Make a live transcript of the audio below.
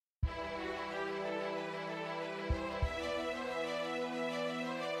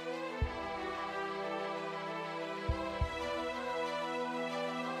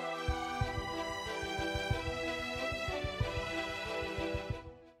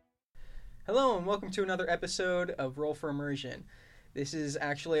Hello and welcome to another episode of Roll for Immersion. This is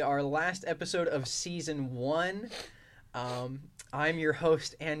actually our last episode of Season 1. I'm your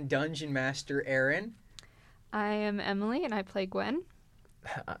host and Dungeon Master, Aaron. I am Emily and I play Gwen.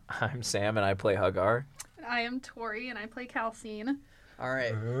 I'm Sam and I play Hagar. I am Tori and I play Calcine.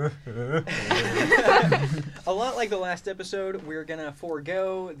 Alright. A lot like the last episode, we're going to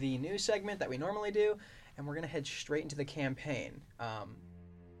forego the news segment that we normally do, and we're going to head straight into the campaign.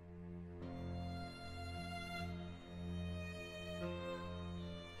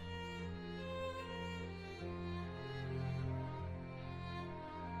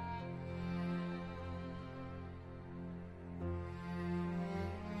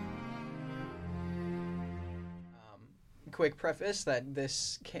 Quick preface that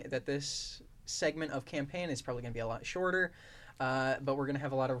this segment of campaign is probably going to be a lot shorter, but we're going to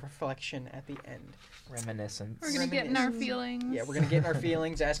have a lot of reflection at the end. Reminiscence. We're going to get in our feelings. Yeah, we're going to get in our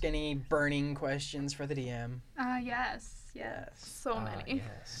feelings, ask any burning questions for the DM. Yes. So many.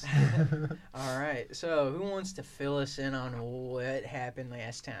 Yes. All right, so who wants to fill us in on what happened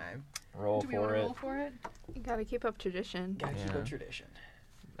last time? Roll Do we want for to it. roll for it? You gotta keep up tradition. Gotta keep Yeah. up tradition.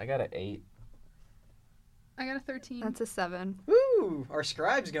 I got an 8. I got a 13. That's a 7. Woo! Our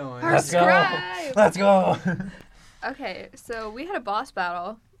scribe's going. Our Let's go. scribe! Let's go! Okay, so we had a boss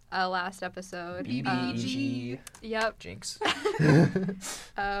battle last episode. BBG. Yep. Jinx.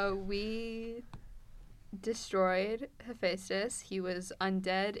 We destroyed Hephaestus. He was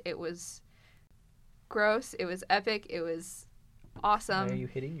undead. It was gross. It was epic. It was awesome. Why are you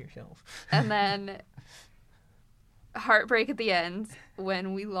hitting yourself? And then heartbreak at the end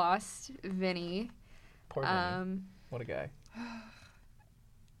when we lost Vinny. Poor Vinny. What a guy.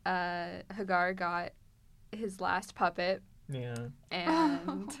 Hagar got his last puppet, Yeah.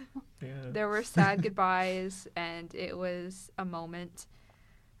 and Yeah. there were sad goodbyes, and it was a moment.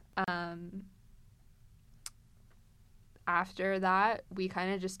 After that, we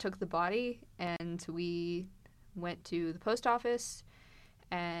kind of just took the body and we went to the post office,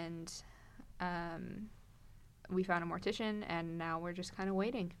 and we found a mortician, and now we're just kind of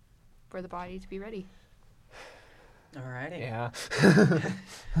waiting for the body to be ready. Alrighty. Yeah.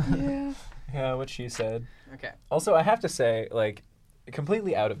 Yeah. Yeah, what she said. Okay. Also, I have to say, like,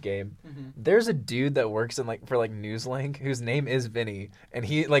 completely out of game. Mm-hmm. There's a dude that works in for Newslink whose name is Vinny, and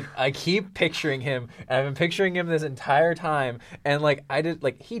he I keep picturing him, and I've been picturing him this entire time, and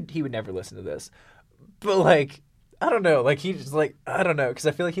he would never listen to this, but I don't know, he just I don't know, because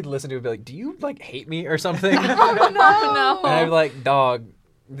I feel like he'd listen to it and be like, do you hate me or something? Oh, no. No. And I'd be like, dog,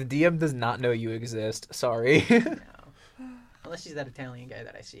 the DM does not know you exist. Sorry. No. Unless he's that Italian guy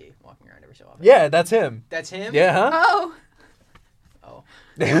that I see walking around every so often. Yeah, that's him. That's him? Yeah, huh? Oh, Oh.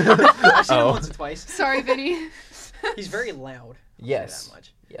 I've seen him Oh. once or twice. sorry, Vinny. He's very loud. I'll say Yes. That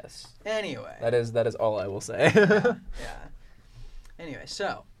much. Yes. Anyway. That is all I will say. Yeah. Anyway,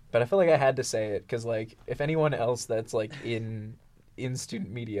 so. But I feel like I had to say it because, if anyone else that's in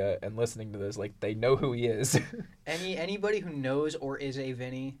student media and listening to this, they know who he is. Anybody who knows or is a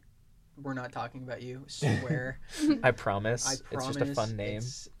Vinny, we're not talking about you. Swear. I promise. I It's promise. just a fun name.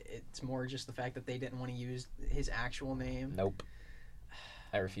 It's more just the fact that they didn't want to use his actual name. Nope.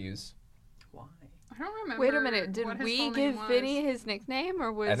 I refuse. Why? I don't remember. Wait a minute, what did his we full give name was. Vinny his nickname,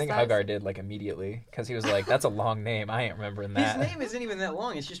 or was I think that... Hagar did immediately because he was like, "That's a long name. I ain't remembering that." His name isn't even that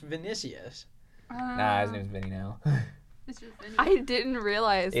long. It's just Vinicius. Nah, his name's Vinny now. It's just Vinny. I didn't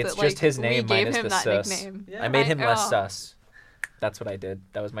realize It's that just his name we gave minus him the that sus. nickname. Yeah. I made him less oh. sus. That's what I did.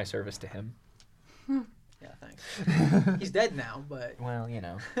 That was my service to him. Yeah, thanks. He's dead now, but. Well, you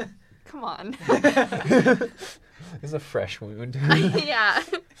know, Come on. it's a fresh wound. Yeah.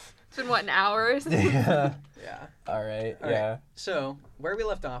 It's been, what, an hour or something? Yeah. Yeah. All right. All yeah. right. So, where we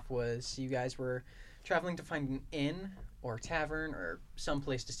left off was you guys were traveling to find an inn or tavern or some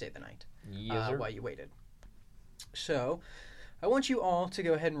place to stay the night Yes, sir. while you waited. So, I want you all to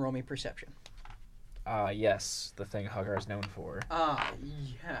go ahead and roll me perception. Yes, the thing Hagar's known for.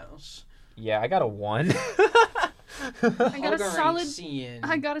 Yes. Yeah, I got a 1. I got a solid. Seeing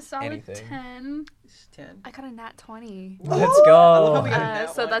I got a solid Anything. 10. 10. I got a nat 20. Let's I love how we go. got a nat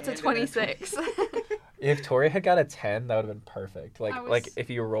So one that's a and nat 26. If Tori had got a 10, that would have been perfect. I was- If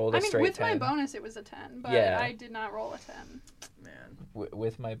you rolled a I mean, straight with 10. my bonus, it was a 10, but Yeah. I did not roll a 10. Man.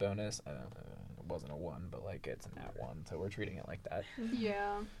 With my bonus, I don't it wasn't a 1, but it's a nat 1, so we're treating it like that.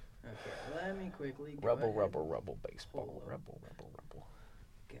 Yeah. Okay, let me quickly go Rubble, ahead. rubble, baseball. Hold up. Rubble.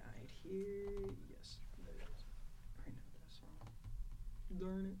 Guide here. Yes. There it is. I know this one.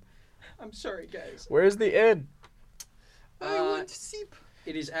 Darn it. I'm sorry, guys. Where's the inn? I want to sleep.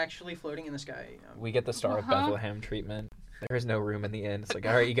 It is actually floating in the sky. We get the Star of Uh-huh. Bethlehem treatment. There is no room in the inn. It's like,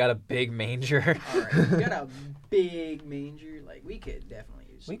 all right, you got a big manger. All right, we got a big manger. Like, we could definitely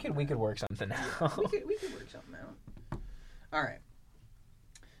use. We could work something Yeah, out. we could work something out. All right.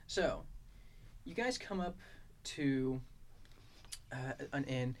 So, you guys come up to an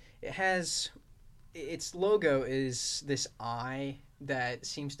inn. It has its logo is this eye that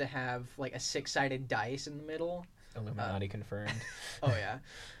seems to have like a 6-sided dice in the middle. Illuminati confirmed. Oh yeah.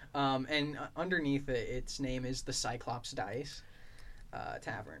 And underneath it, its name is the Cyclops Dice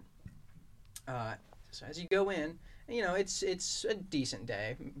Tavern. So as you go in, you know it's a decent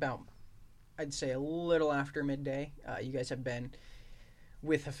day. About, I'd say, a little after midday. You guys have been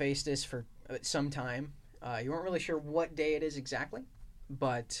with Hephaestus for some time. You weren't really sure what day it is exactly,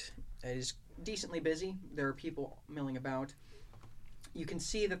 but it is decently busy. There are people milling about. You can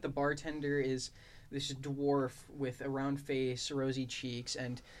see that the bartender is this dwarf with a round face, rosy cheeks,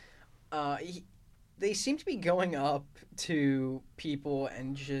 and they seem to be going up to people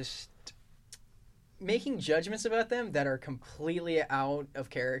and just making judgments about them that are completely out of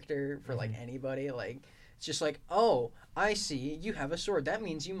character for like anybody. Like, it's just like, oh, I see you have a sword. That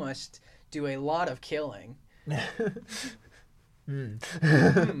means you must do a lot of killing.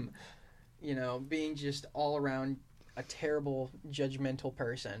 You know, being just all around a terrible, judgmental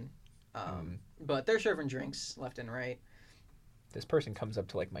person. But they're serving drinks left and right. This person comes up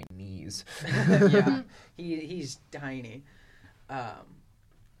to like my knees. Yeah, he's tiny.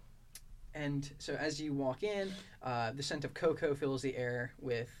 And so as you walk in, the scent of cocoa fills the air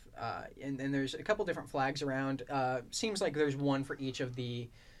with, and there's a couple different flags around. Seems like there's one for each of the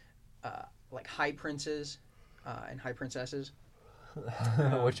like high princes and high princesses.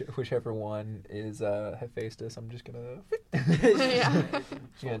 Whichever one is Hephaestus, I'm just gonna Yeah.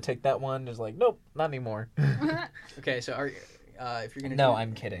 just gonna take that one. Just like, nope, not anymore. Okay, so are if you're gonna No, do-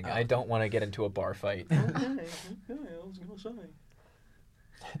 I'm kidding. Oh. I don't want to get into a bar fight. Okay, I was gonna say.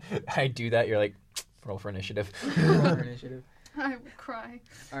 I do that. You're like, roll for initiative. Roll for initiative. I would cry.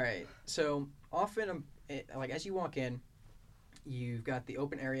 All right. So often, like as you walk in, you've got the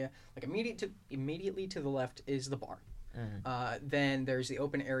open area. Like immediately to the left is the bar. Then there's the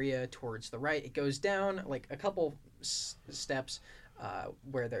open area towards the right. It goes down like a couple steps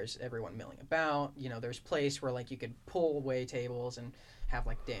where there's everyone milling about. You know, there's place where like you could pull away tables and have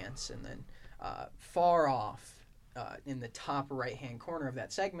like dance. And then far off in the top right-hand corner of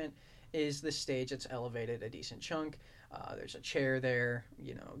that segment is the stage that's elevated a decent chunk. There's a chair there.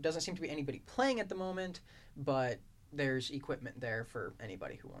 You know, doesn't seem to be anybody playing at the moment, but there's equipment there for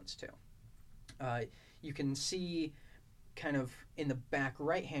anybody who wants to. You can see kind of in the back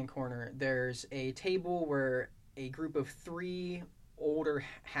right-hand corner, there's a table where a group of 3 older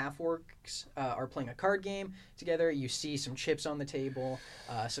half-orcs are playing a card game together. You see some chips on the table,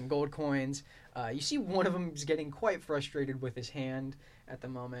 some gold coins. You see one of them is getting quite frustrated with his hand at the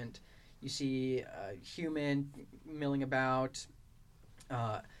moment. You see a human milling about.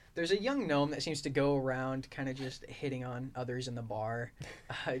 There's a young gnome that seems to go around kind of just hitting on others in the bar.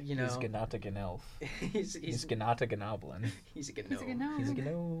 You know, He's Ganata Ganelf. he's Ganata Ganoblin. he's a gnome. He's a gnome. He's a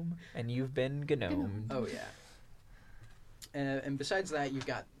gnome, and you've been gnomed. Oh yeah. And besides that, you've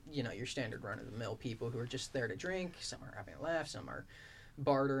got, you know, your standard run-of-the-mill people who are just there to drink. Some are having a laugh. Some are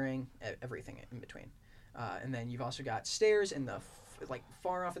bartering. Everything in between. And then you've also got stairs in the like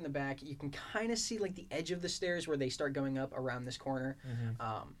far off in the back. You can kind of see like the edge of the stairs where they start going up around this corner,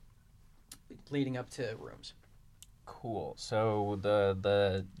 leading up to rooms. Cool. So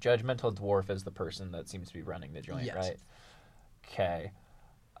the judgmental dwarf is the person that seems to be running the joint, Yes. right? Okay.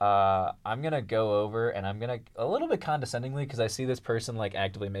 I'm gonna go over and I'm gonna a little bit condescendingly because I see this person like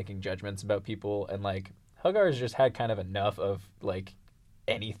actively making judgments about people and like Hagar's just had kind of enough of like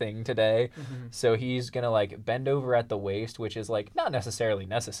anything today, so he's gonna like bend over at the waist, which is like not necessarily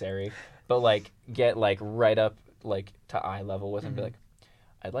necessary, but like get like right up like to eye level with him, and be like,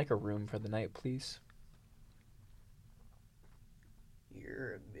 "I'd like a room for the night, please."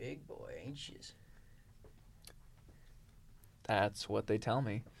 You're a big boy, ain't you? That's what they tell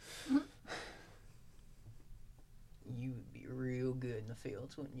me. You would be real good in the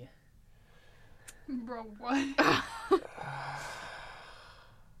fields, wouldn't you? Bro, what?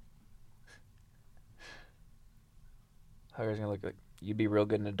 Hagar's gonna look like you'd be real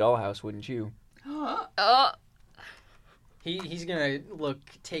good in a dollhouse, wouldn't you? Oh, He's gonna look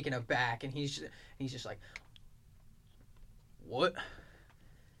taken aback, and he's just like, what?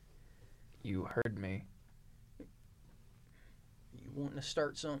 You heard me. You wanting to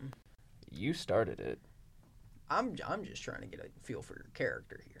start something? You started it. I'm just trying to get a feel for your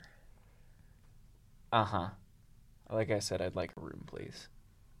character here. Uh-huh. Like I said, I'd like a room, please.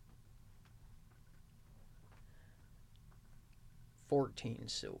 14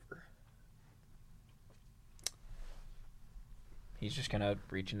 silver. He's just gonna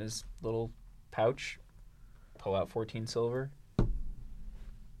reach in his little pouch, pull out 14 silver.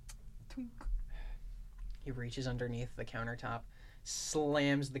 He reaches underneath the countertop,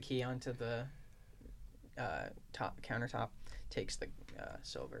 slams the key onto the top countertop, takes the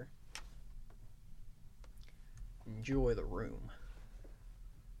silver. Enjoy the room.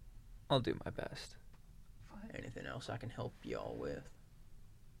 I'll do my best. Anything else I can help y'all with?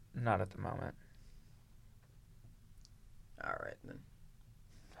 Not at the moment. All right, then.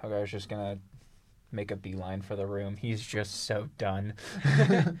 Hagar's just gonna make a beeline for the room. He's just so done.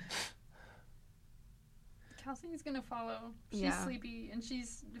 Kelsey's gonna follow. She's Yeah. sleepy and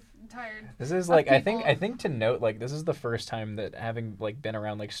she's tired. This is like I people. think to note, like, this is the first time that having like been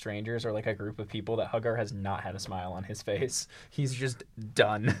around like strangers or like a group of people that Hagar has not had a smile on his face. He's just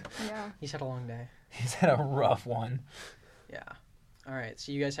done. Yeah. He's had a long day. He's had a rough one. Yeah. All right,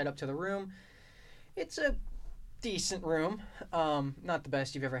 so you guys head up to the room. It's a decent room. Not the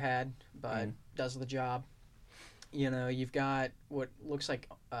best you've ever had, but does the job. You know, you've got what looks like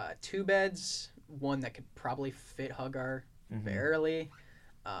 2 beds, one that could probably fit Hagar barely,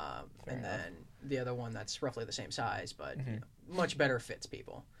 and then the other one that's roughly the same size, but you know, much better fits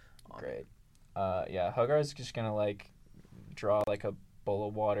people. Great. Yeah, Hagar's just gonna like draw like a bowl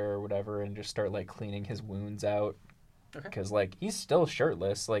of water or whatever and just start like cleaning his wounds out. Okay. Because like he's still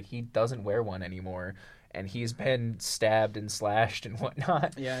shirtless, like he doesn't wear one anymore, and he's been stabbed and slashed and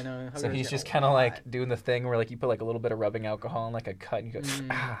whatnot. Yeah, I know. So Hagar's he's got just a kind of lot. like doing the thing where like you put like a little bit of rubbing alcohol on like a cut and you go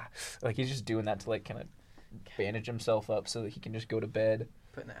ah, like he's just doing that to like kind of bandage himself up so that he can just go to bed.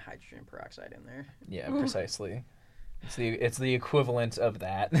 Putting that hydrogen peroxide in there. Yeah, precisely. It's the equivalent of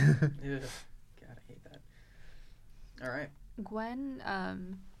that. Ugh. God, I hate that. All right.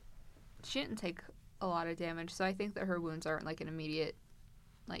 Gwen, she didn't take a lot of damage, so I think that her wounds aren't like an immediate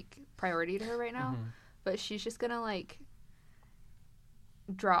like priority to her right now. But she's just gonna like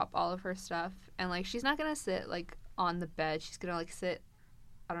drop all of her stuff and like she's not gonna sit like on the bed. She's gonna like sit.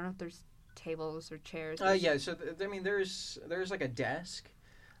 I don't know if there's tables or chairs. Yeah. So I mean, there's like a desk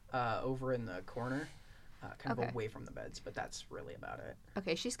over in the corner, kind Okay. of away from the beds, but that's really about it.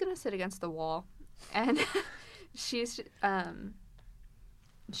 Okay, she's gonna sit against the wall, and she's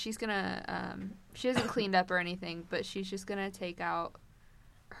gonna she hasn't cleaned up or anything, but she's just gonna take out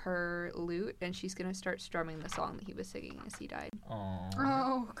her lute and she's gonna start strumming the song that he was singing as he died. Aww.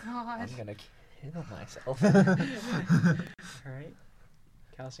 Oh God. I'm gonna kill myself. All right.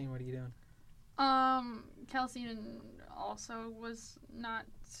 Calcine, what are you doing? Kelsey also was not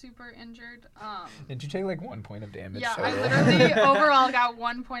super injured. Did you take like 1 point of damage? Yeah, total? I literally overall got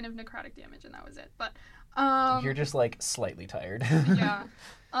 1 point of necrotic damage and that was it. But You're just like slightly tired. yeah.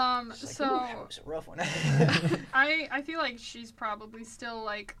 She's like, So "Ooh, that was a rough one." I feel like she's probably still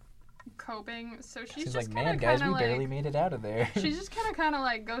like coping. So she's She's just like, kind man, of guys, we like barely made it out of there. she's just kind of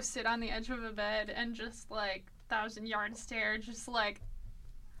like go sit on the edge of a bed and just like 1,000-yard stare, just like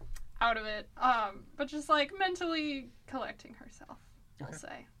out of it. But just like mentally collecting herself, we'll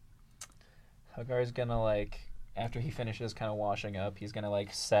say. Hagar's gonna like after he finishes kind of washing up, he's gonna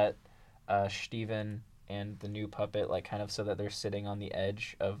like set Steven and the new puppet like kind of so that they're sitting on the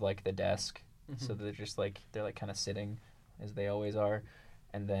edge of like the desk, so that they're like kind of sitting as they always are,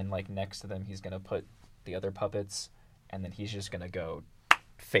 and then like next to them he's gonna put the other puppets, and then he's just gonna go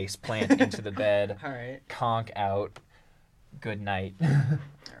face plant into the bed, All right. conk out, good night.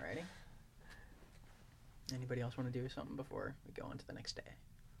 Alrighty. Anybody else want to do something before we go on to the next day?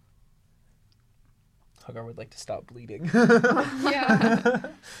 Hagar would like to stop bleeding. Yeah.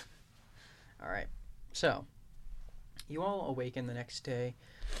 All right. So, you all awaken the next day.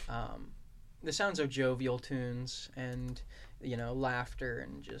 The sounds of jovial tunes and, you know, laughter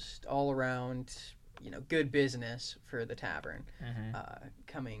and just all around, you know, good business for the tavern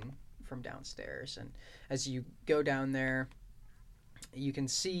coming from downstairs. And as you go down there, you can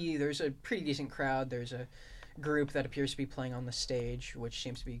see there's a pretty decent crowd. There's a group that appears to be playing on the stage, which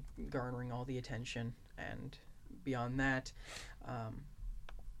seems to be garnering all the attention. And beyond that,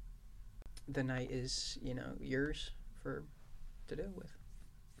 the night is, you know, yours to deal with.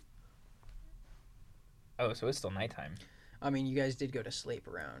 Oh, so it's still nighttime. I mean, you guys did go to sleep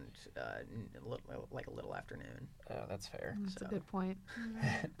around a little afternoon. Oh, that's fair. That's So. a good point.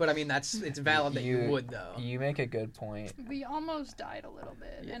 But I mean, it's valid that you would, though. You make a good point. We almost died a little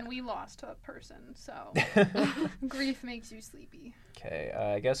bit, Yeah. and we lost a person, so grief makes you sleepy. Okay,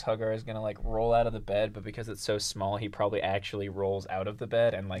 I guess Hagar is gonna like roll out of the bed, but because it's so small, he probably actually rolls out of the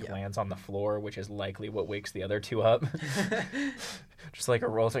bed and like Yeah. lands on the floor, which is likely what wakes the other two up. Just like a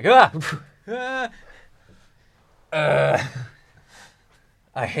roll, it's like ah. Ah!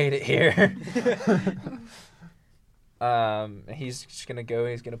 I hate it here. He's just gonna go.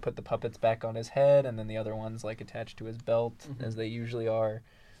 He's gonna put the puppets back on his head, and then the other ones like attached to his belt, as they usually are.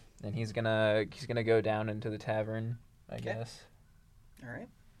 And he's gonna go down into the tavern, I guess. All right.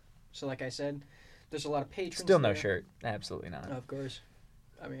 So, like I said, there's a lot of patrons. Still no there. shirt. Absolutely not. Of course.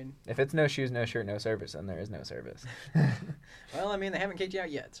 I mean, If it's no shoes, no shirt, no service, then there is no service. well, I mean, they haven't kicked you out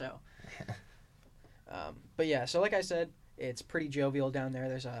yet, so. But yeah, so like I said, it's pretty jovial down there.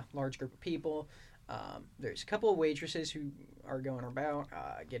 There's a large group of people. There's a couple of waitresses who are going about,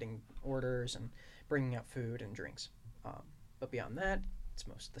 getting orders and bringing out food and drinks. But beyond that, it's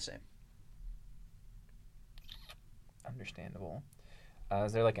most the same. Understandable.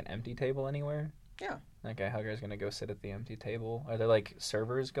 Is there like an empty table anywhere? Yeah. Okay, Hugger's gonna go sit at the empty table. Are there like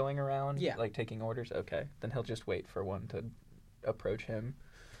servers going around? Yeah. Like taking orders? Okay. Then he'll just wait for one to approach him.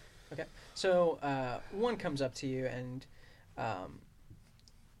 So one comes up to you, and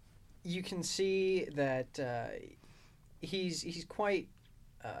you can see that he's quite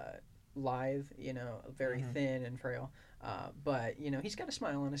lithe, very thin and frail. But he's got a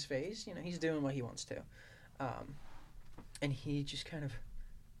smile on his face. He's doing what he wants to, and he just kind of,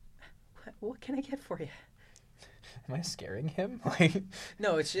 what can I get for you? Am I scaring him? Like,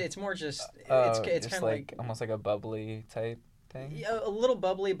 No, it's more just it's it's just kind of like almost like a bubbly type thing. Yeah, a little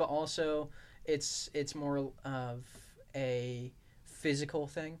bubbly, but also it's more of a physical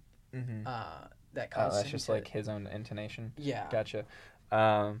thing Mm-hmm. that causes That's him just to- like his own intonation. yeah. Gotcha.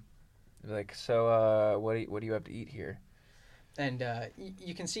 Like, so what do you have to eat here? And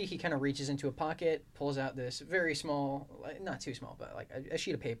you can see he kind of reaches into a pocket, pulls out this very small, not too small, but like a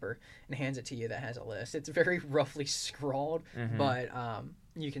sheet of paper, and hands it to you that has a list. It's very roughly scrawled, Mhm. but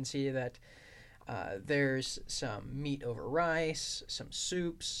you can see that there's some meat over rice, some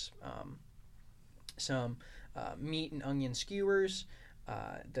soups, some meat and onion skewers.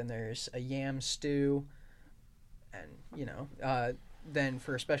 Then there's a yam stew, and then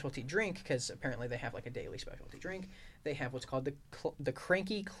for a specialty drink, because apparently they have like a daily specialty drink, they have what's called the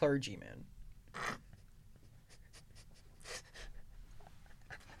Cranky Clergyman.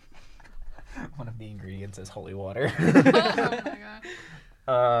 One of the ingredients is holy water. Oh my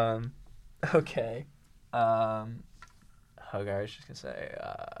god. Okay. Hagar is just gonna say,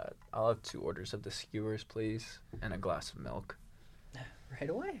 I'll have 2 orders of the skewers, please, and a glass of milk. Right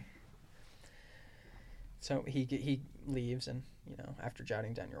away. So he leaves, and after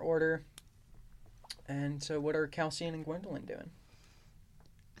jotting down your order. And so, what are Calcian and Gwendolyn doing?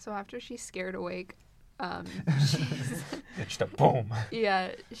 So after she's scared awake, she's Just a boom.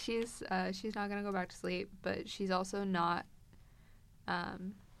 yeah, she's not gonna go back to sleep, but she's also not.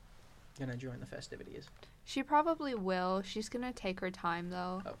 Gonna join the festivities. She probably will. She's gonna take her time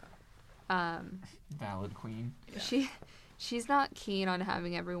though. Okay. Valid queen. Yeah. She's not keen on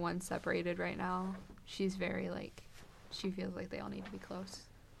having everyone separated right now. She's very she feels like they all need to be close.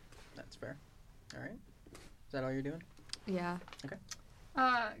 That's fair. All right. Is that all you're doing? Yeah.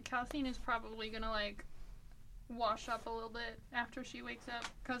 Calcine is probably gonna wash up a little bit after she wakes up,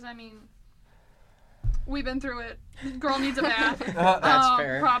 because I mean, we've been through it. Girl needs a bath. That's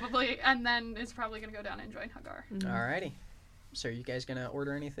fair. Probably, and then is probably gonna go down and join Hagar. Mhm. Alrighty. So are you guys gonna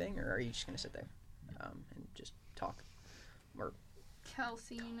order anything, or are you just gonna sit there and just talk? Or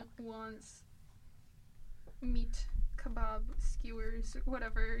Calcine wants meat, kebab, skewers,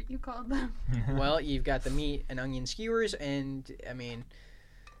 whatever you called them. well, you've got the meat and onion skewers, and I mean,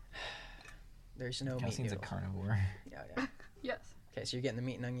 there's no meat Calcine's a noodles. carnivore. Yeah. Yes. Okay, so you're getting the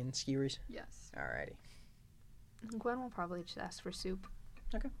meat and onion skewers. Yes. Alrighty. Gwen will probably just ask for soup.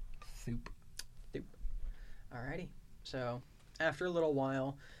 Soup. Alrighty. So after a little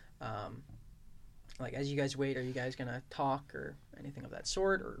while, as you guys wait, are you guys gonna talk or anything of that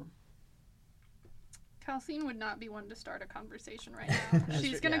sort, or? Calcine would not be one to start a conversation right now.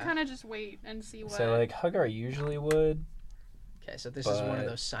 She's gonna yeah. kind of just wait and see what. So Hagar usually would. Okay, so this is one of But-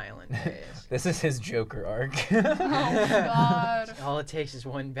 those silent days. This is his Joker arc. Oh God. All it takes is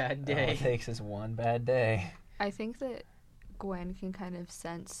one bad All day. it takes is one bad day. I think that Gwen can kind of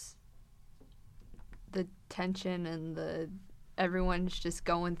sense the tension and everyone's just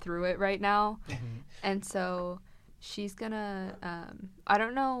going through it right now. Mhm. And so she's gonna I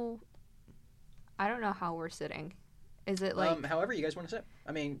don't know how we're sitting. Is it However you guys want to sit.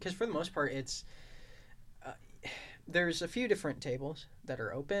 I mean, because for the most part, it's there's a few different tables that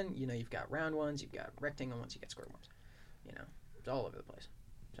are open. You've got round ones, you've got rectangle ones, you've got square ones. It's all over the place.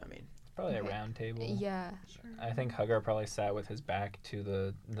 So I mean, Probably Okay. a round table. yeah. I think Hagar probably sat with his back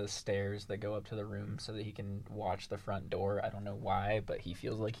to the stairs that go up to the room so that he can watch the front door. I don't know why, but he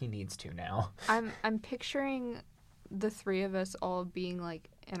feels like he needs to now. I'm picturing the three of us all being like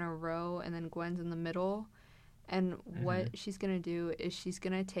in a row, and then Gwen's in the middle. And what she's gonna do is she's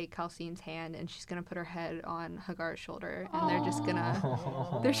gonna take Calcine's hand and she's gonna put her head on Hagar's shoulder, and they're just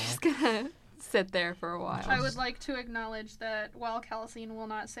gonna sit there for a while. I would like to acknowledge that while Calcine will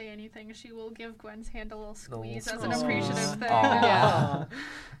not say anything, she will give Gwen's hand a little squeeze as an appreciative thing. Yeah.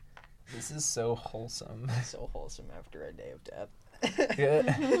 This is so wholesome. So wholesome after a day of death.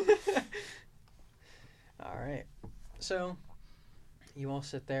 Yeah. All right. So you all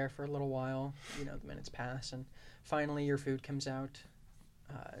sit there for a little while. You know, the minutes pass, and finally your food comes out.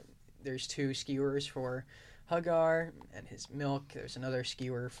 There's 2 skewers for Hagar and his milk. There's another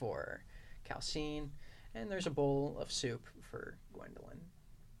skewer for Calcine, and there's a bowl of soup for Gwendolyn.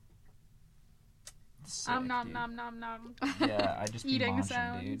 Sick, Nom dude. nom nom nom. Yeah, I just be Eating munching,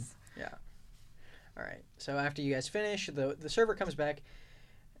 sounds. dude. Yeah. All right. So after you guys finish, the server comes back,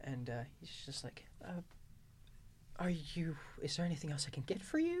 and he's just like, is there anything else I can get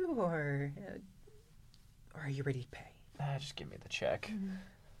for you, or are you ready to pay? Just give me the check.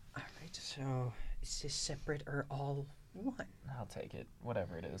 All right. So is this separate or all one? I'll take it.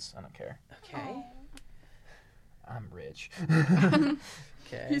 Whatever it is. I don't care. Okay. I'm rich.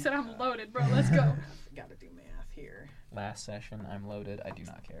 Okay. He said, "I'm loaded, bro. Let's go." Got to do math here. Last session, I'm loaded. I do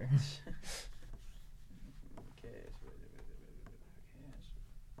not care. Okay.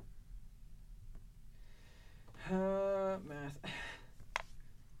 Math.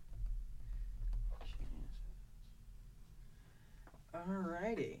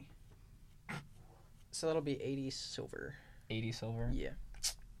 Alrighty. So that'll be 80 silver. 80 silver. Yeah.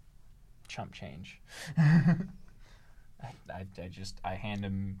 Chump change. I hand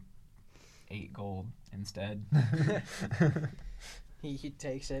him 8 gold instead. He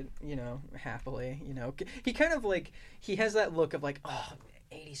takes it, you know, happily, you know. He kind of like, he has that look of like, oh,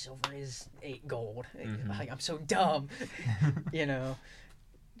 80 silver is 8 gold. Like, I'm so dumb, you know.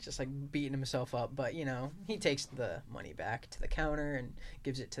 Just like beating himself up. But, you know, he takes the money back to the counter and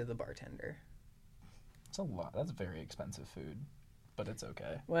gives it to the bartender. It's a lot. That's very expensive food, but it's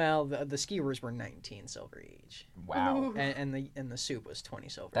okay. Well, the skewers were 19 silver each. Wow. And the soup was 20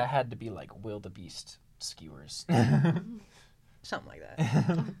 silver. That had to be like Will the Beast skewers. Something like that.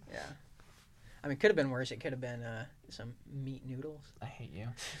 Yeah. I mean, it could have been worse. It could have been some meat noodles. I hate you.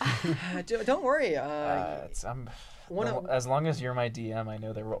 Don't worry. As long as you're my DM, I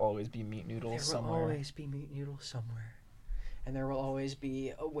know there will always be meat noodles there will somewhere. always be meat noodles somewhere. And there will always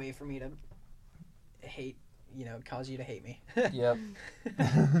be a way for me to hate, you know, cause you to hate me. Yep.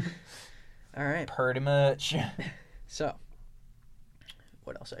 All right. Pretty much. So,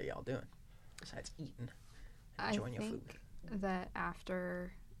 what else are y'all doing besides eating and enjoying your food? That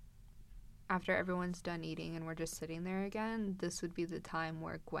after everyone's done eating and we're just sitting there again, this would be the time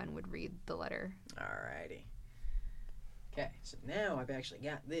where Gwen would read the letter. Alrighty. Okay, so now I've actually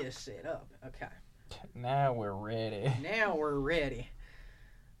got this set up. Okay. Now we're ready. Now we're ready.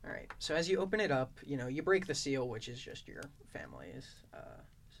 Alright, so as you open it up, you know, you break the seal, which is just your family's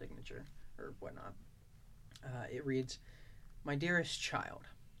signature or whatnot. It reads, "My dearest child,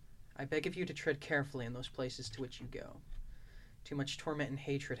 I beg of you to tread carefully in those places to which you go. Too much torment and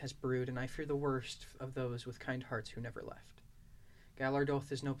hatred has brewed, and I fear the worst of those with kind hearts who never left.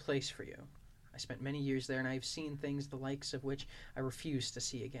 Galardoth is no place for you. I spent many years there, and I have seen things the likes of which I refuse to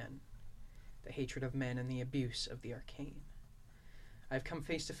see again. The hatred of men and the abuse of the arcane. I have come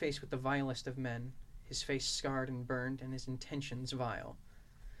face to face with the vilest of men, his face scarred and burned, and his intentions vile.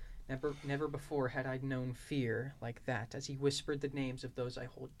 Never before had I known fear like that as he whispered the names of those I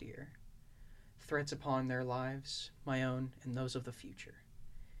hold dear. Threats upon their lives, my own, and those of the future.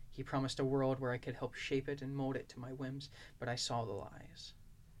 He promised a world where I could help shape it and mold it to my whims, but I saw the lies.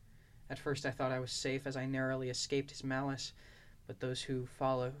 At first I thought I was safe as I narrowly escaped his malice, but those who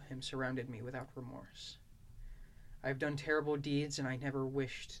follow him surrounded me without remorse. I have done terrible deeds, and I never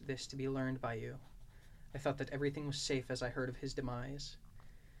wished this to be learned by you. I thought that everything was safe as I heard of his demise.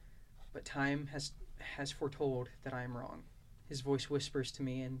 But time has foretold that I am wrong. His voice whispers to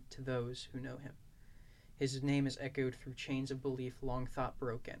me and to those who know him. His name is echoed through chains of belief long thought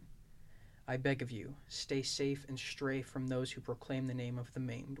broken. I beg of you, stay safe and stray from those who proclaim the name of the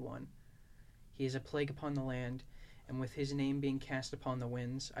maimed one. He is a plague upon the land, and with his name being cast upon the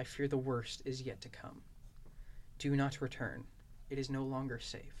winds, I fear the worst is yet to come. Do not return. It is no longer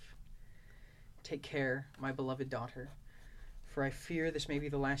safe. Take care, my beloved daughter, for I fear this may be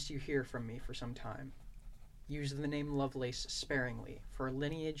the last you hear from me for some time. Use the name Lovelace sparingly, for a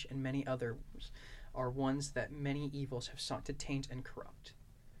lineage and many others are ones that many evils have sought to taint and corrupt.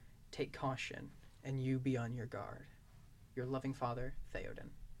 Take caution, and you be on your guard. Your loving father, Theoden."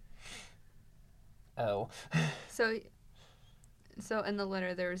 Oh. So in the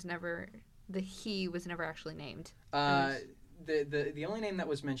letter, there was never he was never actually named. The only name that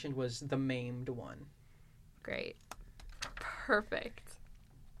was mentioned was the maimed one. Great. Perfect.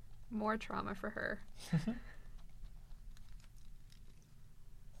 More trauma for her.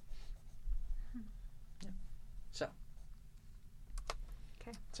 So.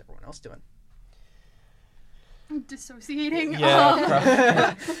 Okay. What's everyone else doing? Dissociating.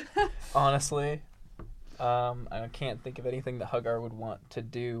 Yeah. Honestly, I can't think of anything that Hagar would want to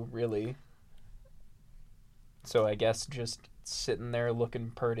do, really. So I guess just sitting there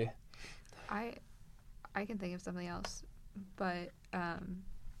looking pretty. I can think of something else, but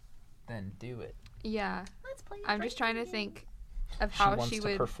Then do it. yeah. Let's play. I'm just trying to think of She how wants she to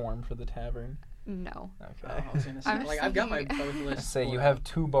would. perform for the tavern. No. Okay. I was gonna say, I'm I've got my thinking- both lists. Say pulled you out. have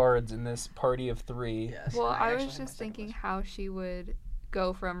 2 bards in this party of 3. Yes. Well, I actually was have my just second thinking list. how she would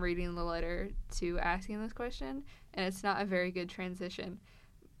go from reading the letter to asking this question, and it's not a very good transition.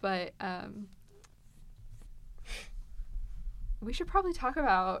 But we should probably talk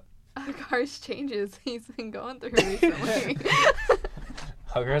about Hagar's changes he's been going through recently.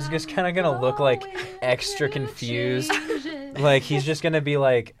 Hagar's just kind of gonna look like extra confused. Like he's just gonna be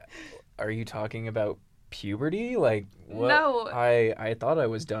like, "Are you talking about puberty? Like what? No. I thought I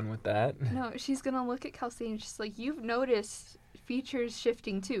was done with that." No, she's gonna look at Kelsey and she's like, "You've noticed features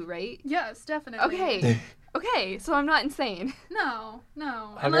shifting too, right?" Yes, definitely. Okay. Okay, so I'm not insane. No.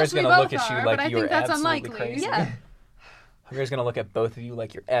 Hagar's Unless we gonna both look at you are, like but I you are think that's absolutely unlikely. crazy. Yeah. Hagar's gonna look at both of you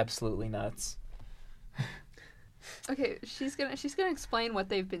like you're absolutely nuts. Okay, she's gonna explain what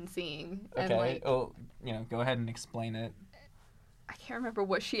they've been seeing. And Okay. like, Oh, go ahead and explain it. I can't remember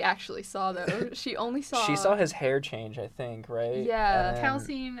what she actually saw though. She only saw. She saw his hair change, I think, right? Yeah. And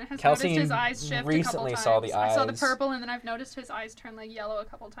Calcine has Calcine noticed his eyes shift a couple recently times. saw the I saw the eyes. purple, and then I've noticed his eyes turn like yellow a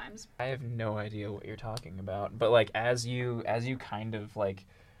couple times. I have no idea what you're talking about, but like as you kind of like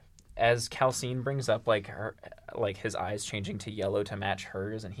as Calcine brings up like his eyes changing to yellow to match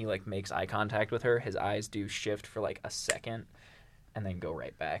hers, and he like makes eye contact with her, his eyes do shift for like a second and then go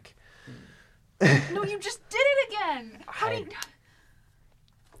right back. No, you just did it again. How do you?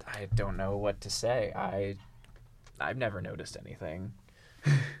 I don't know what to say. I've never noticed anything.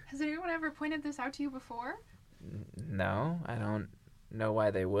 Has anyone ever pointed this out to you before? No, I don't know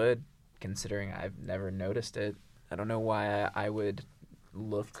why they would, considering I've never noticed it. I don't know why I would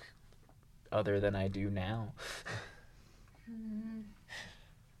look other than I do now.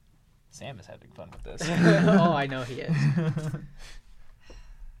 Sam is having fun with this. Oh, I know he is.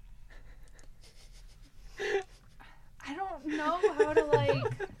 I don't know how to like.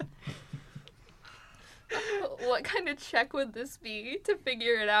 What kind of check would this be to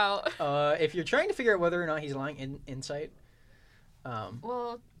figure it out? If you're trying to figure out whether or not he's lying, insight.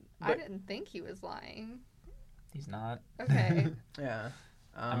 Well, I But- didn't think he was lying. He's not. Okay. Yeah.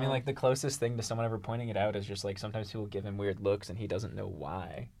 I mean, like, the closest thing to someone ever pointing it out is just, like, sometimes people give him weird looks and he doesn't know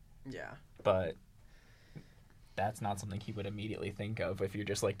why. Yeah. But that's not something he would immediately think of if you're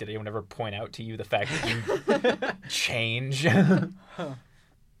just like, did anyone ever point out to you the fact that you change?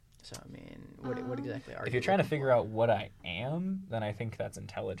 So I mean, what exactly are If you you're trying to looking figure for? out what I am, then I think that's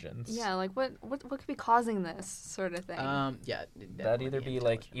intelligence. Yeah, like what could be causing this sort of thing? Yeah. That'd either be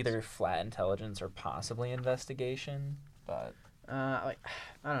like intelligence. either flat intelligence or possibly investigation. But Like,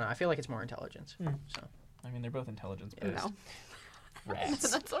 I don't know. I feel like it's more intelligence. Hmm. So I mean, they're both intelligence Yeah. based. No.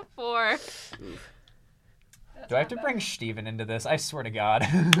 Rats. That's a 4. Do I have to bring Steven into this? I swear to God.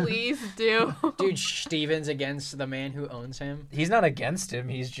 Please do. dude, Steven's against the man who owns him. He's not against him.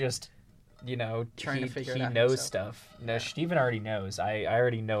 He's just, Trying to figure it he out knows himself. stuff. No, Steven already knows. I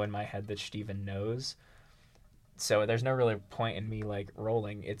already know in my head that Steven knows. So there's no really point in me like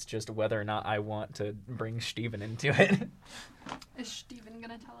rolling. It's just whether or not I want to bring Steven into it. Is Steven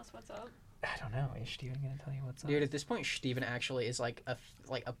gonna tell us what's up? I don't know. Is Steven gonna tell you what's up? Dude, at this point, Steven actually is like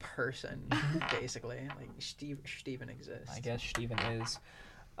a person, basically. Like Steven exists. I guess Steven is.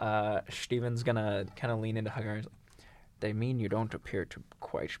 Steven's gonna kind of lean into Hagar. And they mean you don't appear to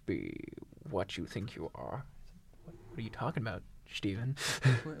quite be what you think you are. What are you talking about, Steven?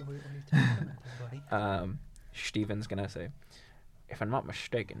 What are you talking about, buddy? Steven's gonna say, if I'm not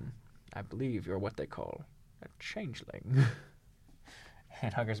mistaken, I believe you're what they call a changeling.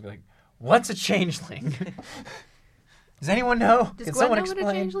 And Hagar's gonna be like, what's a changeling? Does anyone know? Does Can Gwen someone know what a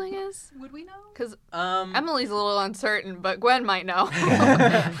explain? changeling is? Would we know? Because Um, Emily's a little uncertain, but Gwen might know.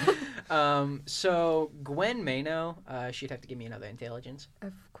 So Gwen may know. She'd have to give me another intelligence.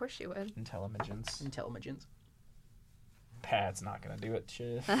 Of course she would. Intelligence. Intelligence. Pat's not gonna do it,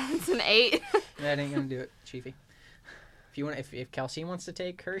 shit. It's an 8. That ain't gonna do it, Chiefy. If Calcine wants to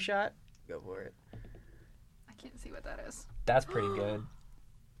take her shot, go for it. can't see what that is. That's pretty good.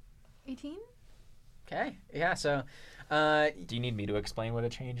 18? Okay. Yeah. So, Do you need me to explain what a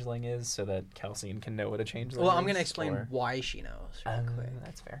changeling is so that Calcine can know what a changeling is? well, I'm gonna explain or- why she knows. Real quick.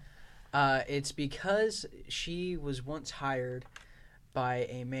 That's fair. It's because she was once hired by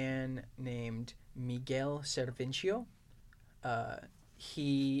a man named Miguel Cervincio.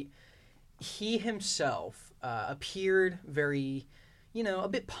 He himself appeared very, a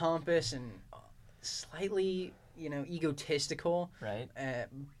bit pompous and slightly, egotistical. Right.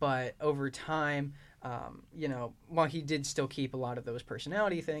 But over time, while he did still keep a lot of those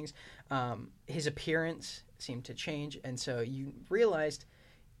personality things, his appearance seemed to change, and so you realized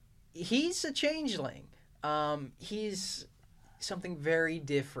he's a changeling. He's something very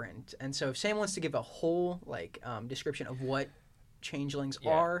different, and so if Sam wants to give a whole description of what changelings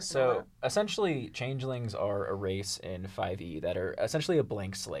are. So essentially, changelings are a race in 5e that are essentially a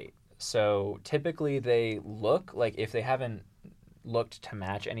blank slate. So typically they look like, if they haven't looked to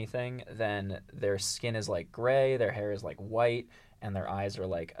match anything, then their skin is like gray, their hair is like white, and their eyes are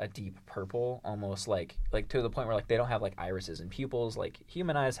like a deep purple, almost like to the point where like they don't have like irises and pupils like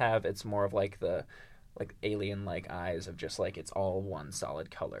human eyes have. It's more of like the alien like eyes of just like it's all one solid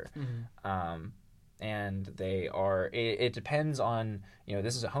color. Mm-hmm. And they are, it depends on,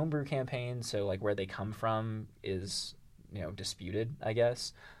 this is a homebrew campaign, so like where they come from is, disputed, I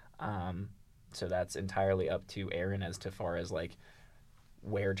guess. So that's entirely up to Aaron as to far as like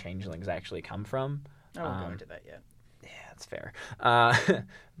where changelings actually come from. I won't go into that yet. Yeah, that's fair.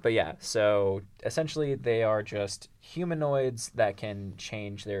 But yeah, so essentially they are just humanoids that can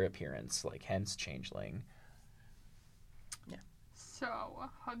change their appearance, like hence changeling. So,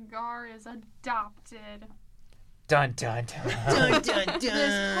 Hagar is adopted. Dun dun dun. Dun, dun, dun.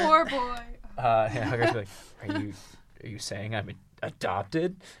 This poor boy. Hagar's like, are you saying I'm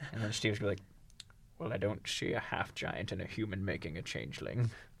adopted? And then Steve's like, well, I don't see a half giant and a human making a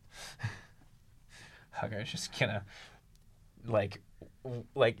changeling. Hagar's just gonna like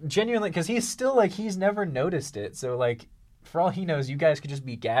genuinely, because he's still like, he's never noticed it, so like, for all he knows, you guys could just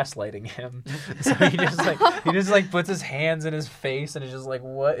be gaslighting him. So he just puts his hands in his face and is just like,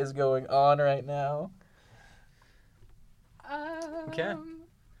 what is going on right now? Okay.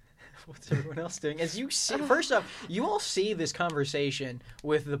 What's everyone else doing? As you see, first up, you all see this conversation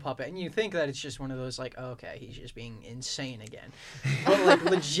with the puppet, and you think that it's just one of those like, oh, okay, he's just being insane again. But like,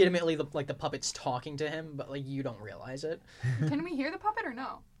 legitimately, the puppet's talking to him, but like, you don't realize it. Can we hear the puppet or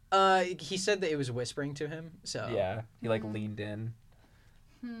no? He said that it was whispering to him. So Yeah, he like leaned in.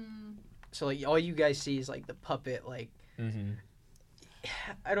 So like, all you guys see is like the puppet like. Mm-hmm.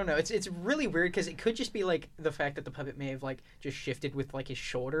 I don't know. It's really weird because it could just be like the fact that the puppet may have like just shifted with like his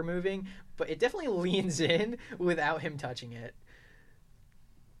shoulder moving, but it definitely leans in without him touching it.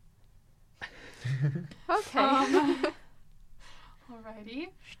 Okay. Alrighty.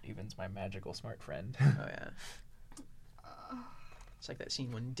 Steven's my magical smart friend. Oh yeah. It's like that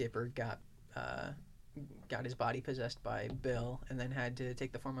scene when Dipper got his body possessed by Bill and then had to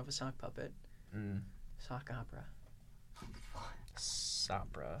take the form of a sock puppet. Sock opera.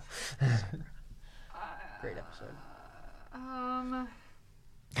 Sopra. Great episode.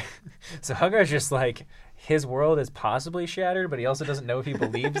 So Hagar's just like, his world is possibly shattered, but he also doesn't know if he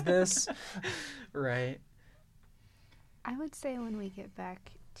believes this. Right. I would say when we get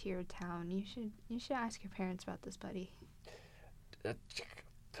back to your town, you should ask your parents about this, buddy.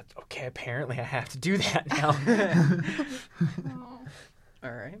 Okay, apparently I have to do that now. Oh.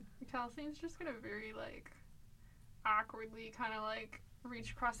 All right. Calcine's just gonna very like awkwardly kind of like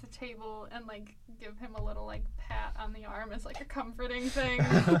reach across the table and like give him a little like pat on the arm as like a comforting thing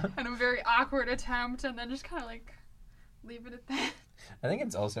and a very awkward attempt, and then just kind of like leave it at that. I think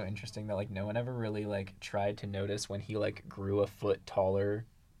it's also interesting that like no one ever really like tried to notice when he like grew a foot taller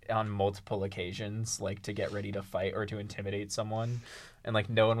on multiple occasions, like to get ready to fight or to intimidate someone, and like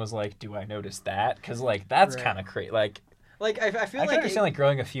no one was like, do I notice that? Because like that's Right. kind of crazy. Like I feel I like can understand like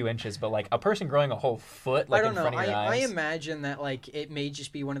growing a few inches, but like a person growing a whole foot like I don't in know. front of your I eyes. imagine that like it may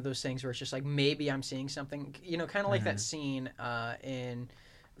just be one of those things where it's just like maybe I'm seeing something, kind of like that scene in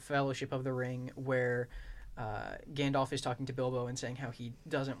Fellowship of the Ring where Gandalf is talking to Bilbo and saying how he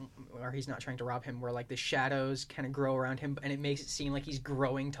doesn't, or he's not trying to rob him, where like the shadows kind of grow around him and it makes it seem like he's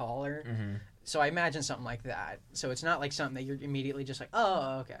growing taller. So I imagine something like that. So it's not like something that you're immediately just like,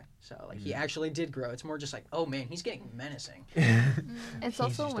 oh, okay. So like he actually did grow. It's more just like, oh man, he's getting menacing. It's He's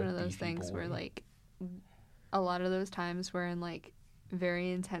also just one a of those beefy things where boy. like a lot of those times we're in like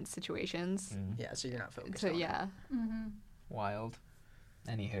very intense situations. Yeah, so you're not focused So on it. yeah. Wild.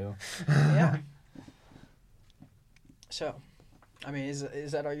 Anywho. Yeah. So, I mean,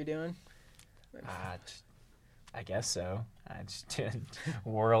 is that all you're doing? I guess so.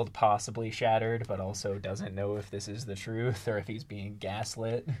 World possibly shattered, but also doesn't know if this is the truth or if he's being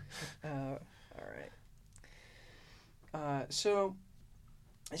gaslit. All right. So,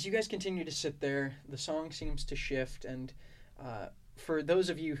 as you guys continue to sit there, the song seems to shift, and for those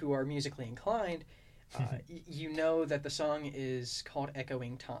of you who are musically inclined, you know that the song is called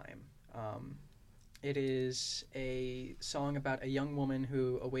Echoing Time. It is a song about a young woman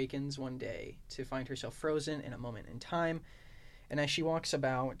who awakens one day to find herself frozen in a moment in time. And as she walks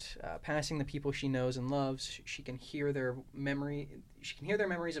about, passing the people she knows and loves, she can hear their memories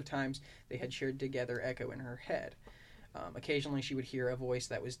of times they had shared together echo in her head. Occasionally she would hear a voice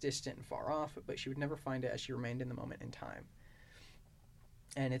that was distant and far off, but she would never find it as she remained in the moment in time.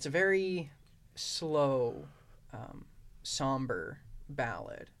 And it's a very slow, somber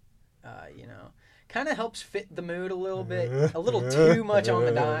ballad, kind of helps fit the mood a little bit, a little too much on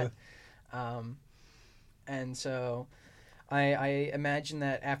the dot. And so I imagine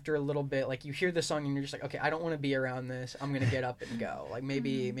that after a little bit, like, you hear the song and you're just like, okay, I don't want to be around this. I'm going to get up and go. Like,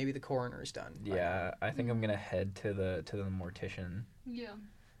 maybe the coroner's done. Yeah, I think I'm going to head to the mortician. Yeah.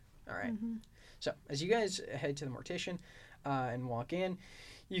 All right. So as you guys head to the mortician and walk in,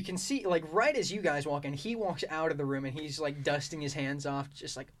 you can see, like, right as you guys walk in, he walks out of the room and he's, like, dusting his hands off,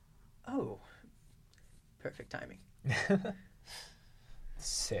 just like, oh, perfect timing.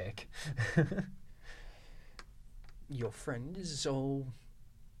 Sick. Your friend is all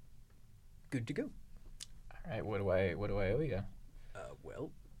good to go. All right, what do I owe you?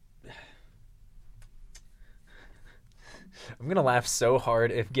 Well, I'm gonna laugh so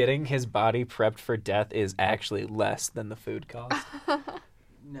hard if getting his body prepped for death is actually less than the food cost.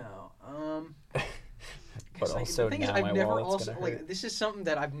 no. But also the thing now is, my wallet's gonna hurt. this is something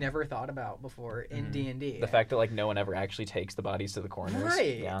that I've never thought about before in D&D. The fact that, like, no one ever actually takes the bodies to the coroners.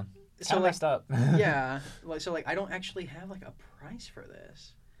 Right. Yeah. So, Kinda messed up. Yeah. So I don't actually have, like, a price for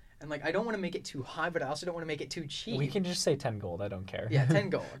this. And, like, I don't want to make it too high, but I also don't want to make it too cheap. We can just say 10 gold. I don't care. Yeah, 10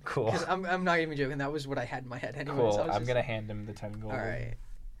 gold. Cool. Because I'm not even joking. That was what I had in my head anyway. Cool. So I'm going to hand him the 10 gold. All right.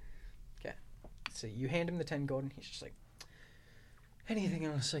 Okay. So you hand him the 10 gold, and he's just like, anything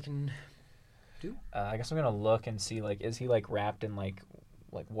else I can do? I guess I'm going to look and see, like, is he, like, wrapped in, like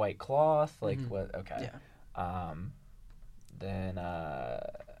white cloth? Like, what? Okay. Yeah. Then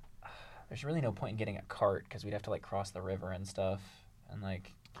there's really no point in getting a cart because we'd have to, like, cross the river and stuff. And,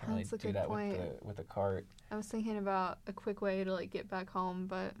 like, can't really That's a do good that point. with a cart. I was thinking about a quick way to, like, get back home,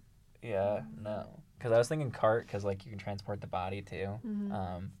 but Yeah, no. Because I was thinking cart because, like, you can transport the body too.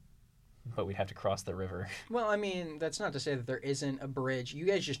 But we'd have to cross the river. Well, I mean, that's not to say that there isn't a bridge. You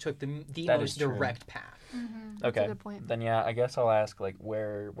guys just took the That most is true. direct path. that's Okay. a good point. Then, yeah, I guess I'll ask, like,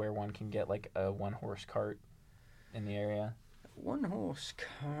 where one can get, like, a one-horse cart in the area. One horse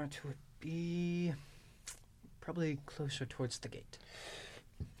cart would be probably closer towards the gate.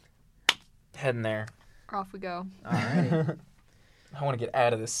 Heading there. Off we go. All right. I want to get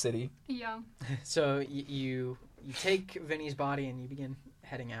out of this city. Yeah. So you take Vinny's body and you begin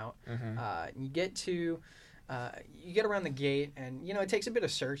heading out. You get around the gate, and it takes a bit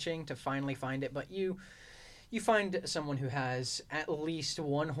of searching to finally find it, but you find someone who has at least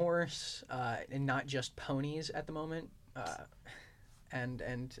one horse and not just ponies at the moment,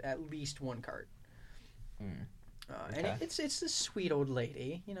 and at least one cart. And Okay. it's this sweet old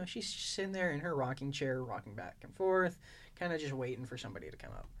lady. She's sitting there in her rocking chair, rocking back and forth, kind of just waiting for somebody to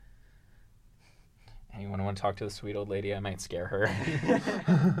come up. Anyone want to talk to the sweet old lady? I might scare her.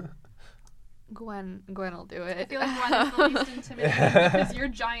 Gwen will do it. I feel like Gwen is the least intimidating because you're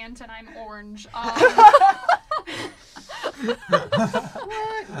giant and I'm orange.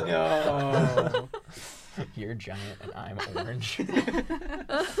 No. You're giant and I'm orange.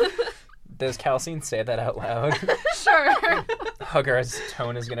 Does Calcine say that out loud? Sure. Huggar's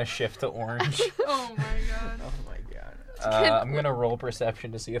tone is going to shift to orange. Oh my god. Oh my god. I'm going to roll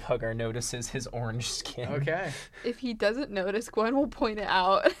perception to see if Huggar notices his orange skin. Okay. If he doesn't notice, Gwen will point it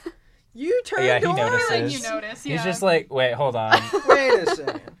out. You turned Yeah, he orange. notices. Like you notice, yeah. He's just like, wait, hold on. Wait a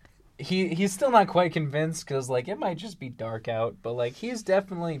second. He's still not quite convinced because, like, it might just be dark out, but, like, he's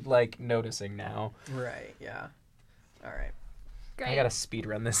definitely, like, noticing now. Right, yeah. All right. Great. I gotta speed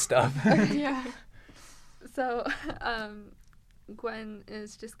run this stuff. Yeah. So, Gwen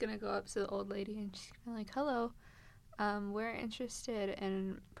is just gonna go up to the old lady and she's gonna like, "Hello, we're interested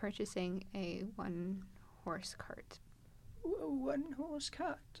in purchasing a one-horse cart." One horse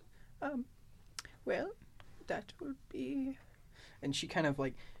cart. Well, that would be... And she kind of,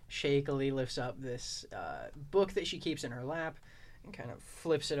 like, shakily lifts up this book that she keeps in her lap and kind of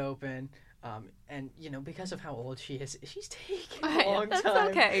flips it open. And, because of how old she is, she's taking a long That's time.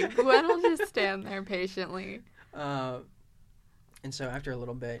 okay. Gwen will just stand there patiently. And so after a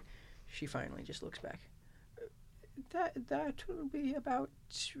little bit, she finally just looks back. That will be about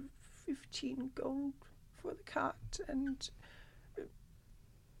 15 gold for the cart, and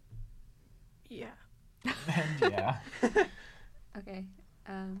yeah. And yeah. Okay.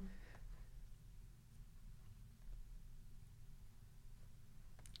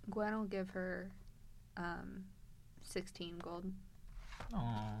 Gwen will give her 16 gold.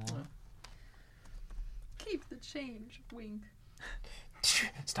 Aww. Keep the change. Wink.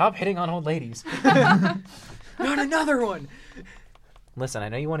 Stop hitting on old ladies. Not another one. Listen, I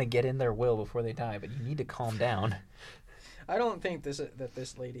know you want to get in their will before they die, but you need to calm down. I don't think that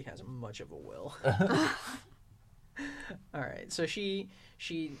this lady has much of a will. All right, so she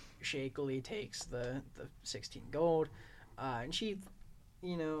shakily takes the 16 gold, and she,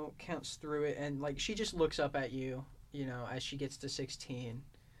 counts through it, and like she just looks up at you, as she gets to 16,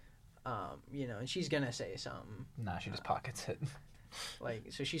 and she's gonna say something. Nah, she just pockets it. Like,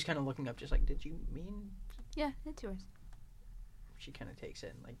 so she's kind of looking up, just like, did you mean? Yeah, it's yours. She kind of takes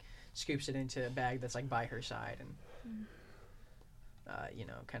it and like scoops it into a bag that's like by her side, and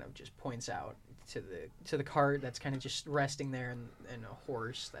kind of just points out to the cart that's kind of just resting there, and a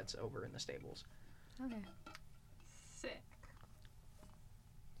horse that's over in the stables. Okay. Sick.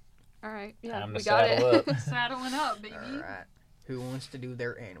 All right. Yeah, Time we to got saddle it. up. Saddling up, baby. All right, who wants to do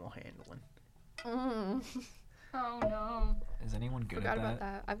their animal handling? Oh no. Is anyone good Forgot at about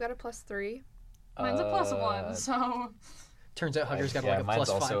that. I've got a +3. Mine's a +1, so. Turns out Hugger's got yeah, like a mine's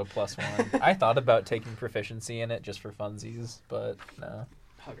 +5. also a +1. I thought about taking proficiency in it just for funsies, but no.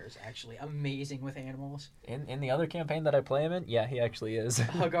 Hugger's actually amazing with animals. In the other campaign that I play him in, yeah, he actually is.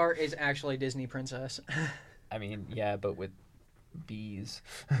 Hugger is actually a Disney princess. I mean, yeah, but with bees.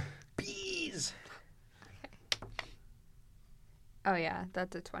 Bees. Oh yeah,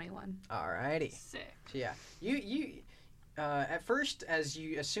 that's a 21. Alrighty. Sick. So yeah, you at first as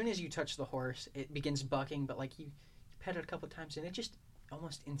soon as you touch the horse, it begins bucking, but like you pet it a couple of times and it just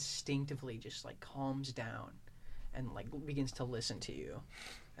almost instinctively just like calms down and like begins to listen to you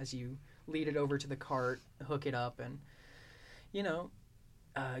as you lead it over to the cart, hook it up, and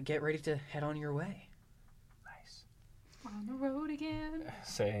get ready to head on your way. Nice. On the road again.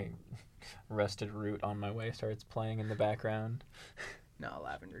 Saying Rusted Root on My Way starts playing in the background. No,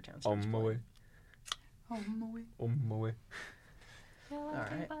 Lavender Town. On my way. On my way. On my way.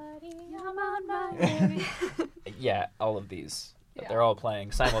 Alright. I'm on my way. Yeah, all of these. Yeah. They're all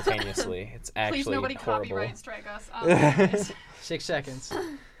playing simultaneously. It's actually Please nobody horrible. copyright strike us. Otherwise. 6 seconds.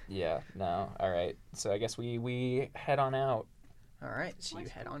 Yeah, no. All right. So I guess we head on out. Alright, so you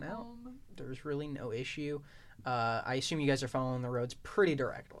Let's head go on out. home. There's really no issue. I assume you guys are following the roads pretty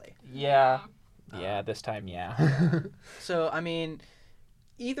directly. Yeah. Yeah, this time, yeah. So, I mean,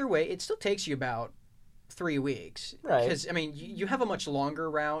 either way, it still takes you about 3 weeks. Right. Because, I mean, you have a much longer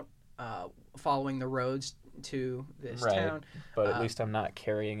route following the roads to this Right. town. But at least I'm not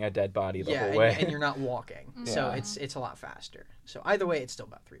carrying a dead body the Yeah, whole way. and you're not walking. So Yeah. it's a lot faster. So either way, it's still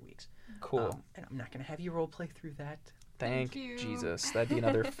about 3 weeks. Cool. And I'm not going to have you role play through that. Thank Thank you. Jesus. That'd be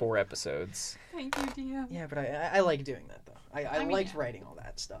another 4 episodes. Thank you, DM. Yeah, but I like doing that, though. I mean, liked yeah. writing all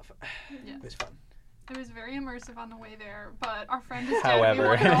that stuff. Yeah. It was fun. It was very immersive on the way there, but our friend is dead. However, We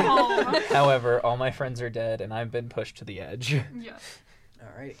want to go home. however, all my friends are dead and I've been pushed to the edge. Yeah.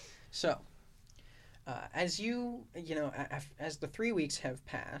 Alrighty. So, as as the 3 weeks have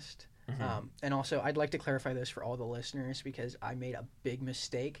passed, and also I'd like to clarify this for all the listeners because I made a big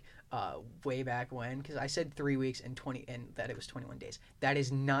mistake way back when, because I said 3 weeks and that it was 21 days. That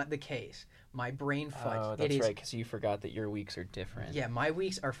is not the case. My brain fudged. Oh, It that's is, right, because you forgot that your weeks are different. Yeah, my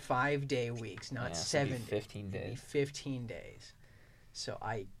weeks are 5-day weeks, not Yeah, so it'd 7 be 15 It'd be days. 15 days. So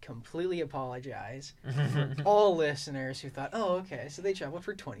I completely apologize for all listeners who thought, oh, okay, so they traveled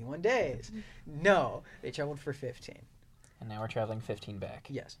for 21 days. No, they traveled for 15. And now we're traveling 15 back.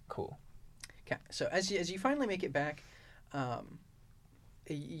 Yes. Cool. Okay. So as you finally make it back,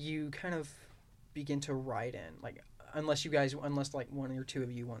 you kind of begin to ride in, like unless like one or two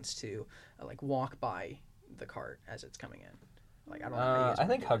of you wants to like walk by the cart as it's coming in. Like I don't know. how you guys I wanna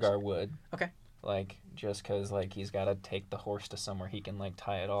think do this. Hagar would. Okay. Like, just because, like, he's got to take the horse to somewhere he can, like,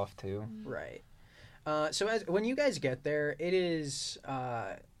 tie it off to. Right. So when you guys get there, it is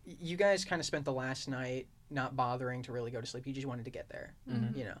you guys kind of spent the last night not bothering to really go to sleep. You just wanted to get there,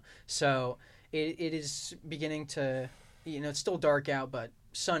 So it is beginning to, it's still dark out, but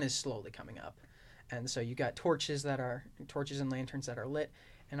sun is slowly coming up, and so you got torches and lanterns that are lit,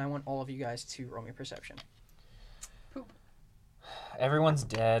 and I want all of you guys to roll me perception. Everyone's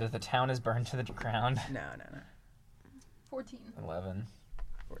dead. The town is burned to the ground. No. 14. 11.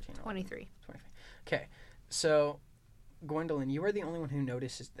 14. 23. 23. Okay. So, Gwendolyn, you are the only one who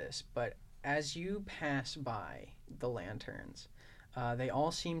notices this, but as you pass by the lanterns, they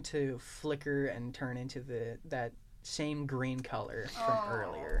all seem to flicker and turn into that same green color from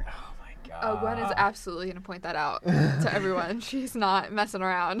earlier. Oh my god. Oh, Gwen is absolutely going to point that out to everyone. She's not messing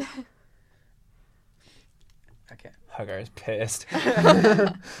around. Okay. Hagar is pissed.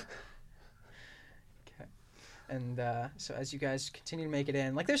 And so as you guys continue to make it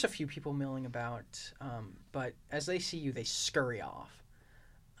in, like there's a few people milling about, but as they see you, they scurry off.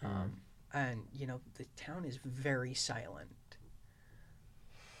 And, you know, the town is very silent.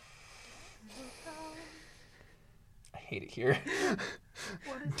 I hate it here.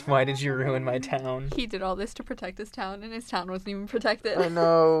 Why did you ruin my town? He did all this to protect his town, and his town wasn't even protected. I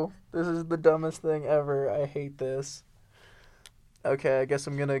know. This is the dumbest thing ever. I hate this. Okay, I guess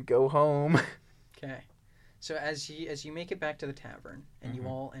I'm gonna go home. Okay. So as you make it back to the tavern and you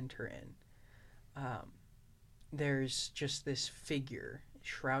all enter in, there's just this figure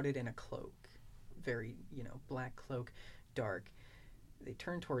shrouded in a cloak, very, you know, black cloak, dark. They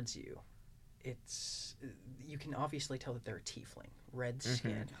turn towards you. You can obviously tell that they're a tiefling, red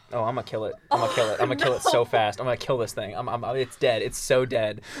skin. Oh, I'm gonna kill it. I'm gonna kill it so fast. I'm gonna kill this thing. It's dead. It's so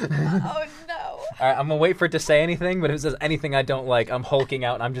dead. Oh, no. All right, I'm gonna wait for it to say anything, but if it says anything I don't like, I'm hulking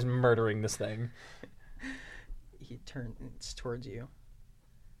out and I'm just murdering this thing. He turns towards you.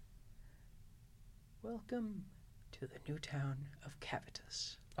 Welcome to the new town of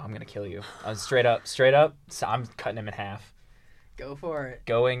Cavitus. Oh, I'm gonna kill you. Straight up. So I'm cutting him in half. Go for it.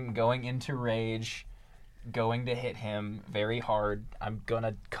 Going into rage, going to hit him very hard. I'm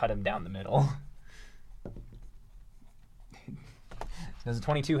gonna cut him down the middle. Does a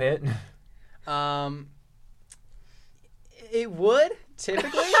 22 hit? It would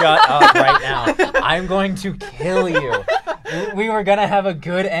typically. Shut up right now. I'm going to kill you. We were gonna have a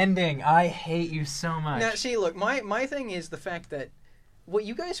good ending. I hate you so much. Now, see, look, my thing is the fact that what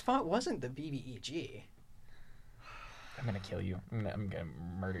you guys fought wasn't the BBEG. I'm gonna kill you. I'm gonna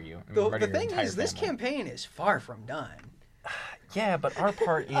murder you. The thing is, this campaign is far from done. Yeah, but our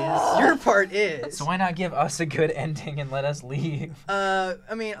part is. Your part is. So why not give us a good ending and let us leave? I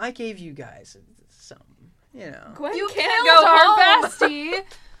mean, I gave you guys some, you know. Gwen You can't killed go our home. bestie.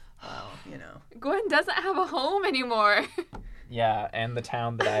 Well, you know. Gwen doesn't have a home anymore. Yeah, and the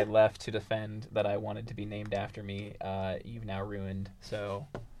town that I left to defend that I wanted to be named after me, you've now ruined. So,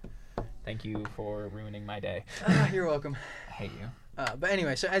 thank you for ruining my day. You're welcome. I hate you. But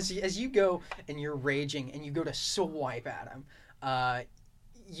anyway, so as you go and you're raging and you go to swipe at him,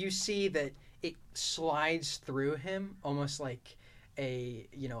 you see that it slides through him almost like a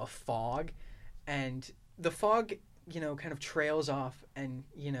fog, and the fog kind of trails off and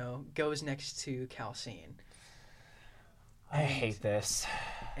goes next to Calcine. I hate this.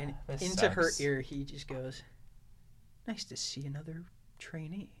 And This into her sucks. ear, he just goes, "Nice to see another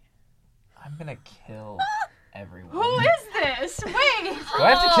trainee." I'm gonna kill everyone. Who is this? Wait. Do I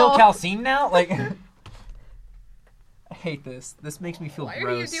have to kill Calcine now? Like, I hate this. This makes me feel Why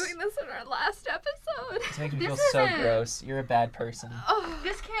gross. are you doing this in our last episode? This makes me feel This so isn't- gross. You're a bad person. Oh,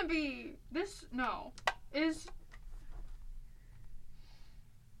 This can't be. This no. Is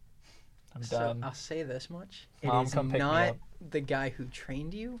I'm So done. I'll say this much: Mom, it is come pick me not up. the guy who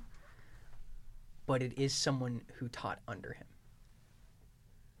trained you, but it is someone who taught under him.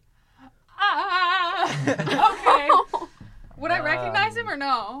 okay. Would I recognize him or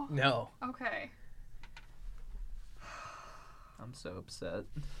no? No. Okay. I'm so upset.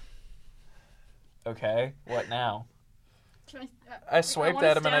 Okay, what now? Can I swiped wanna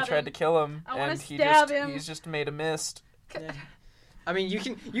at him and I stab tried him. to kill him, I wanna and stab him. he's just made a mist. Yeah. I mean, you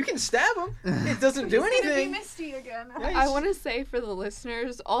can stab him. It doesn't do He's gonna be anything. Misty again. Yeah, I want to say for the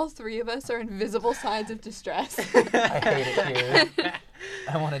listeners, all three of us are invisible signs of distress. I hate it here.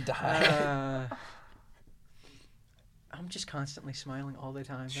 I want to die. I'm just constantly smiling all the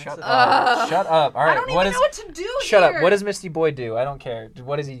time. That's Shut the up. Shut up. All I right, don't what even is? know what to do Shut here. up. What does Misty Boy do? I don't care.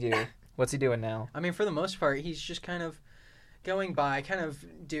 What does he do? What's he doing now? I mean, for the most part, he's just kind of going by, kind of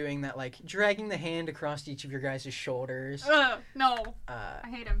doing that, like dragging the hand across each of your guys' shoulders. No. Uh, I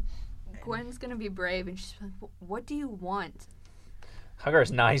hate him. Gwen's gonna be brave, and she's like, "What do you want?"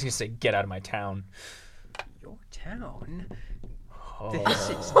 Hagar's not. He's gonna say, "Get out of my town." your town? Oh, This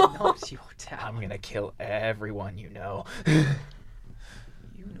is not your town. I'm gonna kill everyone you know.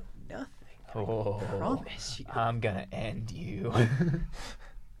 You know nothing. Oh, I promise you. I'm gonna end you.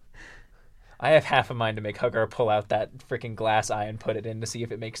 I have half a mind to make Hagar pull out that freaking glass eye and put it in to see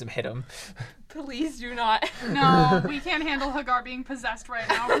if it makes him hit him. Please do not. No, we can't handle Hagar being possessed right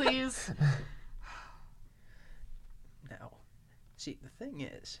now, please. Now, see, the thing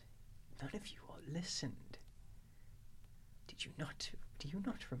is, none of you all listened Do you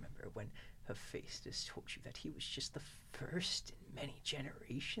not remember when Hephaestus told you that he was just the first in many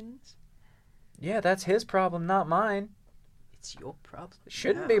generations? Yeah, that's his problem, not mine. It's your problem.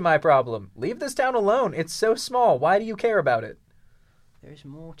 Shouldn't now. be my problem. Leave this town alone. It's so small. Why do you care about it? There's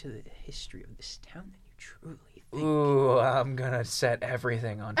more to the history of this town than you truly think. Ooh, I'm gonna set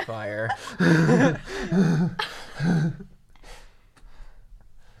everything on fire.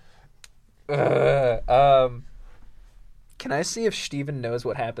 Can I see if Steven knows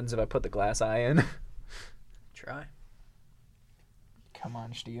what happens if I put the glass eye in? Try. Come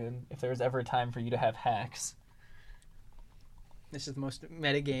on, Steven. If there's ever a time for you to have hacks. This is the most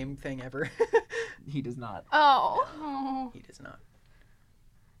metagame thing ever. He does not. Oh. Oh. He does not.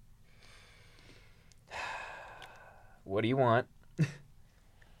 What do you want? I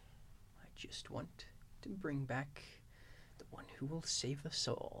just want to bring back the one who will save us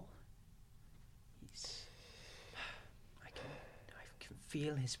all. I can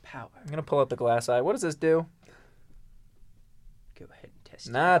feel his power. I'm gonna pull up the glass eye. What does this do? Go ahead and test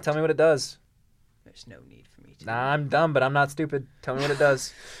it. Nah, tell me what it does. There's no need for me to. Nah, I'm dumb, but I'm not stupid. Tell me what it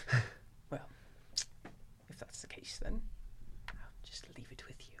does. Well, if that's the case, then I'll just leave it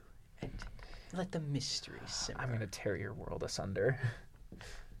with you and let the mystery simmer. I'm gonna tear your world asunder.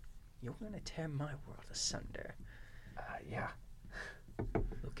 You're gonna tear my world asunder. Yeah.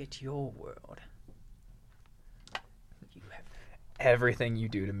 Look at your world. You have. Everything you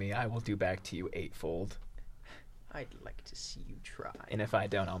do to me, I will do back to you eightfold. I'd like to see you try. And if I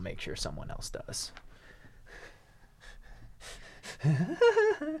don't, I'll make sure someone else does.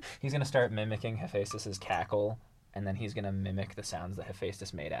 He's gonna start mimicking Hephaestus's cackle, and then he's gonna mimic the sounds that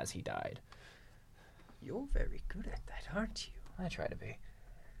Hephaestus made as he died. You're very good at that, aren't you? I try to be.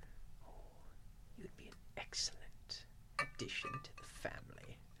 You'd be an excellent addition to the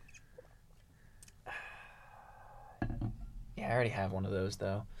family. Yeah, I already have one of those,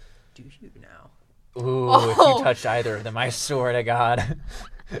 though. Do you now? Ooh, if Oh. you touched either of them, I swear to God.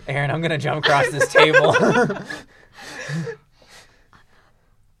 Aaron, I'm gonna jump across this table.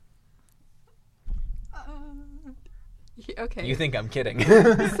 Okay. You think I'm kidding.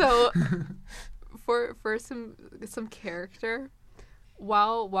 So for some character,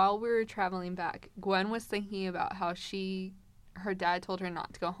 while we were traveling back, Gwen was thinking about how her dad told her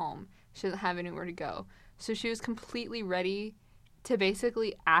not to go home. She doesn't have anywhere to go. So she was completely ready to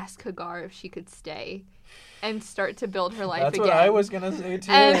basically ask Hagar if she could stay and start to build her life That's again. what I was gonna say,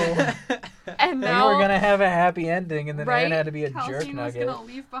 too. And They now were gonna have a happy ending, and then Aaron Right? had to be a jerk Kelsey was nugget. gonna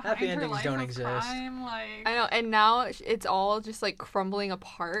leave behind Happy her endings life don't of exist. crime, like I know, and now it's all just like crumbling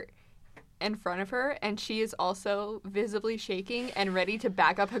apart in front of her, and she is also visibly shaking and ready to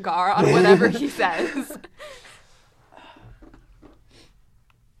back up Hagar on whatever he says.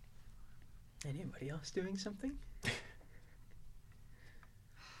 Anybody else doing something?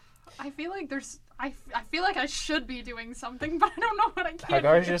 I feel like I feel like I should be doing something, but I don't know what I can.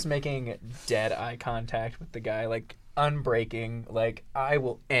 Hagar's do. just making dead eye contact with the guy, like unbreaking, like I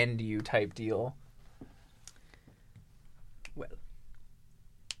will end you type deal. Well,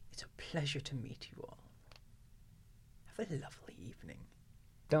 it's a pleasure to meet you all. Have a lovely evening.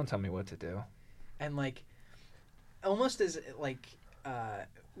 Don't tell me what to do. And like, almost as like,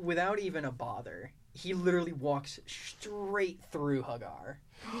 without even a bother, he literally walks straight through Hagar.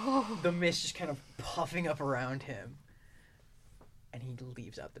 The mist just kind of puffing up around him. And he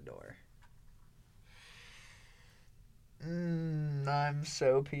leaves out the door. I'm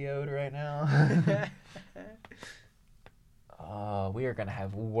so PO'd right now. Oh, we are gonna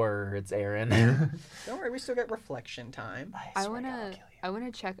have words, Aaron. Don't worry, we still got reflection time. I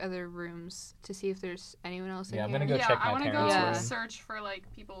wanna check other rooms to see if there's anyone else in Yeah, I'm here. gonna go check I my want to go parents' Yeah. room. search for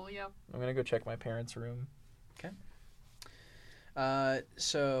like people. Yeah. I'm gonna go check my parents' room.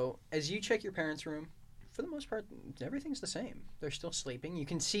 So as you check your parents' room, for the most part, everything's the same. They're still sleeping. You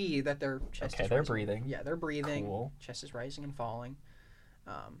can see that their chest Okay, is they're rising. breathing. Yeah, they're breathing. Cool. Chest is rising and falling.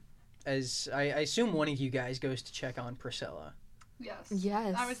 As I assume one of you guys goes to check on Priscilla. Yes.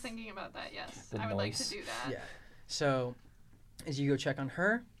 Yes. I was thinking about that. Yes. The I would like to noise. do that. Yeah. So as you go check on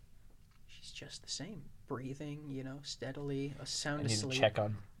her, she's just the same, breathing, steadily, a sound I need to asleep. check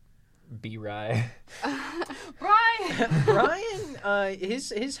on B-Rye. Brian. Brian,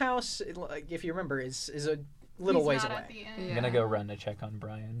 his house, like, if you remember, is a little He's ways not away. at the I'm end. Yeah. gonna go run to check on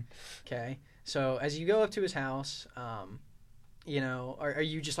Brian. Okay. So as you go up to his house, are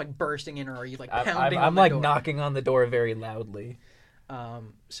you just like bursting in, or are you like pounding on I'm the like door? knocking on the door very loudly.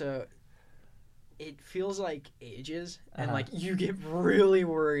 So it feels like ages, and Uh-huh. like you get really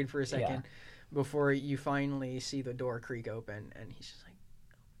worried for a Yeah. second before you finally see the door creak open, and he's just like,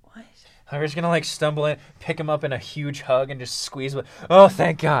 what? Hagar's gonna like stumble in, pick him up in a huge hug, and just squeeze with. Oh,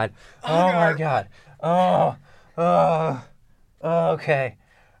 thank God! Oh my God! Oh, okay,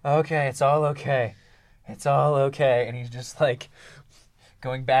 it's all okay, it's all okay. And he's just like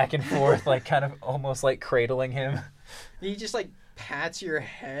going back and forth, like kind of almost like cradling him. He just like pats your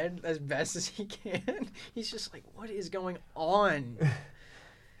head as best as he can. He's just like, what is going on?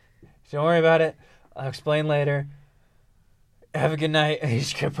 Don't worry about it. I'll explain later. Have a good night. And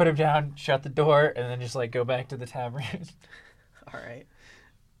he's gonna put him down, shut the door, and then just like go back to the tavern. All right.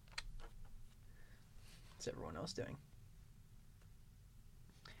 What's everyone else doing?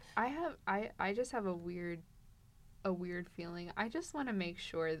 I just have a weird feeling. I just want to make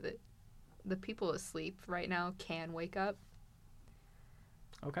sure that the people asleep right now can wake up.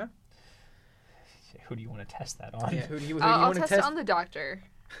 Okay. Who do you want to test that on? Yeah, who do you I'll want to test it on the doctor.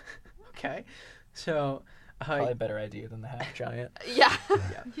 Okay. So, Probably a better idea than the half giant. Yeah.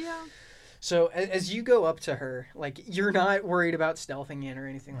 Yeah. So as you go up to her, like you're not worried about stealthing in or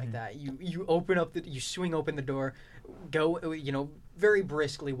anything like that. You open up you swing open the door, go very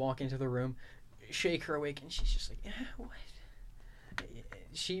briskly walk into the room, shake her awake, and she's just like, yeah, what?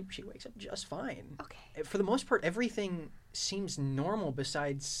 She wakes up just fine. Okay. For the most part, everything seems normal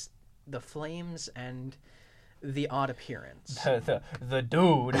besides the flames and the odd appearance. The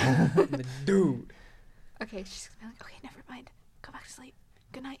dude. The dude. Okay, she's gonna be like, okay, never mind. Go back to sleep.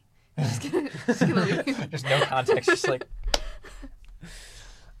 Good night. She's gonna leave. There's no context. Just like,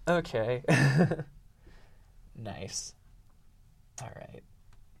 okay. Nice. All right.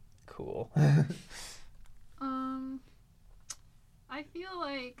 Cool. I feel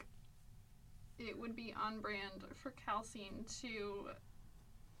like it would be on brand for Calcine to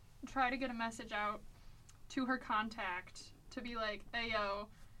try to get a message out to her contact to be like, hey, yo,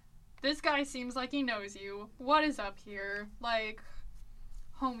 this guy seems like he knows you. What is up here? Like,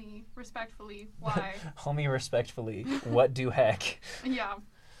 homie, respectfully, why? Homie, respectfully, what do heck? Yeah.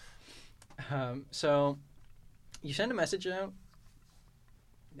 So you send a message out.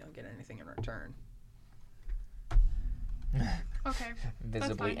 You don't get anything in return. Okay.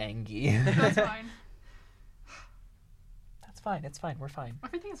 Visibly fine. angry. That's fine. That's fine. It's fine. We're fine.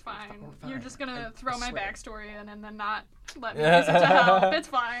 Everything's fine. We're You're fine. just gonna I throw my swear. backstory in and then not let me use it to help. It's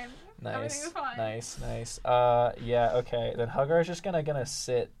fine. Nice. Everything's fine. Nice. Yeah. Okay. Then Hagar's just gonna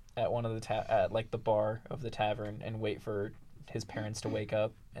sit at one of the at like the bar of the tavern and wait for his parents to wake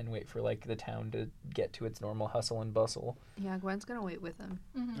up and wait for like the town to get to its normal hustle and bustle. Yeah, Gwen's gonna wait with him.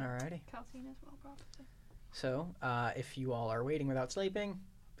 Mm-hmm. Alrighty. Calcine as well, probably. So if you all are waiting without sleeping,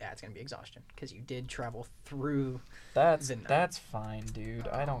 yeah, it's gonna be exhaustion because you did travel through. That's The night. that's fine, dude.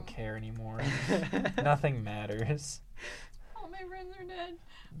 I don't care anymore. Nothing matters. All my friends are dead.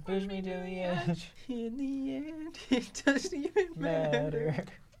 Push me to the edge. In the end, it doesn't even matter.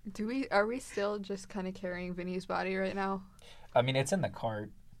 Matter. Are we still just kind of carrying Vinny's body right now? I mean, it's in the cart.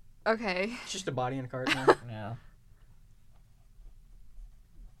 Okay. It's just a body in a cart now. Yeah.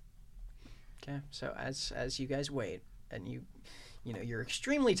 Okay, so as you guys wait, and you're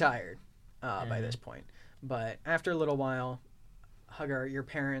extremely tired by this point, but after a little while, Hagar, your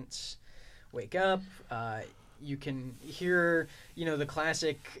parents wake up. You can hear the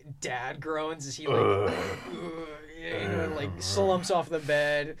classic dad groans as he like slumps off the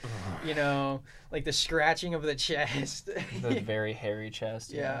bed. Like the scratching of the chest. The very hairy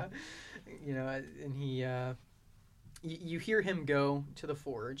chest. Yeah. And he you hear him go to the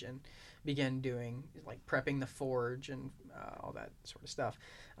forge and begin doing like prepping the forge and all that sort of stuff.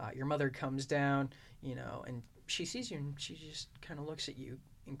 Your mother comes down, and she sees you and she just kind of looks at you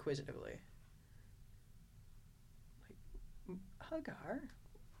inquisitively. Like, Hagar,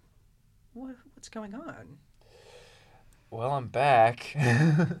 what's going on? Well, I'm back. I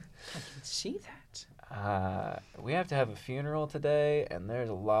can see that. We have to have a funeral today, and there's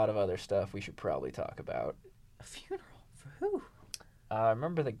a lot of other stuff we should probably talk about. A funeral for who?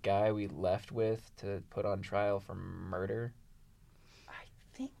 Remember the guy we left with to put on trial for murder? I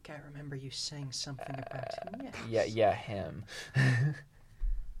think I remember you saying something about him. Yes. Yeah, him. I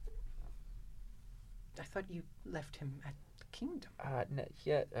thought you left him at the kingdom.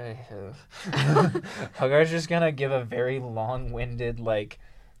 Yeah. Hagar's just gonna give a very long-winded, like,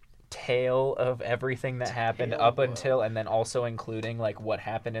 tale of everything that happened up until, and then also including, like, what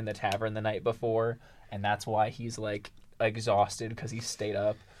happened in the tavern the night before, and that's why he's, like, exhausted because he stayed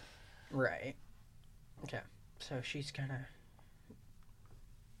up. Right. Okay. So she's gonna...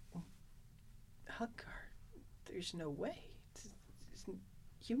 Hagar, there's no way.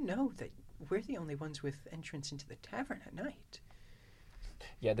 You know that we're the only ones with entrance into the tavern at night.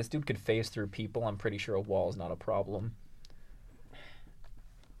 Yeah, this dude could phase through people. I'm pretty sure a wall's not a problem.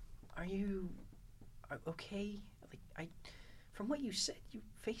 are you okay? From what you said, you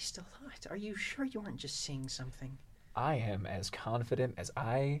faced a lot. Are you sure you aren't just seeing something? I am as confident as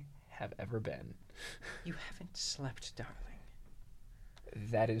I have ever been. You haven't slept, darling.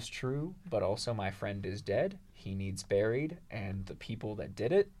 That is true, but also my friend is dead. He needs buried, and the people that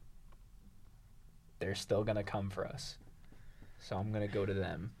did it, they're still gonna come for us. So I'm gonna go to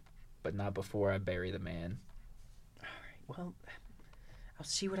them, but not before I bury the man. All right. Well, I'll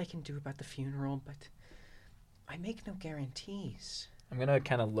see what I can do about the funeral, but I make no guarantees. I'm gonna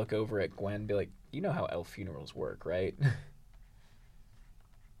kind of look over at Gwen and be like, you know how elf funerals work, right?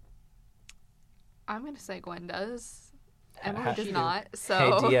 I'm gonna say Gwen does. How- Emily does not.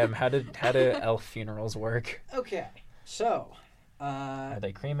 So Hey DM, how do elf funerals work? Okay. So, Are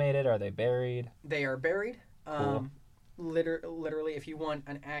they cremated? Are they buried? they are buried. Cool. Literally, if you want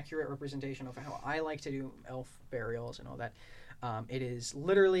an accurate representation of how I like to do elf burials and all that, it is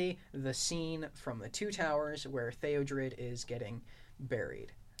literally the scene from the Two Towers where Theodred is getting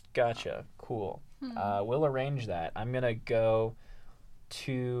buried. Gotcha. Cool. We'll arrange that. I'm gonna go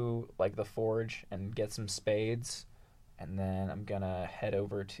to like the forge and get some spades, and then I'm gonna head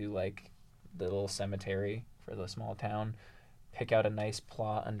over to like the little cemetery for the small town, pick out a nice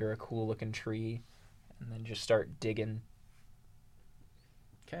plot under a cool looking tree, and then just start digging.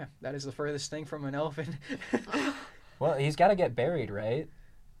 Okay, that is the furthest thing from an elfin. Well, he's got to get buried, right?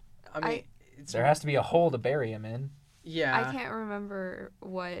 I mean, it's, There has to be a hole to bury him in. yeah. I can't remember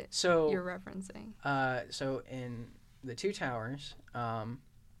what So you're referencing. So in the Two Towers,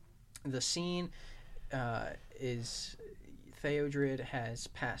 the scene is Theodred has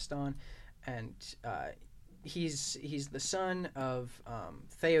passed on, and he's the son of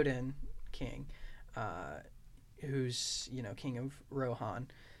Theoden King, who's king of Rohan,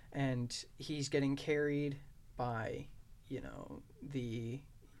 and he's getting carried by the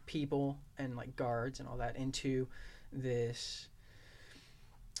people and like guards and all that into this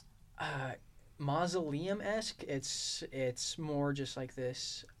mausoleum-esque. It's more just like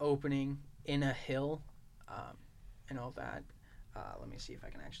this opening in a hill, and all that. Let me see if I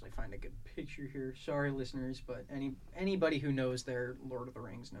can actually find a good picture here. Sorry, listeners, but anybody who knows their Lord of the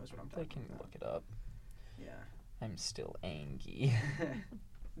Rings knows what I'm They talking can about. look it up. Yeah. I'm still angry.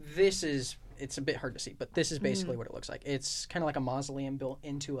 It's a bit hard to see, but this is basically what it looks like. It's kind of like a mausoleum built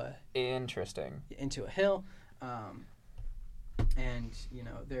into a Interesting. hill, and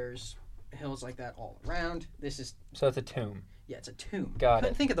there's hills like that all around. So it's a tomb. Yeah, it's a tomb. Got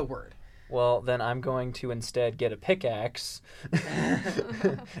Couldn't it. think of the word. Well, then I'm going to instead get a pickaxe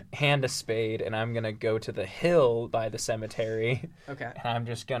and a spade, and I'm going to go to the hill by the cemetery, Okay. and I'm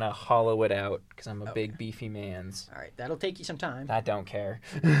just going to hollow it out because I'm a Okay. big, beefy man's. All right, that'll take you some time. I don't care.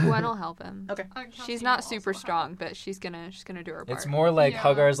 Gwen will help him. Okay. She's not super strong, but she's gonna do her part. It's more like Yeah.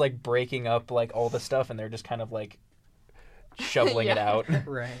 Hagar's like breaking up like all the stuff, and they're just kind of like shoveling it Yeah. out.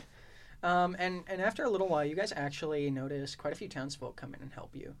 Right. And after a little while, you guys actually notice quite a few townsfolk come in and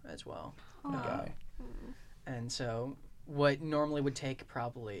help you as well. Guy. And so, what normally would take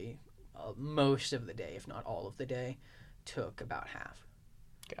probably most of the day, if not all of the day, took about half.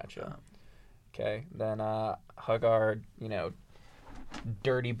 Gotcha. Okay, then Hagar,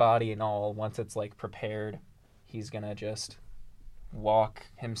 dirty body and all, once it's like prepared, he's gonna just walk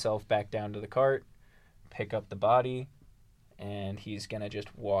himself back down to the cart, pick up the body, and he's gonna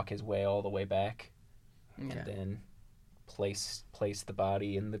just walk his way all the way back, Okay. and then place the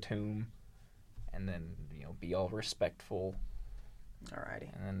body in the tomb, and then be all respectful, Alrighty.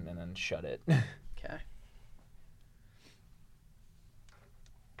 and then shut it. Okay.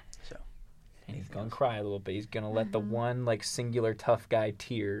 So. And he's Anything gonna else? cry a little bit. He's gonna let the one like singular tough guy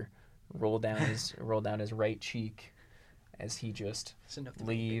tear roll down his right cheek as he just It's enough to make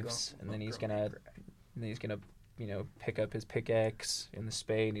a big leaves, old- and then old he's girl gonna cry. pick up his pickaxe and the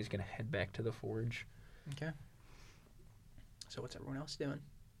spade, and he's gonna head back to the forge. Okay. So what's everyone else doing?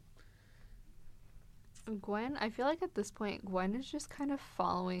 Gwen, I feel like at this point, Gwen is just kind of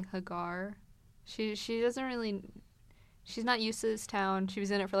following Hagar. She doesn't really. She's not used to this town. She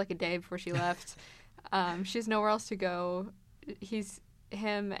was in it for like a day before she left. She has nowhere else to go.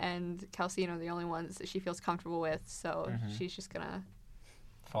 Him and Calcine are the only ones that she feels comfortable with, so she's just gonna.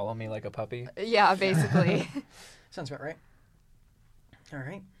 Follow me like a puppy. Yeah, basically. Sounds about right. All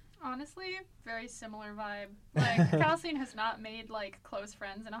right. Honestly, very similar vibe. Like, Calcine has not made, like, close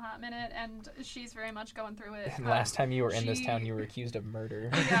friends in a hot minute, and she's very much going through it. And last time you were in this she- town, you were accused of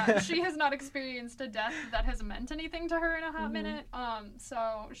murder. Yeah, she has not experienced a death that has meant anything to her in a hot minute.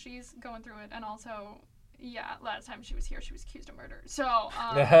 So she's going through it, and also yeah, last time she was here, she was accused of murder. So,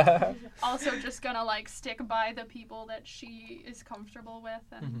 also just gonna, like, stick by the people that she is comfortable with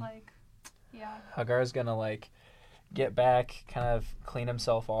and, like, yeah. Hagar's gonna, like, get back, kind of clean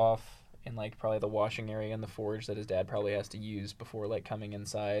himself off in, like, probably the washing area in the forge that his dad probably has to use before, like, coming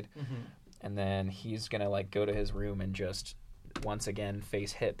inside. And then he's gonna, like, go to his room and just, once again,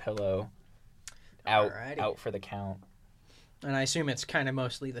 face hit pillow out for the count. And I assume it's kind of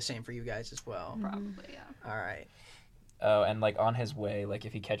mostly the same for you guys as well. Probably, yeah. All right. Oh, and, like, on his way, like,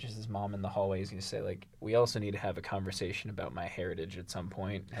 if he catches his mom in the hallway, he's gonna say, like, we also need to have a conversation about my heritage at some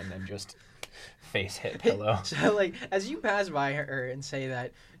point, and then just face hit pillow. So, like, as you pass by her and say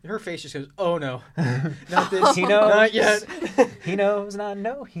that, her face just goes, oh, no. Not this. He knows. Not yet. He knows, not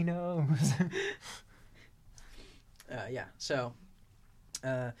no, he knows. Yeah, so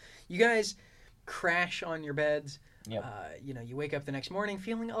you guys crash on your beds. Yep. You know, you wake up the next morning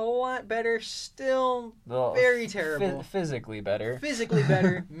feeling a lot better, still Well, very terrible. Physically better. Physically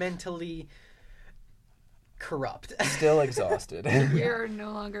better, mentally corrupt. Still exhausted. We are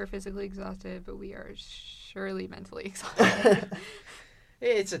no longer physically exhausted, but we are surely mentally exhausted.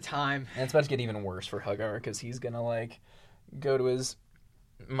 It's a time. And it's about to get even worse for Hagar because he's gonna, like, go to his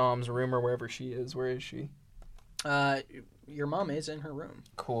mom's room or wherever she is. Where is she? Your mom is in her room.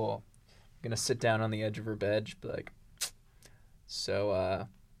 Cool. Gonna sit down on the edge of her bed, just be like, so,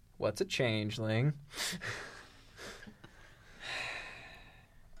 what's a changeling?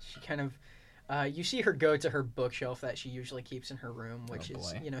 She kind of, you see her go to her bookshelf that she usually keeps in her room, which is,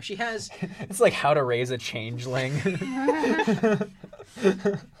 boy. you know, she has. It's like how to raise a changeling.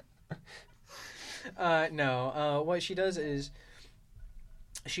 No, what she does is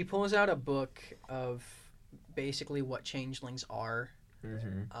she pulls out a book of basically what changelings are.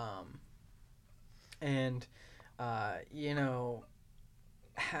 And you know,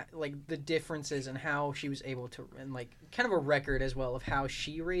 like the differences and how she was able to, and like kind of a record as well of how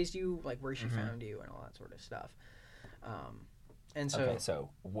she raised you, like where she found you and all that sort of stuff. And so, Okay, so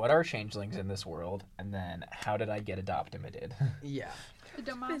what are changelings in this world, and then how did I get adopted? yeah.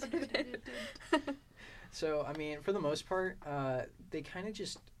 The So I mean, for the most part, they kind of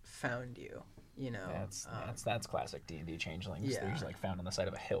just found you. You know, that's classic D&D changelings. Yeah. They're just like found on the side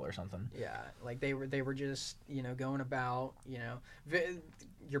of a hill or something. Yeah, like they were just, you know, going about, you know,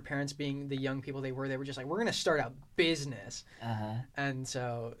 your parents being the young people they were just like, we're gonna start a business. And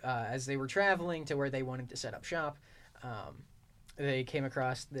so as they were traveling to where they wanted to set up shop, they came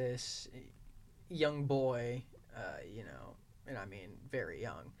across this young boy, you know, and I mean very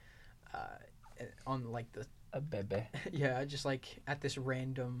young, on like A bebe. yeah, just like at this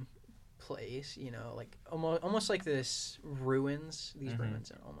random place, you know, like almost like these ruins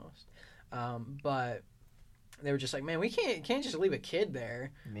almost, but they were just like, man, we can't just leave a kid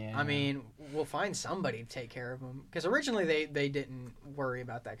there. Yeah. I mean, we'll find somebody to take care of him, because originally they didn't worry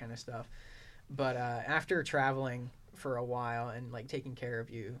about that kind of stuff, but after traveling for a while and like taking care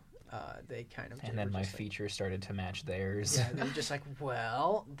of you, they kind of and then my like, features started to match theirs. yeah, they were just like,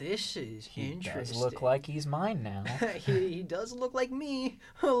 well, this is He interesting. does look like he's mine now. he does look like me.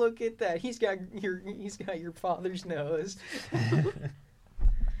 Oh, look at that. He's got your father's nose.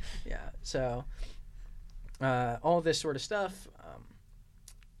 Yeah. So, all this sort of stuff.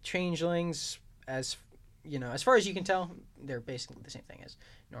 Changelings, as you know, as far as you can tell, they're basically the same thing as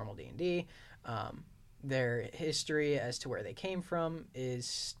normal D&D. Their history as to where they came from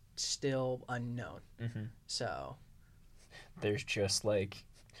is still unknown. So There's just like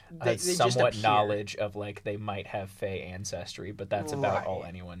they just somewhat appear. knowledge of like they might have Fey ancestry, but that's about all Right.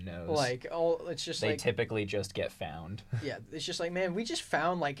 anyone knows. Like, it's just they like typically just get found. yeah, it's just like, man, we just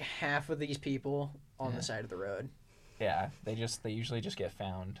found like half of these people on the side of the road. Yeah, they usually just get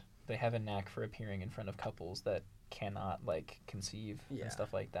found. They have a knack for appearing in front of couples that cannot like conceive Yeah. and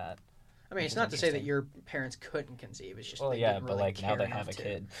stuff like that. I mean, Which it's is not to say that interesting. your parents couldn't conceive. It's just Well, they yeah, didn't but really like now care they enough have a to.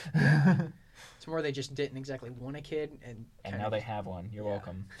 kid. It's more they just didn't exactly want a kid, and And kind now of- they have one. You're Yeah.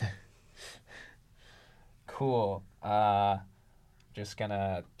 welcome. Cool. Just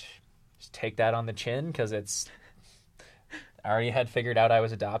gonna just take that on the chin because it's. I already had figured out I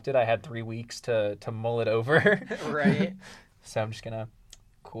was adopted. I had 3 weeks to mull it over. right. So I'm just gonna.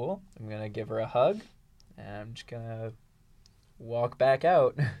 Cool. I'm gonna give her a hug, and I'm just gonna walk back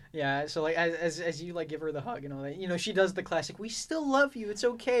out. Yeah. So like as you like give her the hug and all that, you know, she does the classic. We still love you. It's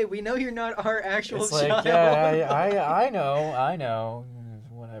okay. We know you're not our actual It's like, child. yeah, I know.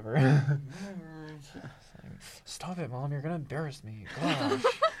 Whatever. Stop it, Mom. You're gonna embarrass me. Gosh.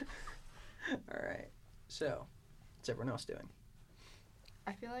 All right. So, what's everyone else doing?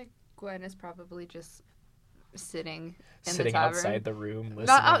 I feel like Gwen is probably just sitting in Sitting the tavern. outside the room, listening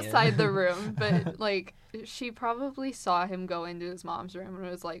Not outside in. the room, but like she probably saw him go into his mom's room and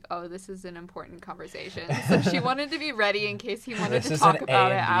was like, "Oh, this is an important conversation." So she wanted to be ready in case he wanted This to is talk an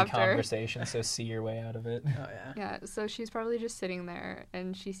about A it and B after. conversation, so see your way out of it. Oh yeah. Yeah, so she's probably just sitting there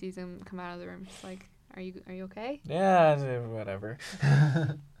and she sees him come out of the room. She's like, "Are you okay?" Yeah, whatever.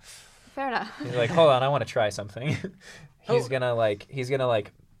 Fair enough. He's like, hold on, I want to try something. He's Oh. gonna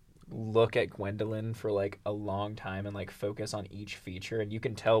look at Gwendolyn for like a long time and like focus on each feature, and you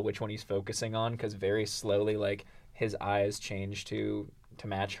can tell which one he's focusing on because very slowly like his eyes change to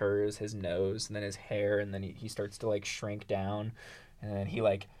match hers, his nose, and then his hair, and then he starts to like shrink down, and then he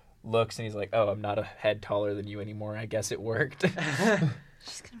like looks and he's like, oh, I'm not a head taller than you anymore. I guess it worked.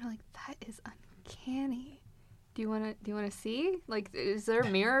 She's gonna be like, "That is uncanny. Do you wanna see? Like, is there a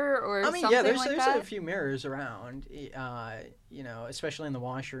mirror or I mean, something yeah, there's like there's that?" a few mirrors around. You know, especially in the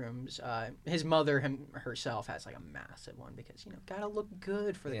washrooms. His mother herself has like a massive one because gotta look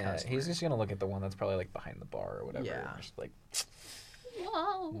good for the Yeah, customer. he's just gonna look at the one that's probably like behind the bar or whatever. Yeah. Just like,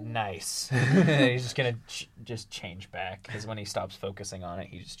 Whoa. nice. He's just gonna just change back because when he stops focusing on it,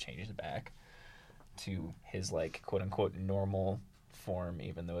 he just changes back to his like quote unquote normal form,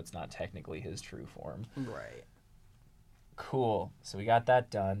 even though it's not technically his true form. Right. Cool. So we got that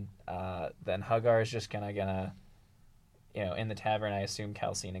done. Then Hagar is just gonna in the tavern. I assume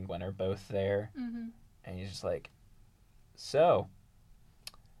Calcine and Gwen are both there, Mm-hmm. and he's just like, so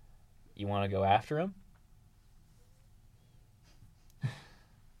you want to go after him?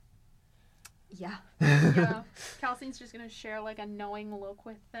 Yeah. Yeah. Calcine's just gonna share like a knowing look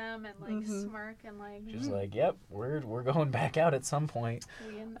with them and like Mhm. smirk and like Just like, yep, we're going back out at some point.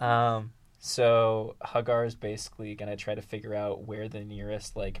 we So Hagar is basically gonna try to figure out where the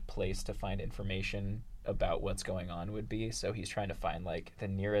nearest like place to find information about what's going on would be. So he's trying to find like the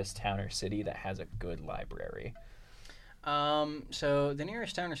nearest town or city that has a good library. So the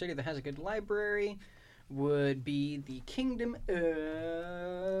nearest town or city that has a good library would be the Kingdom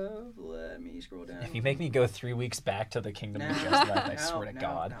of. Let me scroll down. If you make me go 3 weeks back to the kingdom we No, just left, I no, swear to no,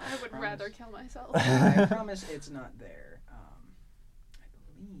 God. no, I would promise. rather kill myself. I promise it's not there. I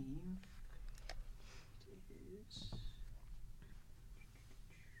believe it is.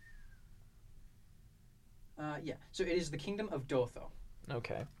 Yeah. So it is the Kingdom of Dotho.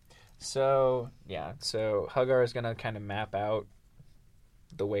 Okay. So yeah, so Hagar is gonna kind of map out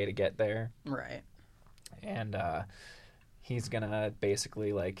the way to get there. Right. And he's gonna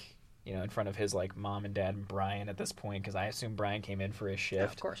basically like in front of his like mom and dad and Brian at this point, because I assume Brian came in for his Yeah, of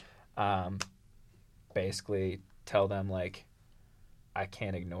shift. course. Basically tell them like I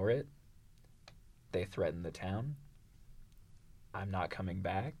can't ignore it. They threaten the town. I'm not coming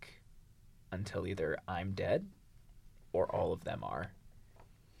back until either I'm dead or all of them are.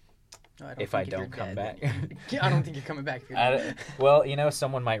 No, If think I you're don't come dead, back. then I don't think you're coming back. If you're dead. Well,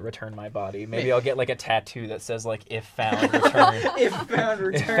 someone might return my body. Maybe I'll get like a tattoo that says like if found return. If found,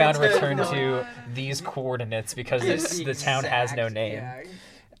 return. If found, return no. to these coordinates because The the town has no exact- name.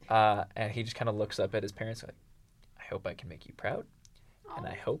 yeah. And he just kind of looks up at his parents like, I hope I can make you proud, and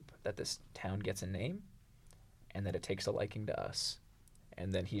I hope that this town gets a name, and that it takes a liking to us.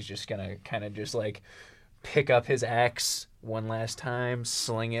 And then he's just gonna kind of just like pick up his axe one last time,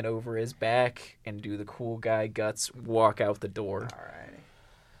 sling it over his back, and do the cool guy guts, walk out the door. All right.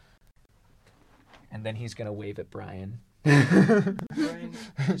 And then he's gonna wave at Brian. Brian,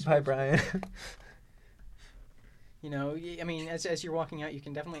 Bye, Brian. I mean, as you're walking out, you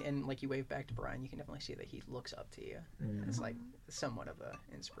can definitely, and like you wave back to Brian, you can definitely see that he looks up to you. It's like somewhat of a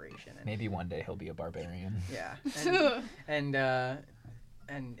inspiration. And, Maybe one day he'll be a barbarian. yeah.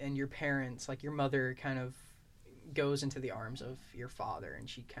 And your parents, like your mother, kind of goes into the arms of your father, and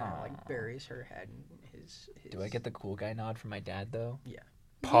she kind of Aw. like buries her head in his. Do I get the cool guy nod from my dad though? Yeah.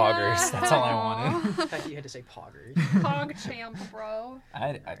 Poggers. That's all I wanted. In fact, you had to say poggers. Pog champ, bro.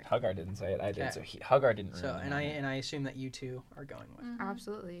 Hagar didn't say it. I did. Okay. So Hagar didn't. So, really and know. I assume that you two are going with.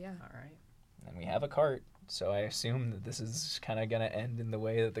 Absolutely, yeah. All right. And we have a cart, so I assume that this is kind of gonna end in the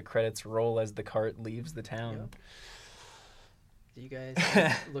way that the credits roll as the cart leaves the town. Yep. Do you guys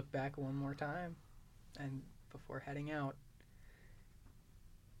look back one more time, and before heading out,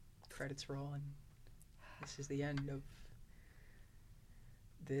 credits roll, and this is the end of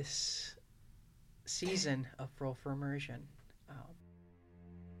this season of Roll for Immersion.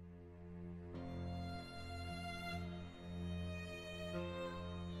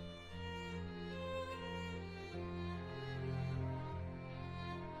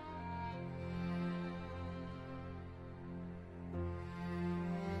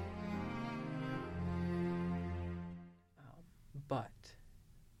 But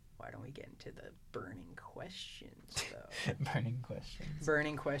why don't we get get into the burning questions, though. Burning questions.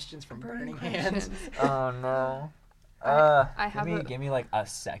 Burning questions from burning Burning hands. questions. Oh no. I have give me like a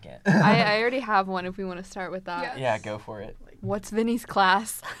second. I already have one if we want to start with that. Yeah. Yeah, go for it. What's Vinny's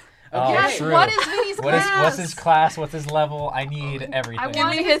class? Oh, Yes, true. what is Vinny's class? What's his class? What's his level? I need everything. I Give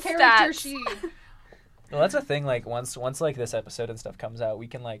want me his his character stats. sheet. Well, that's a thing. Like once like this episode and stuff comes out, we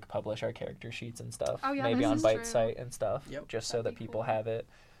can like publish our character sheets and stuff. Oh, yeah, maybe this on is Byte true. site and stuff. Yep. Just so That'd that be people cool. have it.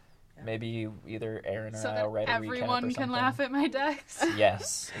 Yeah. Maybe either Aaron or So I'll that write a recap or everyone can something. laugh at my decks.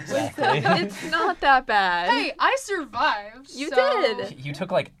 Yes, exactly. It's not that bad. Hey, I survived. You so did. You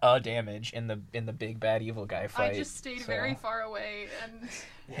took like a damage in the big bad evil guy fight. I just stayed so very far away, and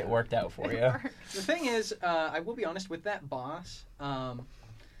It worked out for it you. worked. The thing is, I will be honest with that boss.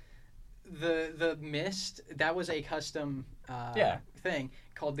 The mist, that was a custom thing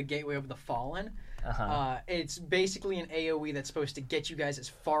called the Gateway of the Fallen. Uh-huh. It's basically an AoE that's supposed to get you guys as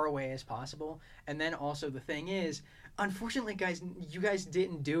far away as possible. And then also the thing is, unfortunately, guys, you guys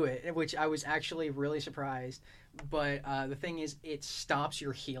didn't do it, which I was actually really surprised. But the thing is, it stops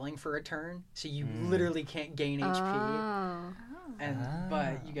your healing for a turn, so you literally can't gain HP. Oh.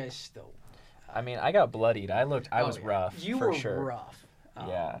 But you guys still. I mean, I got bloodied. I was yeah. rough. You for were sure. rough.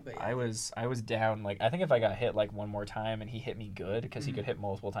 Yeah, but I was down. Like I think if I got hit like one more time and he hit me good because he could hit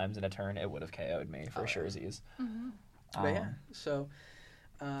multiple times in a turn, it would have KO'd me for sure. But yeah, so.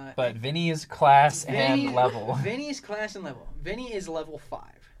 But Vinny's class Vinny- and level. Vinny's class and level. Vinny is level 5.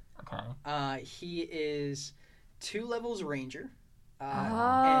 Okay. He is 2 levels ranger, Oh.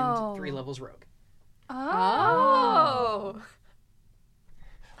 and 3 levels rogue. Oh.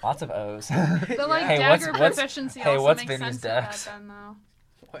 Lots of O's. The like Hey, dagger what's- proficiency hey, also what's makes Vinny's sense to that dex? then, though.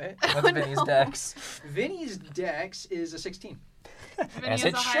 What? What's Vinny's dex? Vinny's dex is a 16. Vinny As has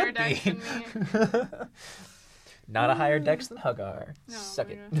it a higher should dex be. than me. Not a higher dex than Hugar. No, Suck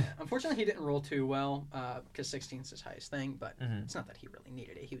it. yeah. Unfortunately, he didn't roll too well because 16 is his highest thing, but Mhm. it's not that he really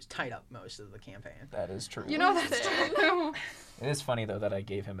needed it. He was tied up most of the campaign. That is true. You know that's true. It is funny though that I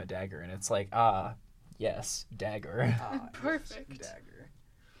gave him a dagger, and it's like, yes, dagger. Yes, Perfect. dagger.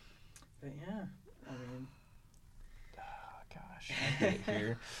 But yeah, I mean, Oh, gosh, I hate it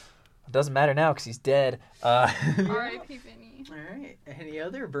here. It doesn't matter now because he's dead. R.I.P. Vinny. all right. Any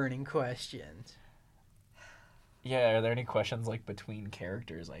other burning questions? Yeah, are there any questions like between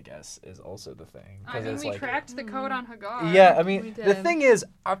characters? I guess is also the thing. I 'Cause mean, it's we like, cracked the code on Hagar. yeah, I We mean, did. the thing is,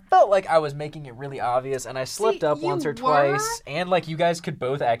 I felt like I was making it really obvious, and I slipped up you once or were? twice, and like you guys could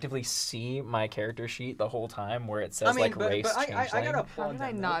both actively see my character sheet the whole time where it says I mean, like but race I gotta changeling. applaud How did I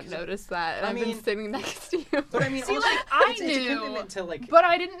them, though, not 'cause- notice that? And I I've mean- been sitting next to you. But I mean, See, also, like, I it's a knew, commitment to like. But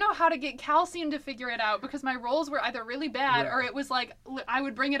I didn't know how to get Calcium to figure it out because my rolls were either really bad or Right. it was like I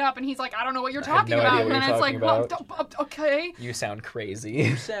would bring it up and he's like, I don't know what you're I have talking no about, idea what and then you're it's like, talking well, okay. You sound crazy.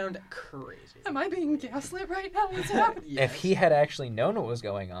 You sound crazy. Am I being gaslit right now? What's happening? Yes. If he had actually known what was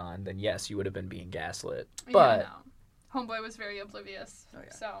going on, then yes, you would have been being gaslit. Yeah, But no. Homeboy was very oblivious. Oh,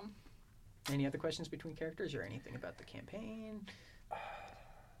 yeah. So Any other questions between characters or anything about the campaign? Or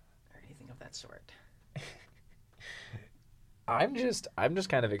anything of that sort? I'm just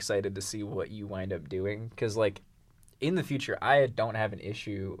kind of excited to see what you wind up doing because like in the future I don't have an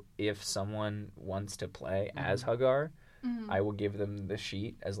issue if someone wants to play as Hagar. I will give them the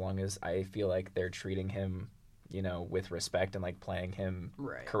sheet as long as I feel like they're treating him, you know, with respect and like playing him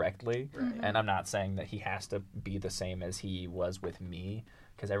Right. correctly. Right. And I'm not saying that he has to be the same as he was with me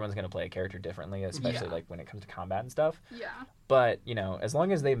because everyone's going to play a character differently, especially Yeah. like when it comes to combat and stuff. yeah. But, you know, as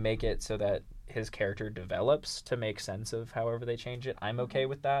long as they make it so that his character develops to make sense of however they change it, I'm okay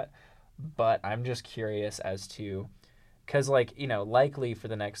with that. But I'm just curious as to, because, like, you know, likely for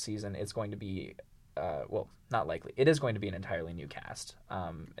the next season, it's going to be, well, not likely. It is going to be an entirely new cast,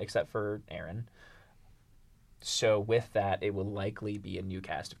 except for Aaron. So with that, it will likely be a new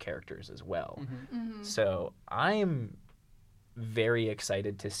cast of characters as well. Mm-hmm. So I'm very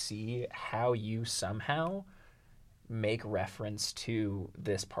excited to see how you somehow make reference to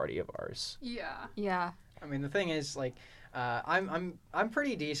this party of ours. Yeah. Yeah. I mean, the thing is, like, I'm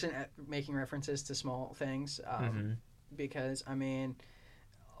pretty decent at making references to small things, because I mean,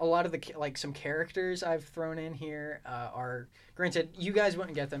 a lot of the like some characters I've thrown in here are granted you guys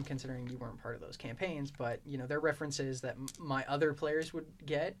wouldn't get them considering you weren't part of those campaigns, but you know they're references that my other players would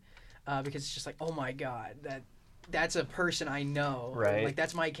get because it's just like, oh my god, that's a person I know, Right. Like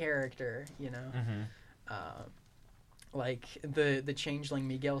that's my character, you know. Like the changeling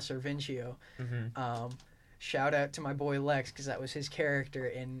Miguel Cervincio. Shout out to my boy Lex because that was his character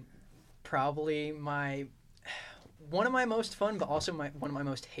in probably one of my most fun, but also one of my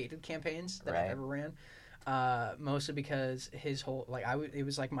most hated campaigns that Right. I've ever ran. mostly because his whole like it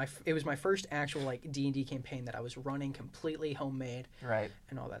was my first actual like D&D campaign that I was running completely homemade, Right.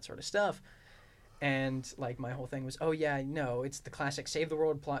 and all that sort of stuff. And like my whole thing was, oh yeah, no, it's the classic save the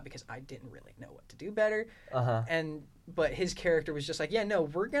world plot because I didn't really know what to do better. But his character was just like, yeah, no,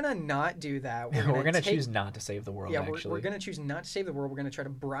 we're gonna not do that. We're gonna choose not to save the world. Yeah, actually, we're gonna choose not to save the world. We're gonna try to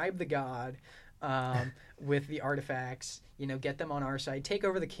bribe the god with the artifacts. You know, get them on our side, take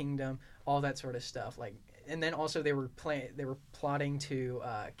over the kingdom, all that sort of stuff. Like, and then also they were plotting to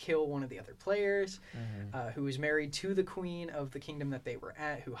kill one of the other players, who was married to the queen of the kingdom that they were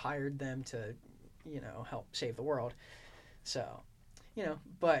at, who hired them to, you know, help save the world. So, you know,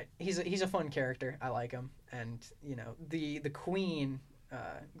 but he's a fun character. I like him, and you know, the queen.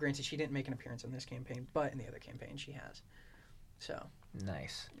 Granted, she didn't make an appearance in this campaign, but in the other campaign she has. So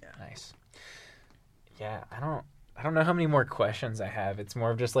nice. Yeah. Nice. Yeah, I don't know how many more questions I have. It's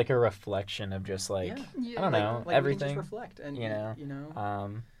more of just like a reflection of just like Yeah. I don't know, like everything. We can just reflect, and you know, you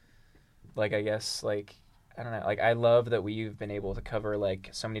know. Like I guess like I don't know, like I love that we've been able to cover like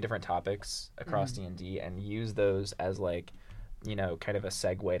so many different topics across D&D and use those as like, you know, kind of a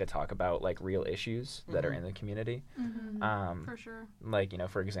segue to talk about like real issues that are in the community. For sure. Like, you know,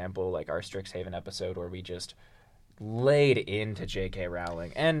 for example, like our Strixhaven episode where we just laid into J.K.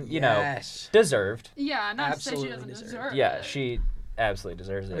 Rowling and, you know, deserved. Yeah, not to say Absolutely she doesn't deserved. deserve Yeah, it. she absolutely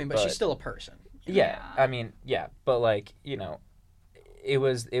deserves it. I mean, but she's still a person. Yeah, Yeah. I mean, yeah, but like, you know, it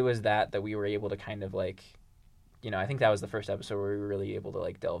was that we were able to kind of like, you know, I think that was the first episode where we were really able to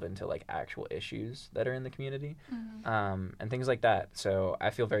like delve into like actual issues that are in the community, and things like that. So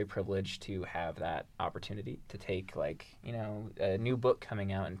I feel very privileged to have that opportunity to take like, you know, a new book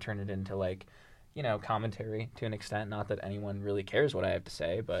coming out and turn it into like, you know, commentary to an extent. Not that anyone really cares what I have to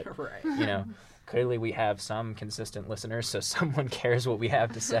say, but Right. you know, clearly we have some consistent listeners, so someone cares what we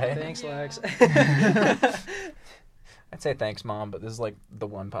have to say. Thanks, Lex. I'd say thanks, Mom, but this is like the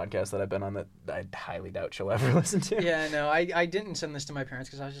one podcast that I've been on that I highly doubt she'll ever listen to. Yeah, no, I didn't send this to my parents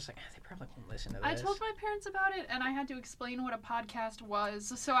because I was just like, they probably won't listen to this. I told my parents about it, and I had to explain what a podcast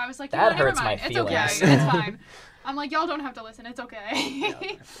was. So I was like, That never hurts my mind. It's okay. feelings. It's fine. I'm like, y'all don't have to listen. It's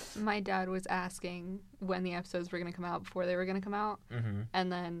okay. My dad was asking when the episodes were going to come out before they were going to come out.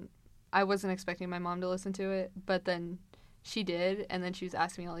 And then I wasn't expecting my mom to listen to it, but then she did, and then she was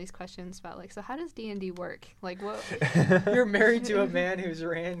asking me all these questions about like, so how does D&D work? Like, what? You're married to a man who's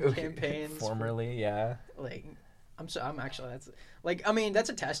ran campaigns Formerly, yeah. Like, I'm actually that's like, I mean, that's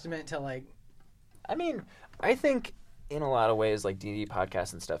a testament to like. I mean, I think in a lot of ways, like D&D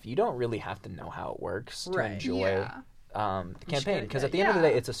podcasts and stuff, you don't really have to know how it works to Right. enjoy Yeah. the just campaign, gotta- because at the end of the yeah.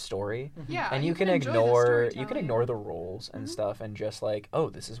 day, it's a story. Yeah. And you can enjoy the ignore storytelling. the rules and stuff and just like,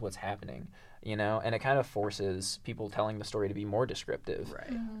 oh, this is what's happening, you know, and it kind of forces people telling the story to be more descriptive,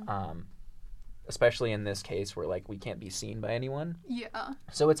 Right. especially in this case where like we can't be seen by anyone, Yeah.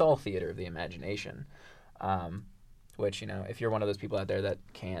 so it's all theater of the imagination, which, you know, if you're one of those people out there that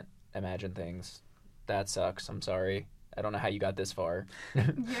can't imagine things, that sucks. I'm sorry. I don't know how you got this far.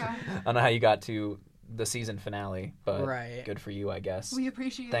 Yeah. I don't know how you got to the season finale, but Right. good for you, I guess. We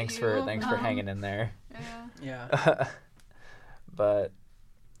appreciate Thanks you. for hanging in there. Yeah. Yeah. But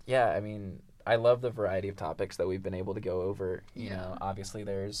yeah, I mean, I love the variety of topics that we've been able to go over. You Yeah. know, obviously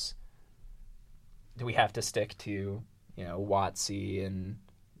do we have to stick to, you know, WotC and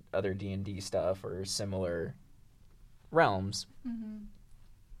other D&D stuff or similar realms,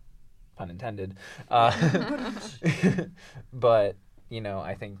 pun intended. But, you know,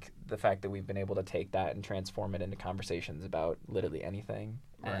 I think the fact that we've been able to take that and transform it into conversations about literally anything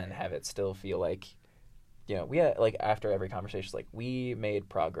and Right. have it still feel like, you know, we had, like, after every conversation, like, we made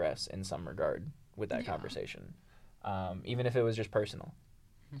progress in some regard with that Yeah. conversation, even if it was just personal.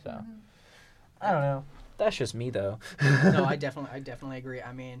 So, I don't know. That's just me, though. No, I definitely agree.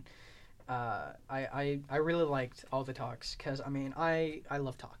 I mean, I really liked all the talks because I mean, I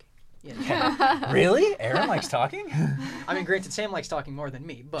love talking. You know? Really? Aaron likes talking? I mean, granted, Sam likes talking more than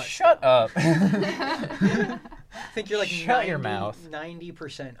me, but Shut up. I think you're like Shut your mouth.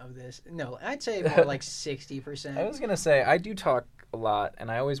 90% of this. No, I'd say more like 60%. I was going to say, I do talk a lot,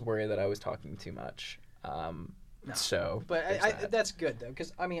 and I always worry that I was talking too much. No. So, But there's that. that's good though,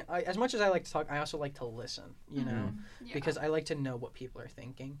 because I mean, as much as I like to talk, I also like to listen. You know, Yeah. because I like to know what people are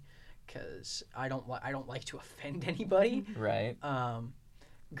thinking, because I don't like to offend anybody. Right.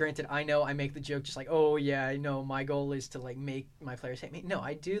 Granted, I know I make the joke just like, oh yeah, I know my goal is to like make my players hate me. No,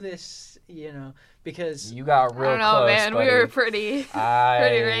 I do this, you know, because You got real I don't know, close, man. buddy. We were pretty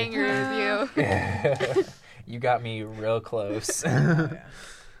angry with you. You got me real close. yeah.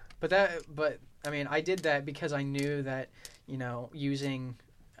 But I mean, I did that because I knew that, you know, using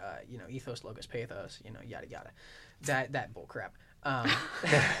ethos, logos, pathos, yada yada, that bull crap.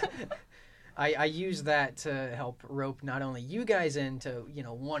 I use that to help rope not only you guys in to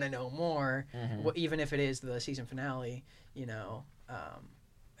want to know more, even if it is the season finale,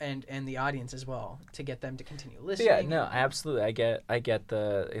 and the audience as well, to get them to continue listening. Yeah, no, absolutely. I get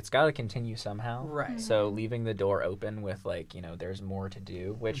it's got to continue somehow. Right. So leaving the door open with there's more to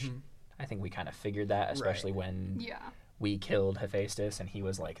do, which I think we kind of figured that, especially when we killed Hephaestus and he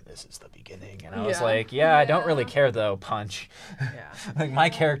was like, this is the beginning. And I was like, I don't really care though, Punch. Yeah. Like my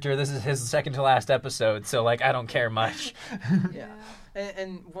character, this is his second to last episode, so like I don't care much. Yeah.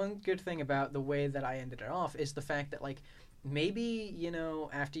 And one good thing about the way that I ended it off is the fact that like maybe,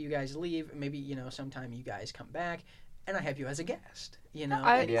 after you guys leave, maybe, sometime you guys come back and I have you as a guest,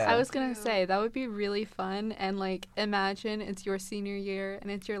 I was going to say, that would be really fun. And, like, imagine it's your senior year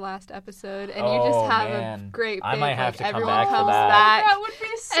and it's your last episode and you just have a great big, I might have to come everyone back for comes that. back. That would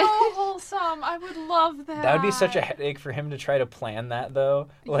be so wholesome. I would love that. That would be such a headache for him to try to plan that, though.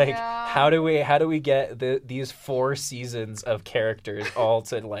 Like, how do we get these 4 seasons of characters all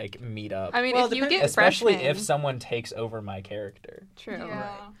to, like, meet up? I mean, if you get especially freshmen. if someone takes over my character. True. Yeah.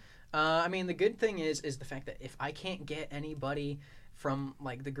 Right. I mean, the good thing is the fact that if I can't get anybody from,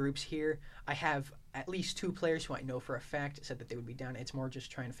 like, the groups here, I have at least 2 players who I know for a fact said that they would be down. It's more just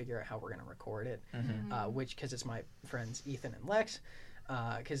trying to figure out how we're going to record it, because it's my friends Ethan and Lex,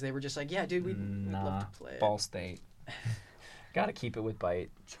 because they were just like, yeah, dude, we'd love to play it. Ball State. Gotta keep it with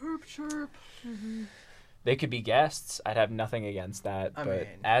Bite. Chirp, chirp. They could be guests. I'd have nothing against that. I But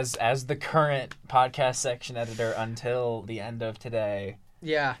mean- as the current podcast section editor until the end of today...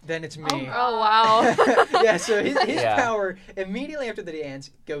 Yeah, then it's me. Oh, wow. Yeah, so his Yeah. power immediately after the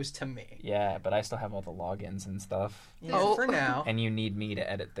dance goes to me. Yeah, but I still have all the logins and stuff. Yeah, for now. And you need me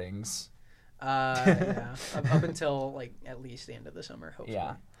to edit things. Yeah, up until like at least the end of the summer, hopefully.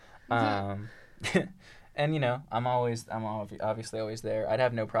 Yeah. And I'm obviously always there. I'd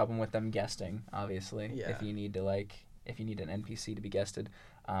have no problem with them guesting, obviously. Yeah. If you need an NPC to be guested.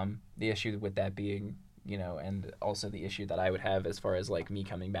 The issue with that being, and also the issue that I would have as far as like me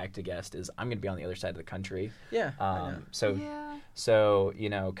coming back to guest is I'm going to be on the other side of the country. Yeah. I know. So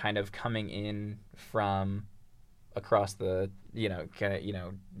kind of coming in from across the,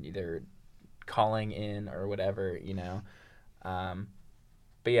 either calling in or whatever,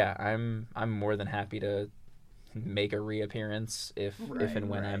 but yeah, I'm more than happy to make a reappearance if and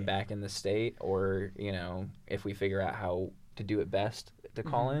when I'm back in the state, or if we figure out how to do it best to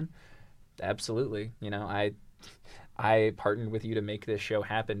call in. Absolutely. I partnered with you to make this show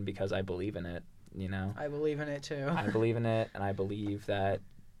happen because I believe in it. I believe in it too. I believe in it, and I believe that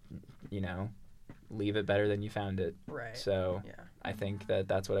leave it better than you found it. Right. So Yeah. I think that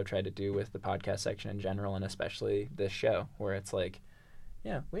that's what I've tried to do with the podcast section in general, and especially this show, where it's like,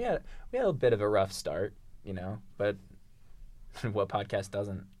 yeah, we had a bit of a rough start, but what podcast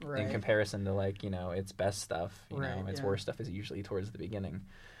doesn't in comparison to like, its best stuff, its worst stuff is usually towards the beginning.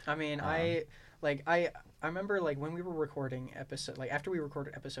 I mean, I remember like when we were recording after we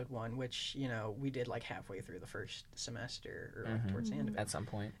recorded episode 1, which, we did like halfway through the first semester or like towards the end of it. At some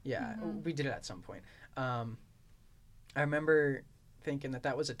point. Yeah, we did it at some point. I remember thinking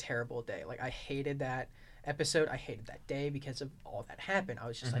that was a terrible day. Like, I hated that episode. I hated that day because of all that happened. I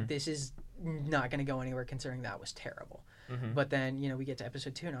was just like, this is not going to go anywhere considering that was terrible. But then, we get to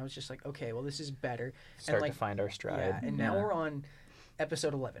episode 2 and I was just like, okay, well, this is better. Start to find our stride. Yeah, and now we're on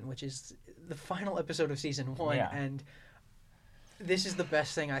episode 11, which is the final episode of season 1. Yeah. And this is the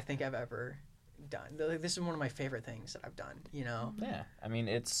best thing I think I've ever done. This is one of my favorite things that I've done, Yeah. I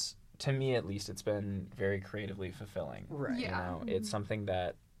mean, to me at least, it's been very creatively fulfilling. Right. Yeah. It's something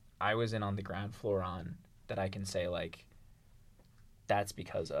that I was in on the ground floor on, that I can say, like, that's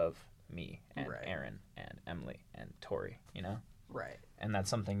because of me and Aaron and Emily and Tori, Right. And that's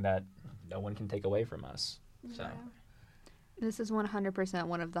something that no one can take away from us. So This is 100%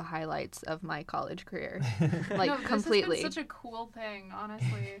 one of the highlights of my college career. No, Like, this completely. has been such a cool thing,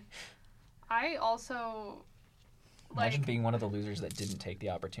 honestly. I also imagine being one of the losers that didn't take the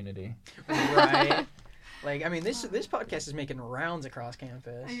opportunity. Right. Like, I mean, this podcast is making rounds across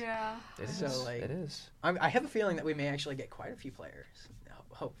campus. Yeah. It So, is. like, It is. I have a feeling that we may actually get quite a few players,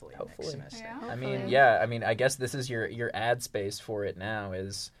 hopefully. Next semester. Yeah. I mean, I guess this is your ad space for it now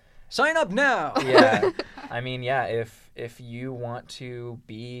is... Sign up now! Yeah. I mean, yeah, if you want to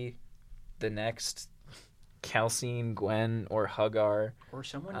be the next Calcine, Gwen, or Hugar, Or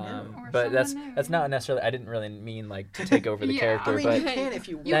someone new. Or but someone new. that's not necessarily. I didn't really mean like to take over the Yeah. character, I mean, but you can if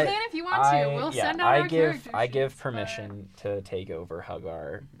you want. You That- can if you want to. We'll send out our character I give sheets, permission to take over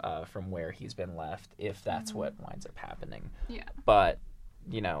Hugar from where he's been left if that's what winds up happening. Yeah. But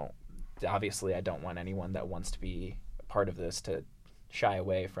you know, obviously I don't want anyone that wants to be a part of this to shy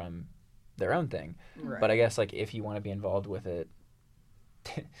away from their own thing. Right. But I guess like if you want to be involved with it,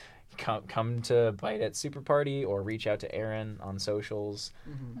 come to Bite at Super Party or reach out to Aaron on socials.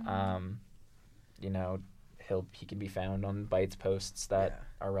 Mhm. You know, he can be found on Bite's posts that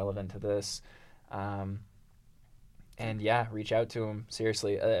are relevant to this. And yeah, reach out to him.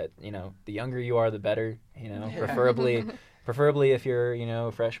 Seriously, you know, the younger you are, the better. You know, Yeah. preferably if you're, you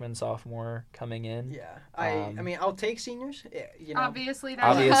know, freshman, sophomore coming in. Yeah, I mean, I'll take seniors. You know, Obviously, that's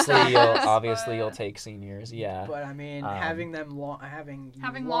Obviously, you'll but take seniors. Yeah, but I mean, having them having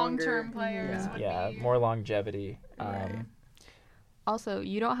having longer, long-term players would yeah, be more longevity. Right. Also,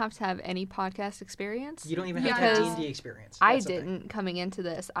 you don't have to have any podcast experience. You don't even have to Because have D&D experience. I That's the thing. didn't coming into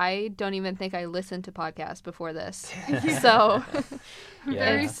this. I don't even think I listened to podcasts before this. So,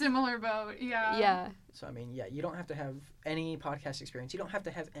 very Yeah. similar boat. Yeah. yeah. So I mean, yeah, you don't have to have any podcast experience. You don't have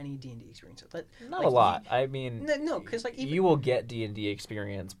to have any D&D experience. Not like, a lot. I mean, No, because like even, you will get D&D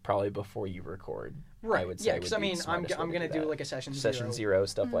experience probably before you record. right? I would say. Yeah, because I would be mean, the I'm smartest way to gonna do that. like a session Session zero zero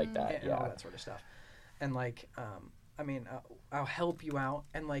stuff like that. and all Yeah. that sort of stuff, and like I mean, I'll help you out,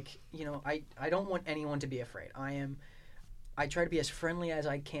 and like you know, I don't want anyone to be afraid. I try to be as friendly as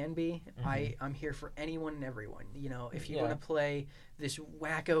I can be. I'm here for anyone and everyone. You know, if you Yeah. want to play this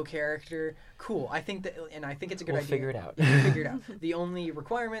wacko character, cool. I think that, and I think it's a good We'll idea. figure it out. Yeah, we'll figure it out. The only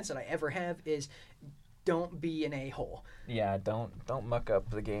requirements that I ever have is don't be an a-hole. Yeah, don't muck up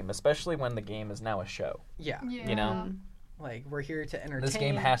the game, especially when the game is now a show. Yeah, Yeah. You know? like we're here to entertain. This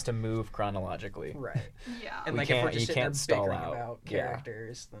game has to move chronologically. right. Yeah. And We like if we're can't- just you sitting can't there stall bickering out. about Yeah.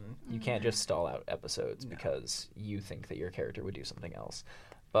 characters, then You can't just stall out episodes No. because you think that your character would do something else.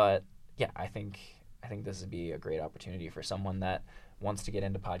 But yeah, I think this would be a great opportunity for someone that wants to get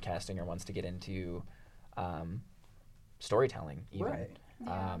into podcasting or wants to get into storytelling even. Right.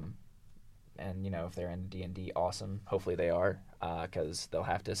 Yeah. And you know, if they're in D&D, awesome. Hopefully they are, because they'll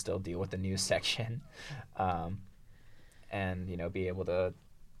have to still deal with the news section, and you know, be able to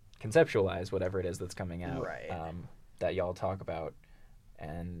conceptualize whatever it is that's coming out, Right. that y'all talk about.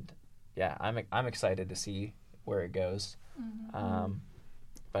 And yeah, I'm excited to see where it goes.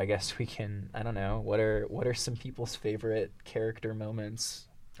 But I guess we can. I don't know. What are some people's favorite character moments?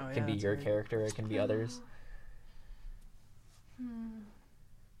 Oh, It can be that's your right. character. It can be others.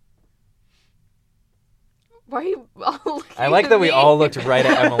 Why are you all looking I like at that we me? all looked right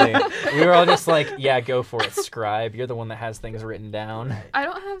at Emily. We were all just like, "Yeah, go for it, scribe. You're the one that has things written down." I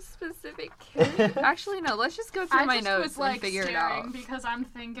don't have specific character. Actually, no. Let's just go through I my just notes was like and figure it staring out. because I'm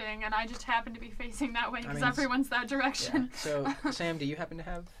thinking, and I just happen to be facing that way because mean, everyone's that Yeah. direction. So Sam, do you happen to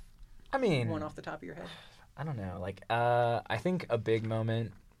have I mean, one off the top of your head? I don't know. Like, I think a big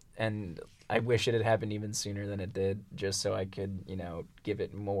moment, and I wish it had happened even sooner than it did, just so I could, you know, give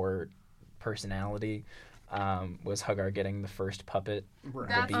it more personality. Was Hagar getting the first puppet? Right.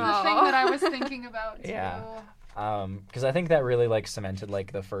 That's be- the Oh. thing that I was thinking about too. Yeah. Because I think that really like cemented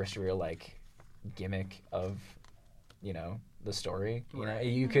like the first real like gimmick of, you know, the story. You know, Right.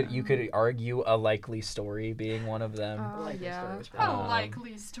 you could argue a likely story being one of them. Oh, Like this yeah. story was A probably-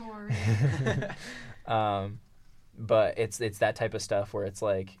 likely story. But it's that type of stuff where it's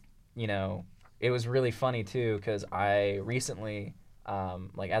like, you know, it was really funny too because I recently,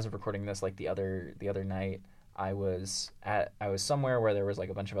 like as of recording this, like the other night, I was somewhere where there was like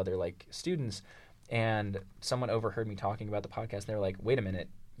a bunch of other like students, and someone overheard me talking about the podcast. And they were like, "Wait a minute,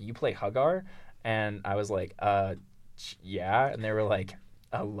 you play Hagar?" And I was like, yeah. And they were like,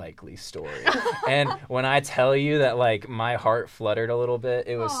 "A likely story." And when I tell you that like my heart fluttered a little bit,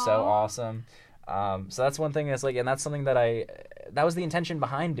 it was so Aw. awesome. So that's one thing that's like, and that's something that was the intention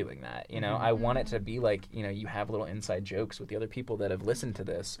behind doing that. You know, I want it to be like, you know, you have little inside jokes with the other people that have listened to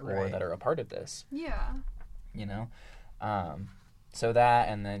this or Right. that are a part of this, Yeah. you know? So that,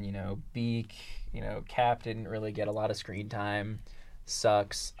 and then, you know, Beak, you know, Cap didn't really get a lot of screen time.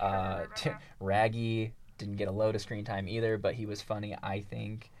 Sucks. Raggy didn't get a load of screen time either, but he was funny, I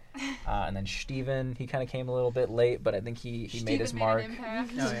think. And then Steven, he kind of came a little bit late, but I think he made his Steven mark. an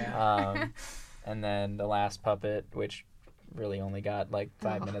impact. Oh, yeah. And then the last puppet, which really only got like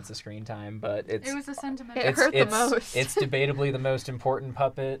 5 minutes of screen time, but it's It was a sentiment. It hurt the most. It's debatably the most important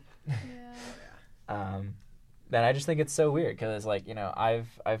puppet. Yeah. Then I just think it's so weird because it's like, you know,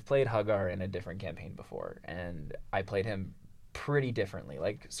 I've played Hagar in a different campaign before, and I played him pretty differently.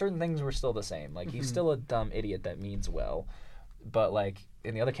 Like certain things were still the same. Like he's still a dumb idiot that means well, but like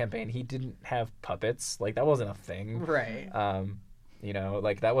in the other campaign, he didn't have puppets. Like that wasn't a thing. Right. You know,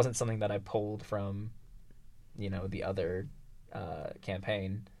 like that wasn't something that I pulled from, you know, the other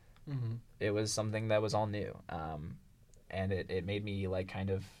campaign. Mm-hmm. It was something that was all new. and it made me like kind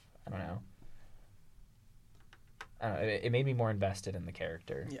of, I don't know, it made me more invested in the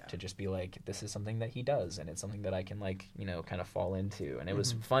character to just be like, this is something that he does, and it's something that I can like, you know, kind of fall into, and it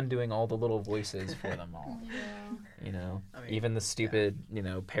was fun doing all the little voices for them all. You know, I mean, even the stupid, you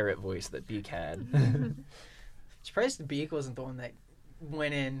know, parrot voice that Beak had. Surprised Beak wasn't the one that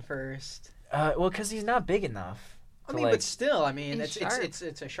went in first. Well, because he's not big enough. I mean, but still, I mean, it's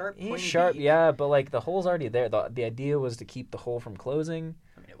a sharp. He's sharp, beak. Yeah, but like the hole's already there. The idea was to keep the hole from closing.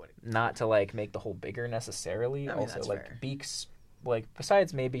 I mean, not to like make the hole bigger necessarily. I mean, also, like fair. Beak's, like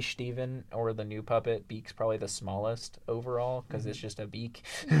besides maybe Steven or the new puppet, Beak's probably the smallest overall because it's just a beak.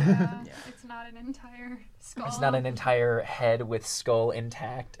 Yeah, it's not an entire skull. It's not an entire head with skull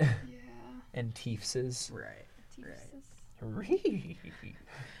intact. Yeah. And teethses. Right.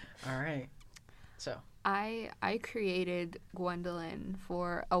 All right. So I created Gwendolyn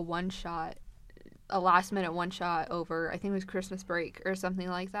for a one-shot, a last-minute one-shot over, I think it was Christmas break or something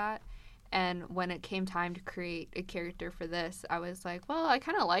like that. And when it came time to create a character for this, I was like, well, I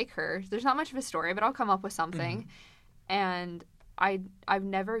kind of like her. There's not much of a story, but I'll come up with something. And I've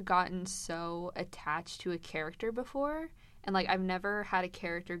never gotten so attached to a character before. And, like, I've never had a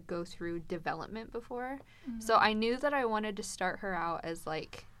character go through development before. So I knew that I wanted to start her out as,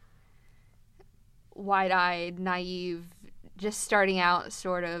 like, wide-eyed, naive, just starting out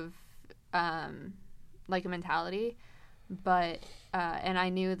sort of like a mentality. But, and I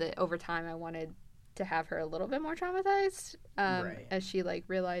knew that over time I wanted to have her a little bit more traumatized as she, like,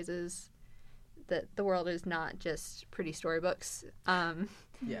 realizes that the world is not just pretty storybooks.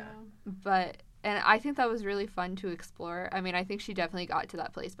 But... And I think that was really fun to explore. I mean, I think she definitely got to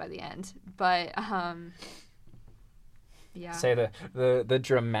that place by the end. But, yeah. Say the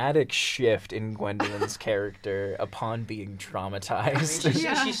dramatic shift in Gwendolyn's character upon being traumatized.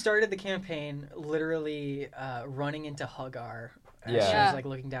 I mean, she started the campaign literally running into Hagar. She was, like,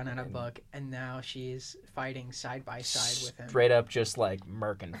 looking down at a book, and now she's fighting side by side with him. Straight up just, like,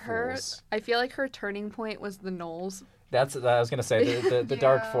 murking fools. I feel like her turning point was the Knolls. That's I was gonna say the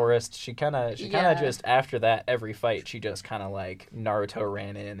Dark Forest. She kind of just after that every fight she just kind of like Naruto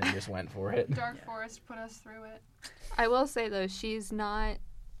ran in and just went for it. Dark Forest put us through it. I will say though, she's not.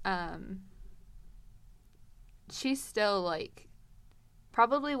 She's still like,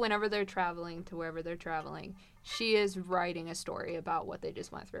 probably whenever they're traveling to wherever they're traveling, she is writing a story about what they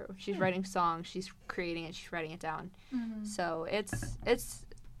just went through. She's writing songs. She's creating it. She's writing it down. So it's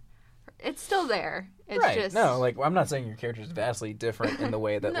still there. It's right. Just... No, like, I'm not saying your character is vastly different in the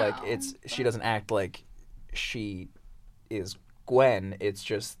way that, like, she doesn't act like she is Gwen. It's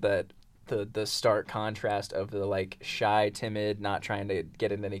just that the stark contrast of the, like, shy, timid, not trying to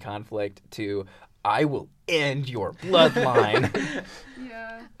get into any conflict to, I will end your bloodline.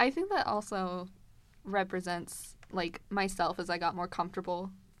 Yeah. I think that also represents, like, myself as I got more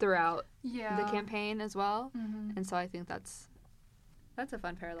comfortable throughout the campaign as well. And so I think that's a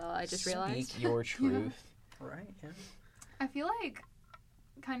fun parallel. I just realized. Speak your truth. Right, yeah. I feel like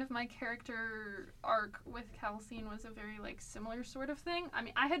kind of my character arc with Calcine was a very, like, similar sort of thing. I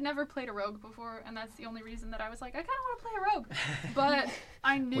mean, I had never played a rogue before, and that's the only reason that I was like, I kind of want to play a rogue. But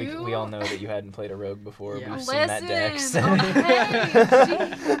I knew... We all know that you hadn't played a rogue before. Yeah. We've seen that dex. Okay.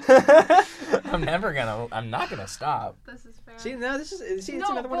 I'm not gonna stop. This is fair. See, no, it's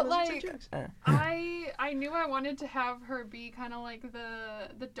another one of those like, jokes. I knew I wanted to have her be kind of like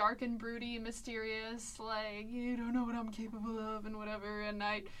the dark and broody, mysterious, like, you don't know what I'm capable of and whatever, and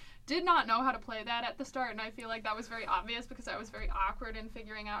I did not know how to play that at the start, and I feel like that was very obvious because I was very awkward in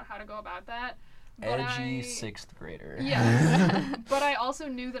figuring out how to go about that. But Edgy 6th grader. Yeah. But I also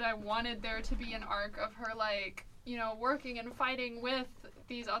knew that I wanted there to be an arc of her, like, you know, working and fighting with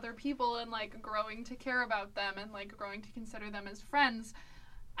these other people and, like, growing to care about them and, like, growing to consider them as friends.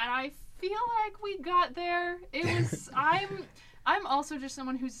 And I feel like we got there. It was... I'm also just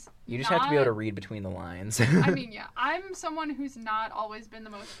someone who's You just have to be able to read between the lines. I mean, yeah. I'm someone who's not always been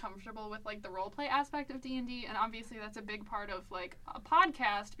the most comfortable with, like, the roleplay aspect of D&D, and obviously that's a big part of, like, a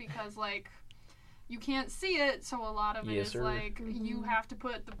podcast because, like, you can't see it, so a lot of it is, like, you have to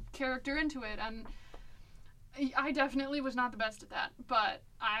put the character into it, and I definitely was not the best at that, but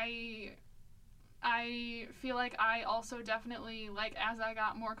I feel like I also definitely, like, as I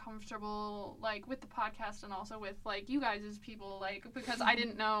got more comfortable, like, with the podcast and also with, like, you guys as people, like, because I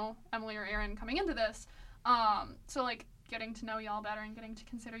didn't know Emily or Aaron coming into this, so, like, getting to know y'all better and getting to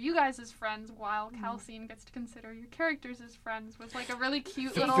consider you guys as friends while Calcine gets to consider your characters as friends was like a really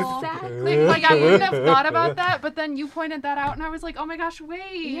cute little thing. Like I wouldn't have thought about that, but then you pointed that out and I was like, oh my gosh, wait.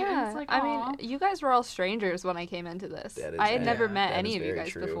 Yeah, And it's like, I aw. mean, you guys were all strangers when I came into this. That is- I had never yeah, met that any is of you very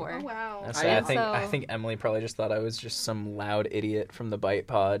guys true. before. Oh wow. That's I I think also- I think Emily probably just thought I was just some loud idiot from the Bite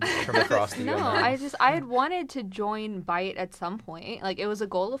Pod from across the No, universe. I had wanted to join Bite at some point. Like, it was a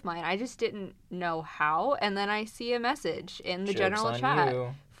goal of mine. I just didn't know how. And then I see a message in the Joke's general on chat you.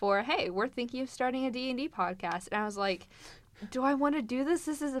 for, hey, we're thinking of starting a D&D podcast. And I was like, do I want to do this?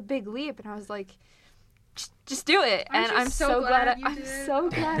 This is a big leap. And I was like, just do it. I'm And just I'm so so glad glad you I'm did. so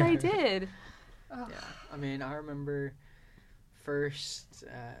glad I did. Ugh. Yeah, I mean, I remember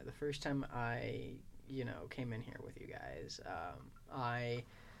the first time I, came in here with you guys. I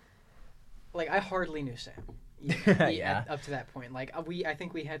hardly knew Sam. Yeah. Up to that point, I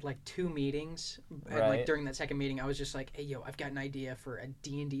think we had like 2 meetings, and Right. during that second meeting, I was just like, "Hey, yo, I've got an idea for a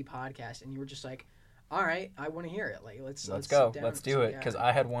D&D podcast," and you were just like, "All right, I want to hear it. Like, let's Go. sit down Let's and do sit it. Because down."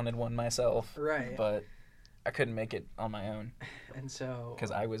 I had wanted one myself. Right. But I couldn't make it on my own And so because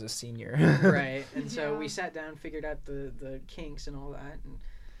I was a senior. right, and so Yeah. we sat down, figured out the kinks and all that,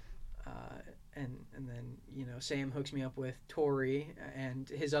 and then Sam hooks me up with Tori and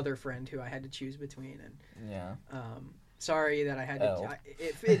his other friend who I had to choose between, and Yeah. sorry that I had L. to.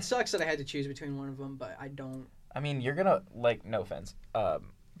 It sucks that I had to choose between one of them, but I don't. I mean, you're gonna no offense,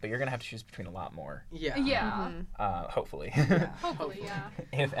 but you're gonna have to choose between a lot more. Yeah. Yeah. Mhm. Hopefully, Yeah, Hopefully, yeah.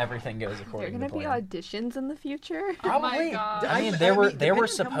 if everything goes There are according going to to be plan. auditions in the future? Oh my Probably. God. I mean, I there mean, were depending how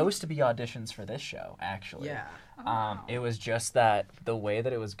supposed to be auditions for this show, actually. Yeah. Oh, wow. It was just that the way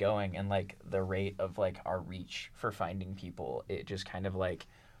that it was going and like the rate of like our reach for finding people, it just kind of like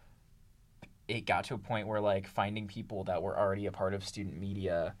it got to a point where like finding people that were already a part of student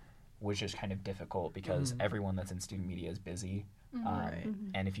media was just kind of difficult because everyone that's in student media is busy. Right.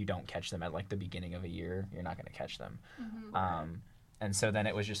 And if you don't catch them at like the beginning of a year, you're not going to catch them. Mhm. And so then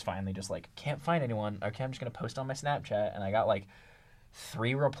it was just finally just like, can't find anyone. Okay, I'm just going to post on my Snapchat. And I got like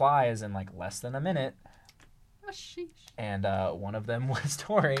 3 replies in like less than a minute. Oh, sheesh. And one of them was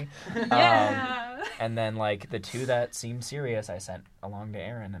Tori. Yeah. And then like the 2 that seemed serious, I sent along to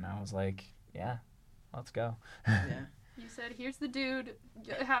Aaron. And I was like, yeah, let's go. Yeah. You said, here's the dude,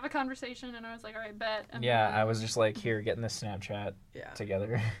 have a conversation, and I was like, all right, bet. And Yeah, then- I was just like, here, getting this Snapchat Yeah.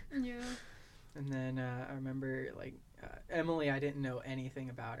 together. Yeah. And then I remember Emily. I didn't know anything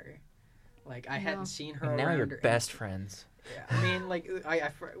about her. Like I No. hadn't seen her. And now around you're or best anything. friends. Yeah, I mean, like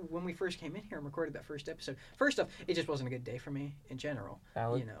when we first came in here and recorded that first episode. First off, it just wasn't a good day for me in general,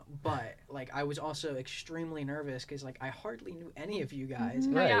 Valid. But like I was also extremely nervous because like I hardly knew any of you guys.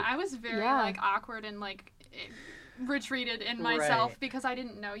 Mhm. Oh, yeah, Right. I was very Yeah. like awkward and like retreated in myself Right. because I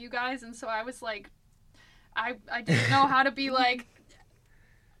didn't know you guys, and so I was like, I didn't know how to be like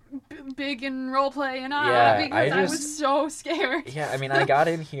big in roleplay and Yeah, because I I was just- so scared. Yeah, I mean, I got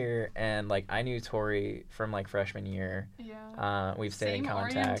in here and like I knew Tori from like freshman year. Yeah. We've stayed Same in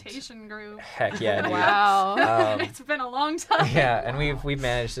contact. orientation group. Heck yeah, dude. Wow. Um, It's been a long time. yeah, and we've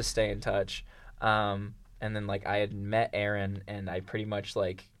managed to stay in touch. And then like I had met Aaron and I pretty much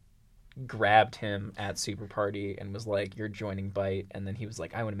like grabbed him at Super Party and was like, "You're joining Bite," and then he was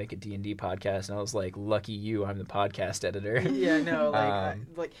like, "I want to make a D&D podcast," and I was like, "Lucky you, I'm the podcast editor." Yeah, no, Um,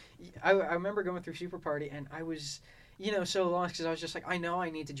 I remember going through Super Party and I was, so lost because I was just like, I know I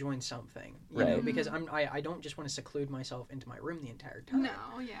need to join something, you know, Right. because I don't just want to seclude myself into my room the entire time.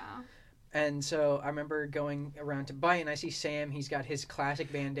 No, yeah. And so I remember going around to Bite and I see Sam. He's got his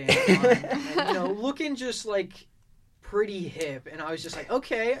classic bandana on, and looking just like pretty hip. And I was just like,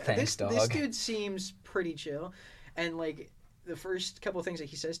 okay, Thanks, this dog. dude seems pretty chill. And like the first couple of things that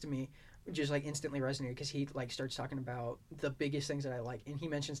he says to me just like instantly resonated because he like starts talking about the biggest things that I like, and he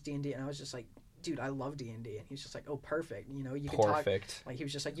mentions D&D, and I was just like, dude, I love D&D, and he's just like, oh, perfect, you could talk. Perfect. Like he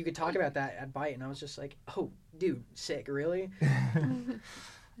was just like, you could talk about that at Bite, and I was just like, oh, dude, sick, really?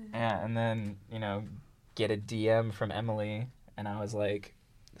 Yeah, and then, get a DM from Emily, and I was like,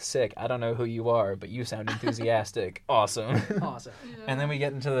 sick, I don't know who you are, but you sound enthusiastic. Awesome. Awesome. Yeah. And then we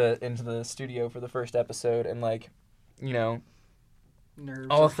get into the studio for the first episode, and like, Nerves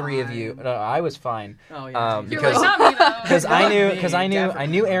all are 3 of you. fine. No, I was fine. Oh yeah. You're because- like, not me though. Because Not I me, knew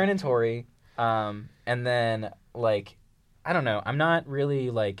definitely. Aaron and Tori, and then like I don't know, I'm not really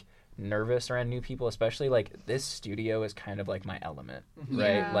like nervous around new people, especially like this studio is kind of like my element,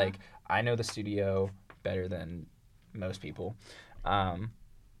 right? Yeah. Like I know the studio better than most people,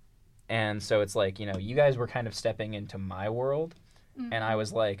 and so it's like you guys were kind of stepping into my world, and I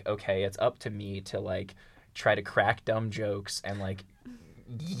was like, okay, it's up to me to like try to crack dumb jokes and like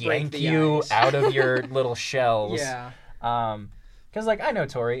yank the you ice. out of your little shells. Yeah. Because, like, I know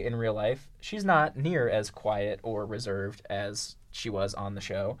Tori in real life. She's not near as quiet or reserved as she was on the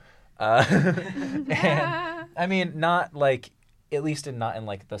show. And, I mean, not, like, at least not in,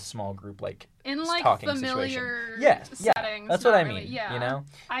 like, the small group, like, in like talking familiar situation. settings. That's what I mean. Really, yeah. You know?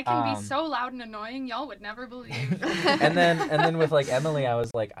 I can be so loud and annoying, y'all would never believe. and then with like Emily, I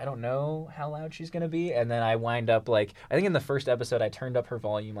was like, I don't know how loud she's gonna be, and then I wind up like, I think in the first episode I turned up her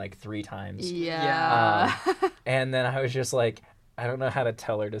volume like 3 times. Yeah. And then I was just like, I don't know how to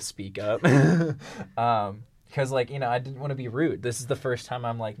tell her to speak up. Because like, you know, I didn't want to be rude. This is the first time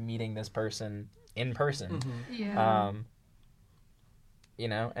I'm like meeting this person in person. Yeah. You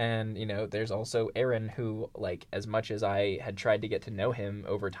know, and, you know, there's also Aaron, who, like, as much as I had tried to get to know him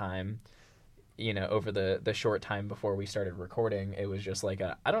over time, you know, over the short time before we started recording, it was just like,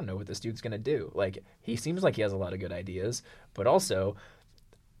 I don't know what this dude's going to do. Like, he seems like he has a lot of good ideas, but also,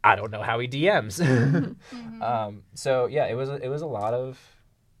 I don't know how he DMs. So, yeah, it was a lot of...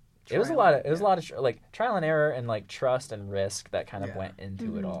 It was a lot of like trial and error and like trust and risk that kind of went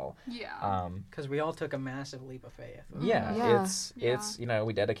into it all. Yeah. Because we all took a massive leap of faith. Yeah. It's you know,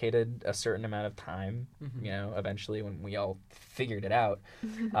 we dedicated a certain amount of time. You know, eventually when we all figured it out,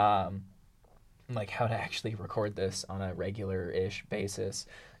 like how to actually record this on a regular-ish basis.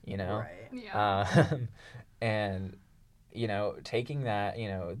 You know, Right. Yeah. and you know, taking that, you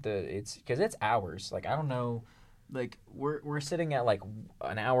know, it's because it's hours. Like I don't know. Like we're sitting at like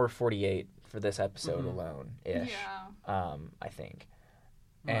an hour 48 for this episode alone ish. Yeah. I think.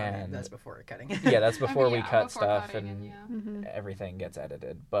 Right, And that's before cutting. yeah, that's before we yeah, cut before stuff cutting and everything gets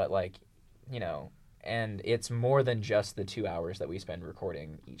edited. But like, you know, and it's more than just the 2 hours that we spend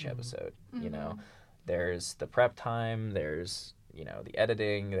recording each episode. You know, there's the prep time, there's, you know, the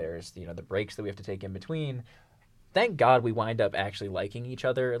editing, there's, you know, the breaks that we have to take in between. Thank God we wind up actually liking each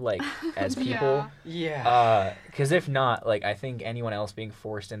other, like, as people. Yeah. Because if not, like, I think anyone else being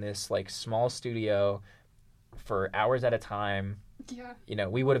forced in this, like, small studio for hours at a time, Yeah. you know,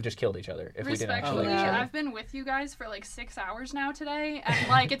 we would have just killed each other if we didn't actually like each other. I've been with you guys for like 6 hours now today, and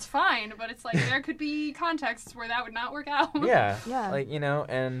like it's fine, but it's like there could be contexts where that would not work out. Yeah. Yeah. Like, you know,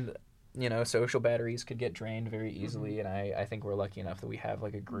 and, you know, social batteries could get drained very easily, and I think we're lucky enough that we have,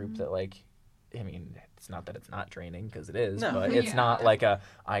 like, a group that, like, I mean, it's not that it's not draining, because it is, No. but it's Yeah. not like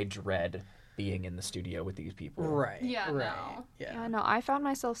I dread being in the studio with these people. Right. Yeah, Right. no. Yeah, no, I found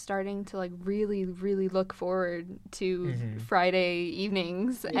myself starting to like really, really look forward to Mhm. Friday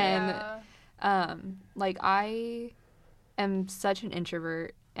evenings, Yeah. and like I am such an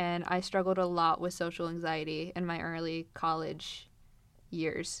introvert, and I struggled a lot with social anxiety in my early college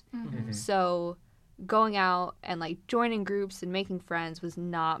years. Mhm. So going out and like joining groups and making friends was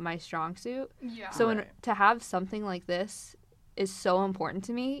not my strong suit. Yeah. So Right. to have something like this is so important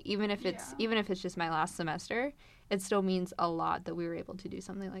to me, even if it's Yeah. just my last semester. It still means a lot that we were able to do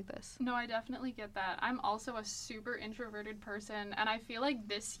something like this. No, I definitely get that. I'm also a super introverted person, and I feel like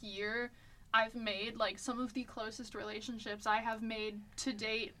this year I've made like some of the closest relationships I have made to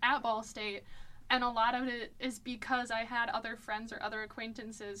date at Ball State. And a lot of it is because I had other friends or other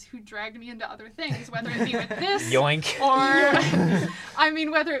acquaintances who dragged me into other things, whether it be with this Yoink. or, I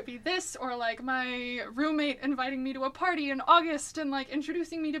mean, whether it be this or like my roommate inviting me to a party in August and like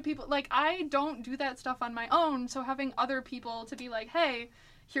introducing me to people. Like, I don't do that stuff on my own. So having other people to be like, hey,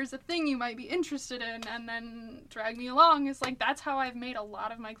 here's a thing you might be interested in, and then drag me along is like, that's how I've made a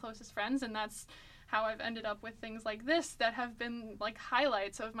lot of my closest friends. And that's how I've ended up with things like this that have been like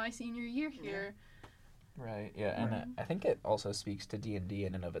highlights of my senior year here. Right, yeah, and I think it also speaks to D&D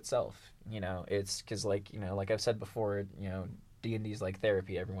in and of itself. You know, it's because, like, you know, like I've said before, you know, D&D is like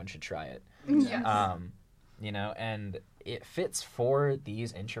therapy. Everyone should try it. Yes. You know, and it fits for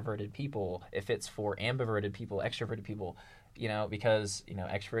these introverted people. It fits for ambiverted people, extroverted people, you know, because, you know,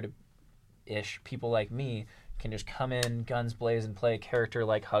 extroverted-ish people like me can just come in, guns blazing, play a character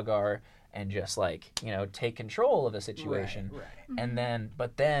like Hagar, and just, like, you know, take control of a situation. Right. And then,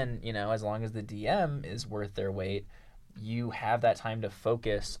 but then, you know, as long as the DM is worth their weight, you have that time to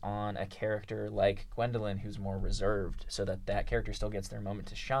focus on a character like Gwendolyn, who's more reserved, so that that character still gets their moment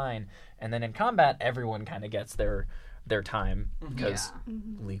to shine. And then in combat, everyone kind of gets their time, because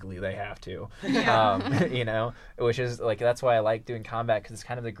legally they have to. You know, which is, like, that's why I like doing combat, because it's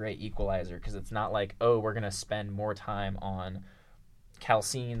kind of the great equalizer, because it's not like, oh, we're going to spend more time on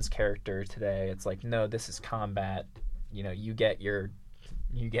Calcine's character today. It's like, no, this is combat. You know, you get your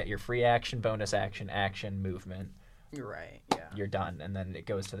free action, bonus action, movement. You're right. Yeah. You're done, and then it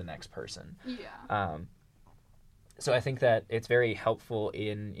goes to the next person. Yeah. So I think that it's very helpful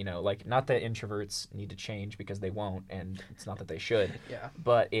in, like, not that introverts need to change, because they won't, and it's not that they should, Yeah.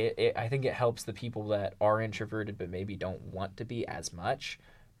 but I think it helps the people that are introverted but maybe don't want to be as much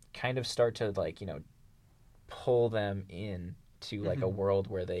kind of start to, like, pull them in to, like, a world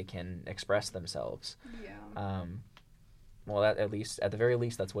where they can express themselves. Yeah. Well, at the very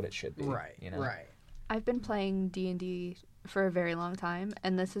least, that's what it should be. Right. Right. I've been playing D&D for a very long time,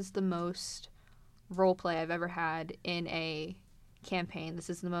 and this is the most role play I've ever had in a campaign. This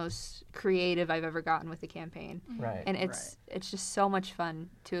is the most creative I've ever gotten with a campaign. Right. And it's just so much fun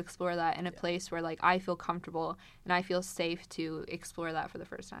to explore that in a place where, like, I feel comfortable and I feel safe to explore that for the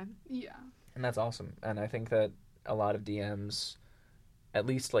first time. Yeah. And that's awesome. And I think that a lot of DMs, at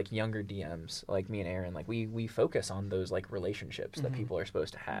least, like, younger DMs, like me and Aaron, like, we focus on those, like, relationships that people are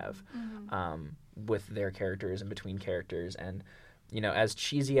supposed to have with their characters and between characters. And, as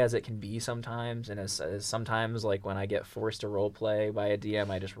cheesy as it can be sometimes, and as sometimes, like, when I get forced to role play by a DM,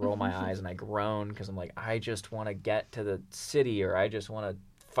 I just roll my eyes and I groan, because I'm like, I just want to get to the city, or I just want to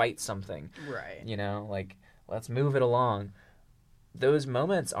fight something. Right. Like, let's move it along. Those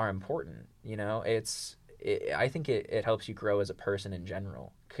moments are important. I think it helps you grow as a person in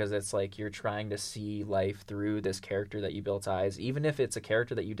general, because it's like you're trying to see life through this character that you built eyes, even if it's a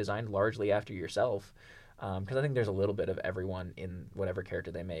character that you designed largely after yourself. Because I think there's a little bit of everyone in whatever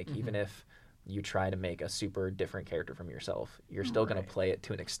character they make. Even if you try to make a super different character from yourself, you're still going to play it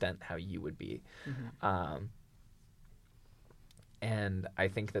to an extent how you would be. And I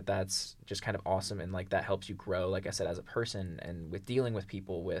think that that's just kind of awesome, and, like, that helps you grow, like I said, as a person, and with dealing with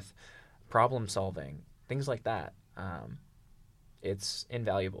people, with problem solving, things like that. It's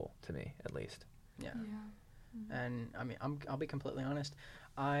invaluable to me, at least. Yeah. Yeah. And I mean, I'll be completely honest.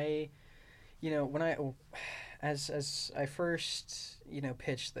 When as I first,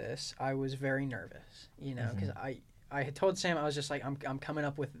 pitched this, I was very nervous, because I had told Sam, I was just like, I'm coming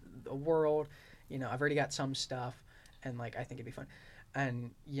up with a world, I've already got some stuff, and, like, I think it'd be fun.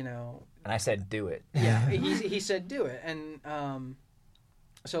 And, And I said, do it. Yeah, he said, do it. And,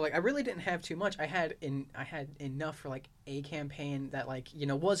 so, like, I really didn't have too much. I had enough for, like, a campaign that, like,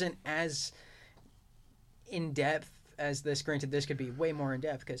 wasn't as in depth as this. Granted, this could be way more in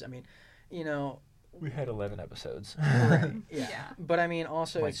depth, because, I mean, We had 11 episodes. right, yeah. Yeah. But I mean,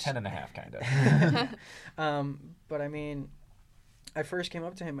 also Like it's 10 and a half, kind of. but I mean, I first came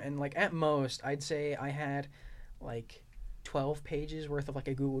up to him, and, like, at most, I'd say I had, like, 12 pages worth of, like,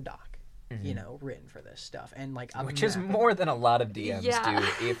 a Google Doc, written for this stuff, and, like, a Which is map. more than a lot of DMs Yeah.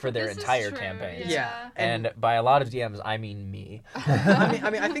 do for their This is entire true, campaigns. Yeah. And by a lot of DMs, I mean me. I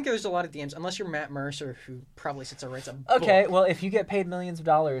mean, I think there's a lot of DMs, unless you're Matt Mercer, who probably sits and writes a book. Okay, well, if you get paid millions of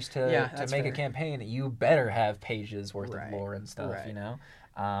dollars to that's make a fair. campaign, you better have pages worth Right, of lore and stuff, right.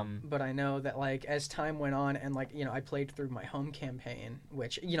 But I know that, like, as time went on, and, like, I played through my home campaign,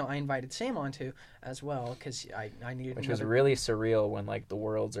 which, I invited Sam onto as well, because I needed Which was another... really surreal when, like, the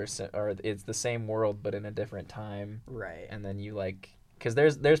worlds or it's the same world but in a different time. Right. And then you, like, because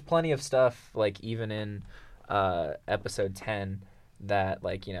there's plenty of stuff, like, even in episode 10 that,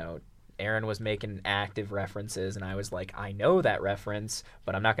 like, Aaron was making active references, and I was like, I know that reference,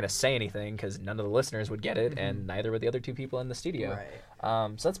 but I'm not going to say anything because none of the listeners would get it, and neither would the other two people in the studio. Right.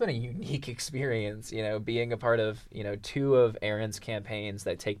 So that's been a unique experience, being a part of, two of Aaron's campaigns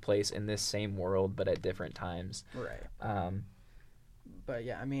that take place in this same world but at different times. Right. But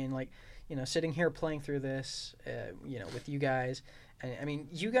yeah, I mean, like, sitting here playing through this, with you guys, and I mean,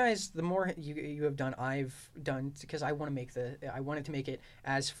 you guys, the more you have done, I've done, because I wanted to make it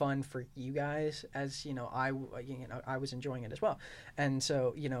as fun for you guys as I was enjoying it as well, and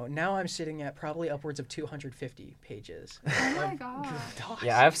so now I'm sitting at probably upwards of 250 pages. Oh my god. Docs.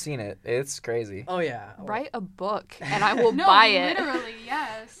 Yeah, I've seen it. It's crazy. Oh yeah. Write a book, and I will No, buy it. literally,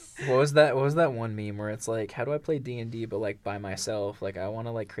 yes. What was that one meme where it's like, how do I play D&D but, like, by myself? Like, I want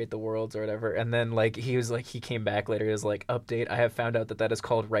to, like, create the worlds or whatever. And then, like, he came back later. He was like, update, I have found out that is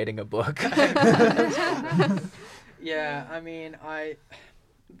called writing a book. Yeah, I mean,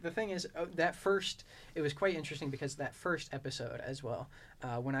 the thing is, it was quite interesting, because that first episode as well,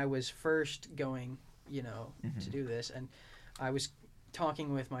 when I was first going, to do this, and I was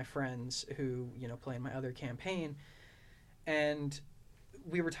talking with my friends who, play in my other campaign, and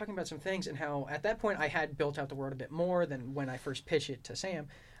we were talking about some things, and how at that point I had built out the world a bit more than when I first pitched it to Sam.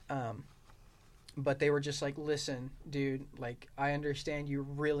 But they were just like, listen, dude, like, I understand you're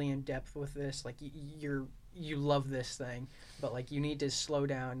really in depth with this. Like, you love this thing, but, like, you need to slow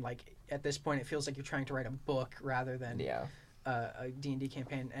down. Like, at this point, it feels like you're trying to write a book rather than a D&D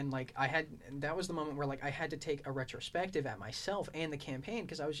campaign. And, like, that was the moment where, like, I had to take a retrospective at myself and the campaign,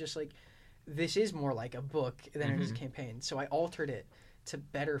 because I was just like, this is more like a book than it is a Mhm. campaign. So I altered it to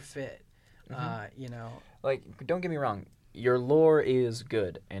better fit. You know, Like, don't get me wrong, your lore is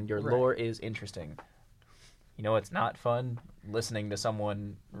good and your Right. lore is interesting. You know, it's not fun listening to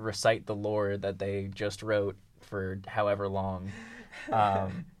someone recite the lore that they just wrote for however long. yeah,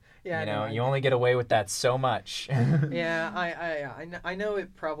 You know, no, you only get away with that so much. yeah, I know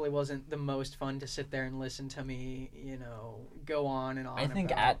it probably wasn't the most fun to sit there and listen to me, you know, go on and on. I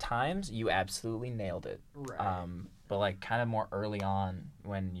think about, at times you absolutely nailed it. right, But like kind of more early on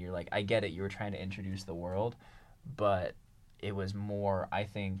when you're like, I get it, you were trying to introduce the world, but it was more, I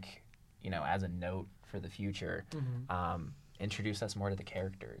think, you know, as a note for the future, introduce us more to the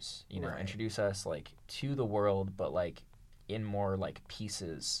characters, you know, Right. introduce us like to the world, but like in more like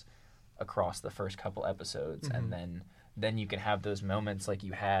pieces across the first couple episodes, and then you can have those moments like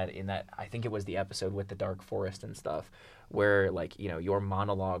you had in that, I think it was the episode with the dark forest and stuff, where like, you know, your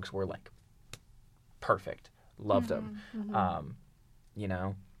monologues were like perfect. Loved them. You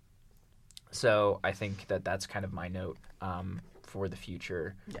know, so I think that that's kind of my note for the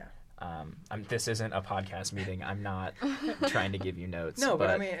future. yeah. This isn't a podcast meeting. I'm not trying to give you notes. No, but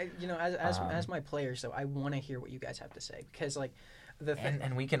I mean, you know, as um, my players, though, I want to hear what you guys have to say because, like, the thing.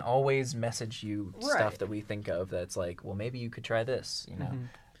 and we can always message you Right. stuff that we think of that's like, well, maybe you could try this. You know, Mhm.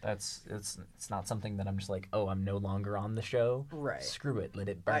 it's not something that I'm just like, oh, I'm no longer on the show. Right. Screw it, let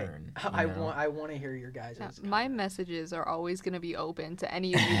it burn. I you know? want to hear your guys'. My messages are always going to be open to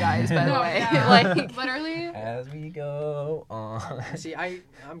any of you guys, by the No, way. yeah. Like, Literally. As we go on. See, I'm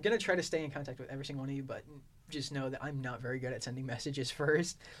gonna try to stay in contact with every single one of you, but just know that I'm not very good at sending messages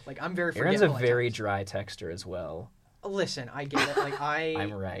first. Like, I'm very Aaron's a forgetful at very times. dry texter as well. Listen, I get it. Like,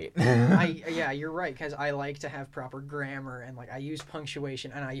 I'm right. yeah, you're right, because I like to have proper grammar and like I use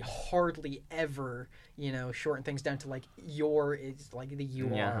punctuation, and I hardly ever, you know, shorten things down to like your is like the you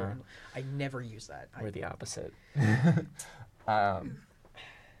Yeah. are. And I never use that. We're the opposite.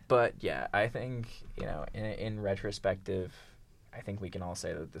 But yeah, I think, you know, in retrospective, I think we can all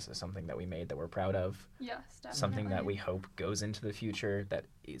say that this is something that we made that we're proud of. Yes, definitely. Something that we hope goes into the future, that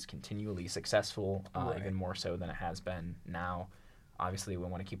is continually successful, Right. even more so than it has been now. Obviously, we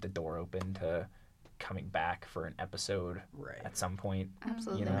want to keep the door open to coming back for an episode Right. at some point.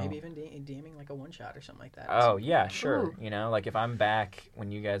 absolutely. You know. Maybe even DMing like a one shot or something like that. Oh yeah, sure. Ooh. You know, like if I'm back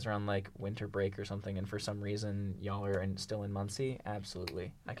when you guys are on like winter break or something, and for some reason y'all are still in Muncie,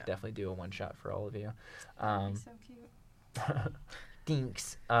 absolutely, I could Yeah. definitely do a one shot for all of you. That'd be so cute.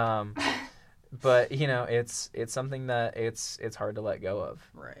 Thanks. But you know, it's something that it's hard to let go of.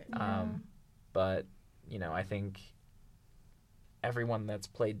 Right. But you know, I think everyone that's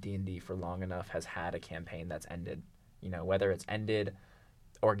played D&D for long enough has had a campaign that's ended. You know, whether it's ended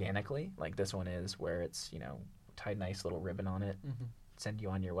organically, like this one is, where it's, you know, tied a nice little ribbon on it, send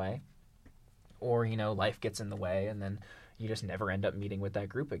you on your way, or, you know, life gets in the way and then you just never end up meeting with that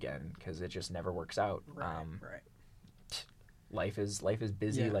group again because it just never works out. Right. Right. Life is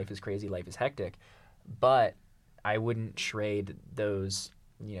busy, Yeah. life is crazy, life is hectic, but I wouldn't trade those,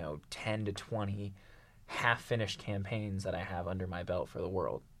 you know, 10 to 20 half-finished campaigns that I have under my belt for the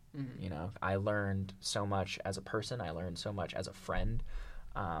world. Mhm. You know, I learned so much as a person, I learned so much as a friend,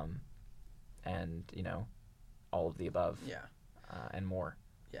 and, you know, all of the above, Yeah. and more.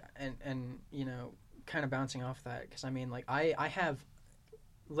 Yeah, and you know, kind of bouncing off that, because I mean, like I have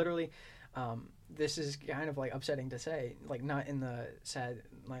literally, this is kind of like upsetting to say, like not in the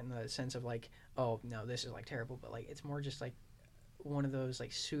sense of like, oh no, this is like terrible, but like it's more just like one of those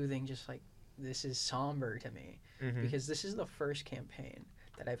like soothing, just like this is somber to me, because this is the first campaign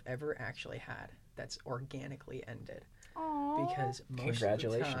that I've ever actually had that's organically ended. Aww. Because most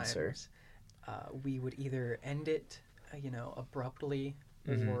Congratulations, of the sir. times, we would either end it, you know, abruptly,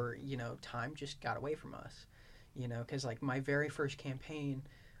 Mhm. or you know, time just got away from us, you know, because like my very first campaign,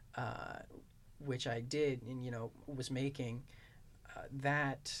 which I did and you know was making,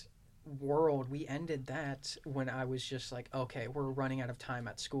 that world, we ended that when I was just like, okay, we're running out of time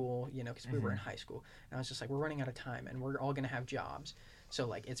at school, you know, because we were in high school, and I was just like, we're running out of time and we're all gonna have jobs, so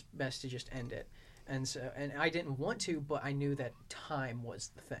like it's best to just end it. And so, and I didn't want to, but I knew that time was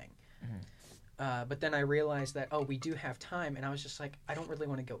the thing. But then I realized that, oh, we do have time, and I was just like, I don't really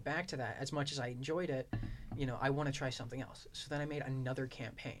want to go back to that. As much as I enjoyed it, you know, I want to try something else. So then I made another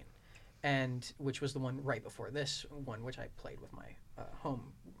campaign, and which was the one right before this one, which I played with my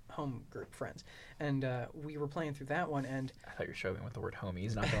home group friends, and we were playing through that one, and I thought you were struggling with the word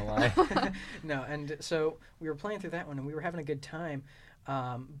homies, not gonna lie. no, and so we were playing through that one, and we were having a good time.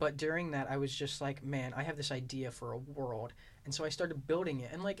 But during that, I was just like, man, I have this idea for a world. And so I started building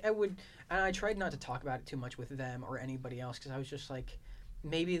it. And like and I tried not to talk about it too much with them or anybody else, because I was just like,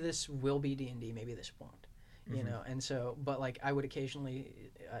 maybe this will be D&D, maybe this won't. You know, and so, but like I would occasionally,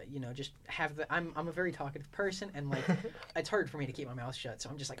 just have I'm a very talkative person, and like it's hard for me to keep my mouth shut. So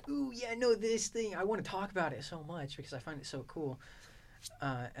I'm just like, ooh, yeah, no, this thing, I want to talk about it so much because I find it so cool.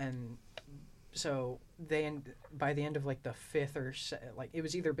 And so by the end of like the fifth or like it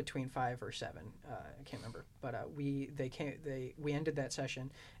was either between 5 or 7, I can't remember. But we ended that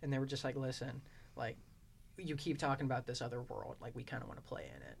session, and they were just like, listen, like you keep talking about this other world, like we kind of want to play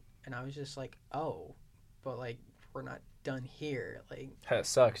in it. And I was just like, oh. But like we're not done here. Like That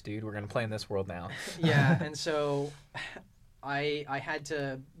sucks, dude. We're gonna play in this world now. yeah, and so I had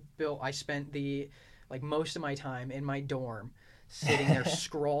to build. I spent most of my time in my dorm, sitting there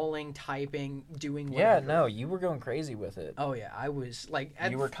scrolling, typing, doing whatever. Yeah, no, you were going crazy with it. Oh yeah, I was like.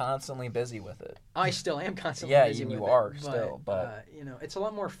 You were constantly busy with it. I still am constantly Yeah, busy with you it. are still, but it's a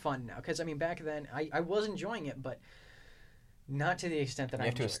lot more fun now because I mean back then I was enjoying it, but. Not to the extent that you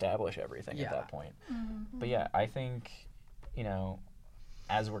have to establish everything at that point. Mm-hmm. But yeah, I think,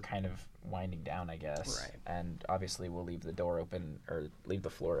 as we're kind of winding down, I guess, right. And obviously we'll leave the door open or leave the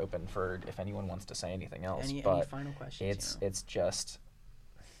floor open for if anyone wants to say anything else. Any but final questions? It's just,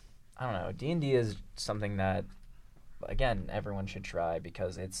 I don't know. D&D is something that, again, everyone should try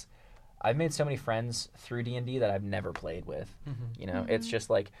because I've made so many friends through D&D that I've never played with. Mm-hmm. It's just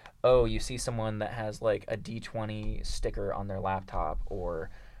like, oh, you see someone that has like a D20 sticker on their laptop, or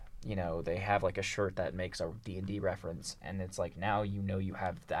they have like a shirt that makes a D&D reference, and it's like now you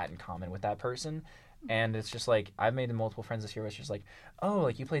have that in common with that person. And it's just like I've made multiple friends this year. It's just like, oh,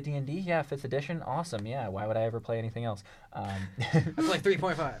 like you play D&D? Yeah, 5th edition, awesome. Yeah, why would I ever play anything else? I play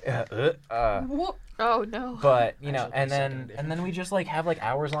 3.5. Oh no. But Actually, and second then we just like have like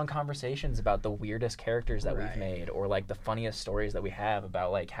hours long conversations about the weirdest characters that Right. we've made, or like the funniest stories that we have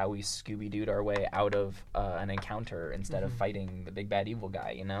about like how we Scooby-Dooed our way out of an encounter instead of fighting the big bad evil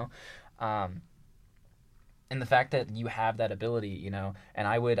guy. And the fact that you have that ability, and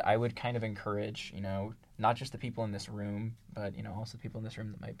I would kind of encourage, not just the people in this room, but, also the people in this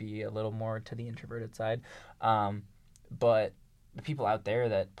room that might be a little more to the introverted side. But the people out there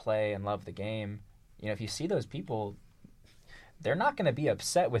that play and love the game, if you see those people, they're not going to be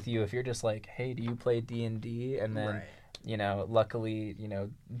upset with you if you're just like, hey, do you play D&D? And then, Right. Luckily,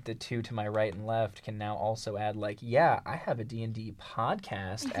 the two to my right and left can now also add like, yeah, I have a D&D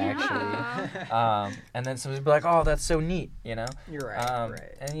podcast actually. And then somebody's be like, oh, that's so neat, You're right.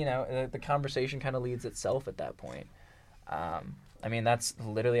 Right. And the conversation kind of leads itself at that point. I mean, that's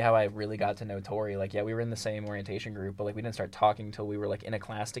literally how I really got to know Tori. Like, yeah, we were in the same orientation group, but like we didn't start talking until we were like in a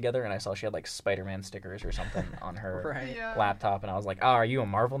class together, and I saw she had like Spider-Man stickers or something on her Right. Yeah. laptop, and I was like, oh, are you a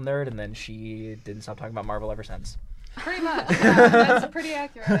Marvel nerd? And then she didn't stop talking about Marvel ever since. Pretty much. Yeah, that's pretty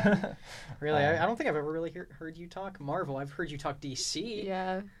accurate. Really, I don't think I've ever really heard you talk Marvel. I've heard you talk DC.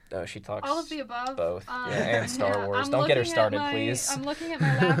 Yeah. Oh, she talks All of the above. both. And Star Wars. I'm Don't get her looking at started, my- please. I'm looking at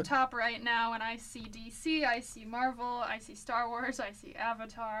my laptop right now, and I see DC, I see Marvel, I see Star Wars, I see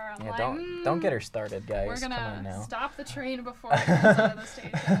Avatar. I'm Yeah, like, don't get her started, guys. We're Come on gonna now. stop the train before it comes out of the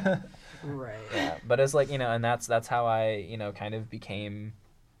station. Right. Yeah, but it's like, and that's how I, kind of became,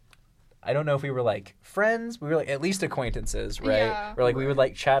 I don't know if we were like friends, we were like at least acquaintances, right? Yeah. Or like we would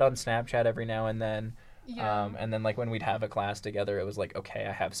like chat on Snapchat every now and then. Yeah. And then like when we'd have a class together, it was like, okay,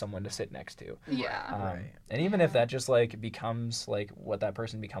 I have someone to sit next to. Yeah. Right. And even if that just like becomes like what that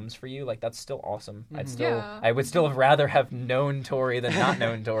person becomes for you, like that's still awesome. Yeah. I would still rather have known Tori than not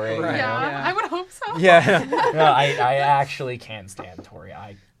known Tori. Right. Yeah, Yeah. I would hope so. Yeah. No, I actually can't stand Tori.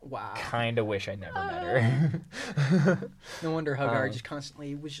 I Wow. kind of wish I never met her. No wonder Hagar just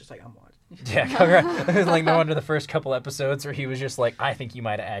constantly was just like, I'm watching. Yeah, Congrats. Like no wonder the first couple episodes where he was just like, I think you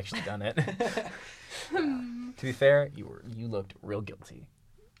might have actually done it. To be fair, you looked real guilty.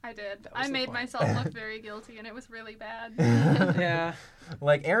 I did. That was I the made point. myself look very guilty, and it was really bad. Yeah.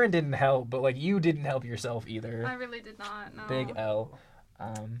 Like Aaron didn't help, but like you didn't help yourself either. I really did not. No. Big L.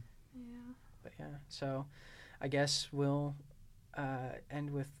 Yeah. But yeah, so I guess we'll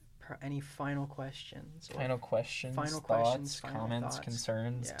end with any final questions. or- Final questions, Final thoughts, questions, final comments, thoughts.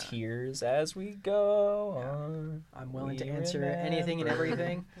 concerns, Yeah. tears as we go Yeah. on. I'm willing to We answer anything and remember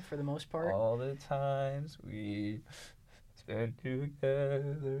everything for the most part. All the times we spent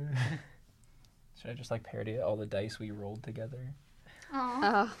together. Should I just like parody it? All the dice we rolled together.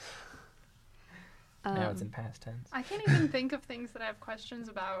 Aw. Now it's in past tense. I can't even think of things that I have questions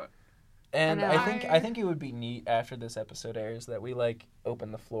about. And I know. I think it would be neat after this episode airs that we like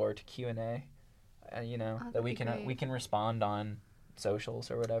open the floor to Q&A. Oh, That that'd we be can great. we can respond on socials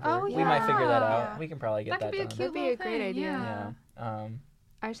or whatever. Oh, We might figure that out. yeah. We can probably get That that could be a done. cute That'd be little a great thing, idea. Yeah.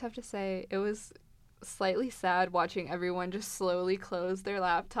 I just have to say it was slightly sad watching everyone just slowly close their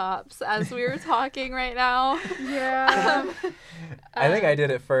laptops as we were talking right now. Yeah. I think I did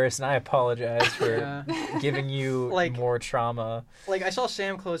it first, and I apologize for Yeah. giving you Like- more trauma. Like, I saw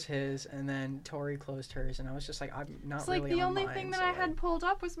Sam close his, and then Tori closed hers, and I was just like, I'm not It's like really the on only mine, thing that so, I like- had pulled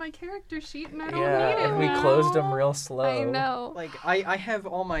up was my character sheet, and I don't Yeah, need it and we now. closed them real slow. I know. Like, I have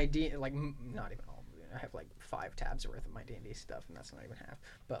all my not even all. I have like 5 tabs worth of my D&D stuff, and that's not even half.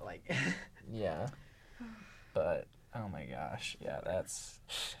 But like, Yeah. But, oh my gosh. Yeah, that's...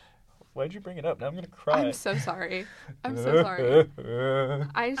 Why'd you bring it up? Now I'm going to cry. I'm so sorry. I'm so sorry.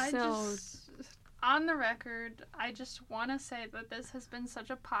 I I know. just, on the record, I just want to say that this has been such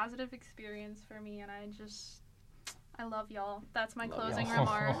a positive experience for me, and I love y'all. That's my Love closing y'all.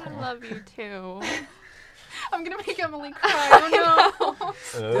 remark. I love you too. I'm gonna make Emily cry. Oh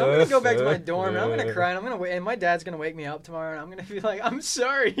no. I'm gonna go back to my dorm, and I'm gonna cry, and I'm gonna wait, and my dad's gonna wake me up tomorrow, and I'm gonna be like, I'm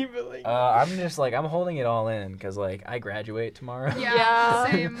sorry, but like, I'm just like, I'm holding it all in because, like, I graduate tomorrow. Yeah,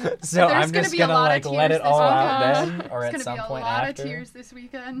 Yeah. same. So There's I'm gonna just be a gonna lot like of let tears it all this out weekend. then, or It's at gonna some be a point lot after. of tears this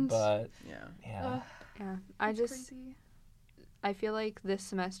weekend. But yeah. yeah, Ugh, Yeah. it's crazy. I feel like this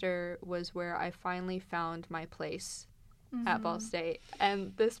semester was where I finally found my place at Ball Mhm. State,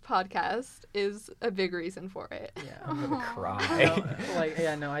 and this podcast is a big reason for it. Yeah. I'm gonna Aw. cry. No, like,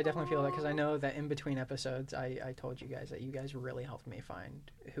 yeah, no, I definitely feel that because I know that in between episodes, I told you guys that you guys really helped me find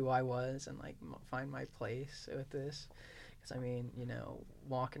who I was and like find my place with this. Because I mean, you know,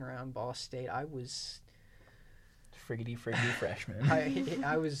 walking around Ball State, I was Friggity freshman.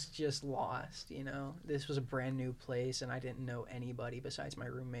 I was just lost. You know, this was a brand new place, and I didn't know anybody besides my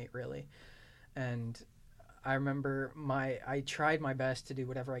roommate really, and I remember I tried my best to do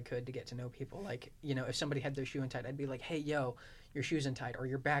whatever I could to get to know people. Like, you know, if somebody had their shoe untied, I'd be like, hey, yo, your shoe's untied, or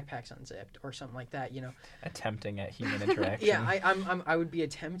your backpack's unzipped, or something like that, you know. Attempting at human interaction. Yeah, I would be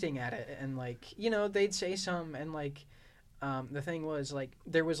attempting at it, and, like, you know, they'd say something, and, like, the thing was, like,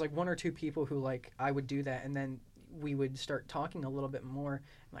 there was, like, 1 or 2 people who, like, I would do that, and then we would start talking a little bit more,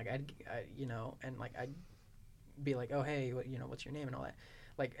 like, I you know, and, like, I'd be like, oh, hey, you know, what's your name and all that.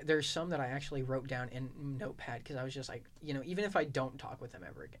 Like, there's some that I actually wrote down in Notepad because I was just like, you know, even if I don't talk with them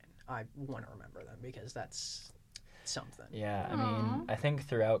ever again, I want to remember them because that's something. Yeah, I Aw. mean, I think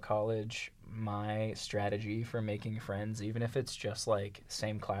throughout college, my strategy for making friends, even if it's just like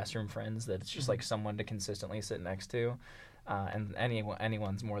same classroom friends, that it's just like someone to consistently sit next to, and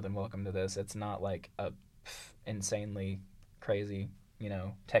anyone's more than welcome to this. It's not like a insanely crazy, you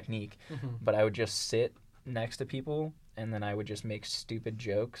know, technique, but I would just sit next to people, and then I would just make stupid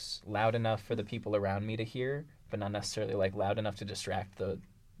jokes loud enough for the people around me to hear, but not necessarily like loud enough to distract the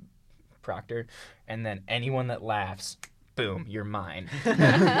proctor. And then anyone that laughs, boom, you're mine.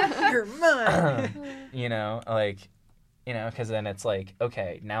 You're mine. You know, like, you know, because then it's like,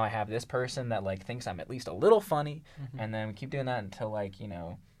 okay, now I have this person that like thinks I'm at least a little funny, and then we keep doing that until like, you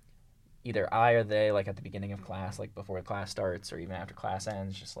know, either I or they, like at the beginning of class, like before class starts, or even after class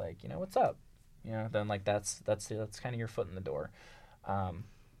ends, just like, you know, what's up? You know, then like that's kind of your foot in the door.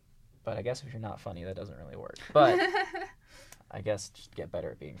 But I guess if you're not funny, that doesn't really work. But I guess just get better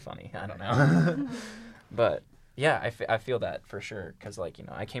at being funny. I don't know. But yeah, I feel that for sure. Because like, you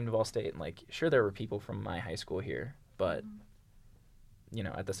know, I came to Ball State and like, sure, there were people from my high school here, but you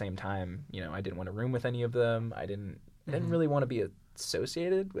know, at the same time, you know, I didn't want to room with any of them. I didn't really want to be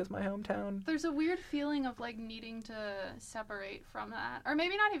associated with my hometown. There's a weird feeling of like needing to separate from that, or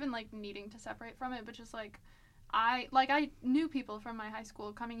maybe not even like needing to separate from it, but just like I knew people from my high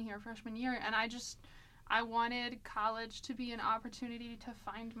school coming here freshman year, and I wanted college to be an opportunity to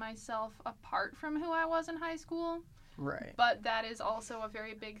find myself apart from who I was in high school. Right. But that is also a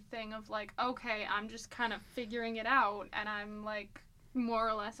very big thing of like, okay, I'm just kind of figuring it out, and I'm like more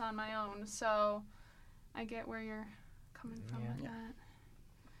or less on my own. So I get where you're coming from with that.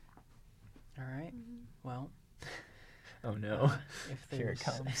 All right. Well, Oh no. if Here it there's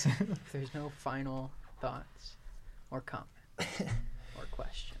comes. if there's no final thoughts or comments or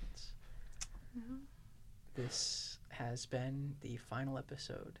questions, this has been the final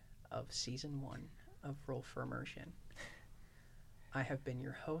episode of season 1 of Roll for Immersion. I have been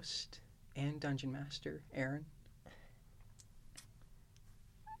your host and dungeon master, Aaron.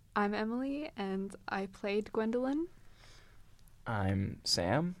 I'm Emily, and I played Gwendolyn. I'm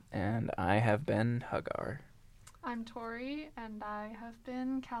Sam, and I have been Hagar. I'm Tori, and I have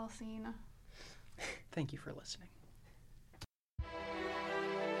been Calcine. Thank you for listening.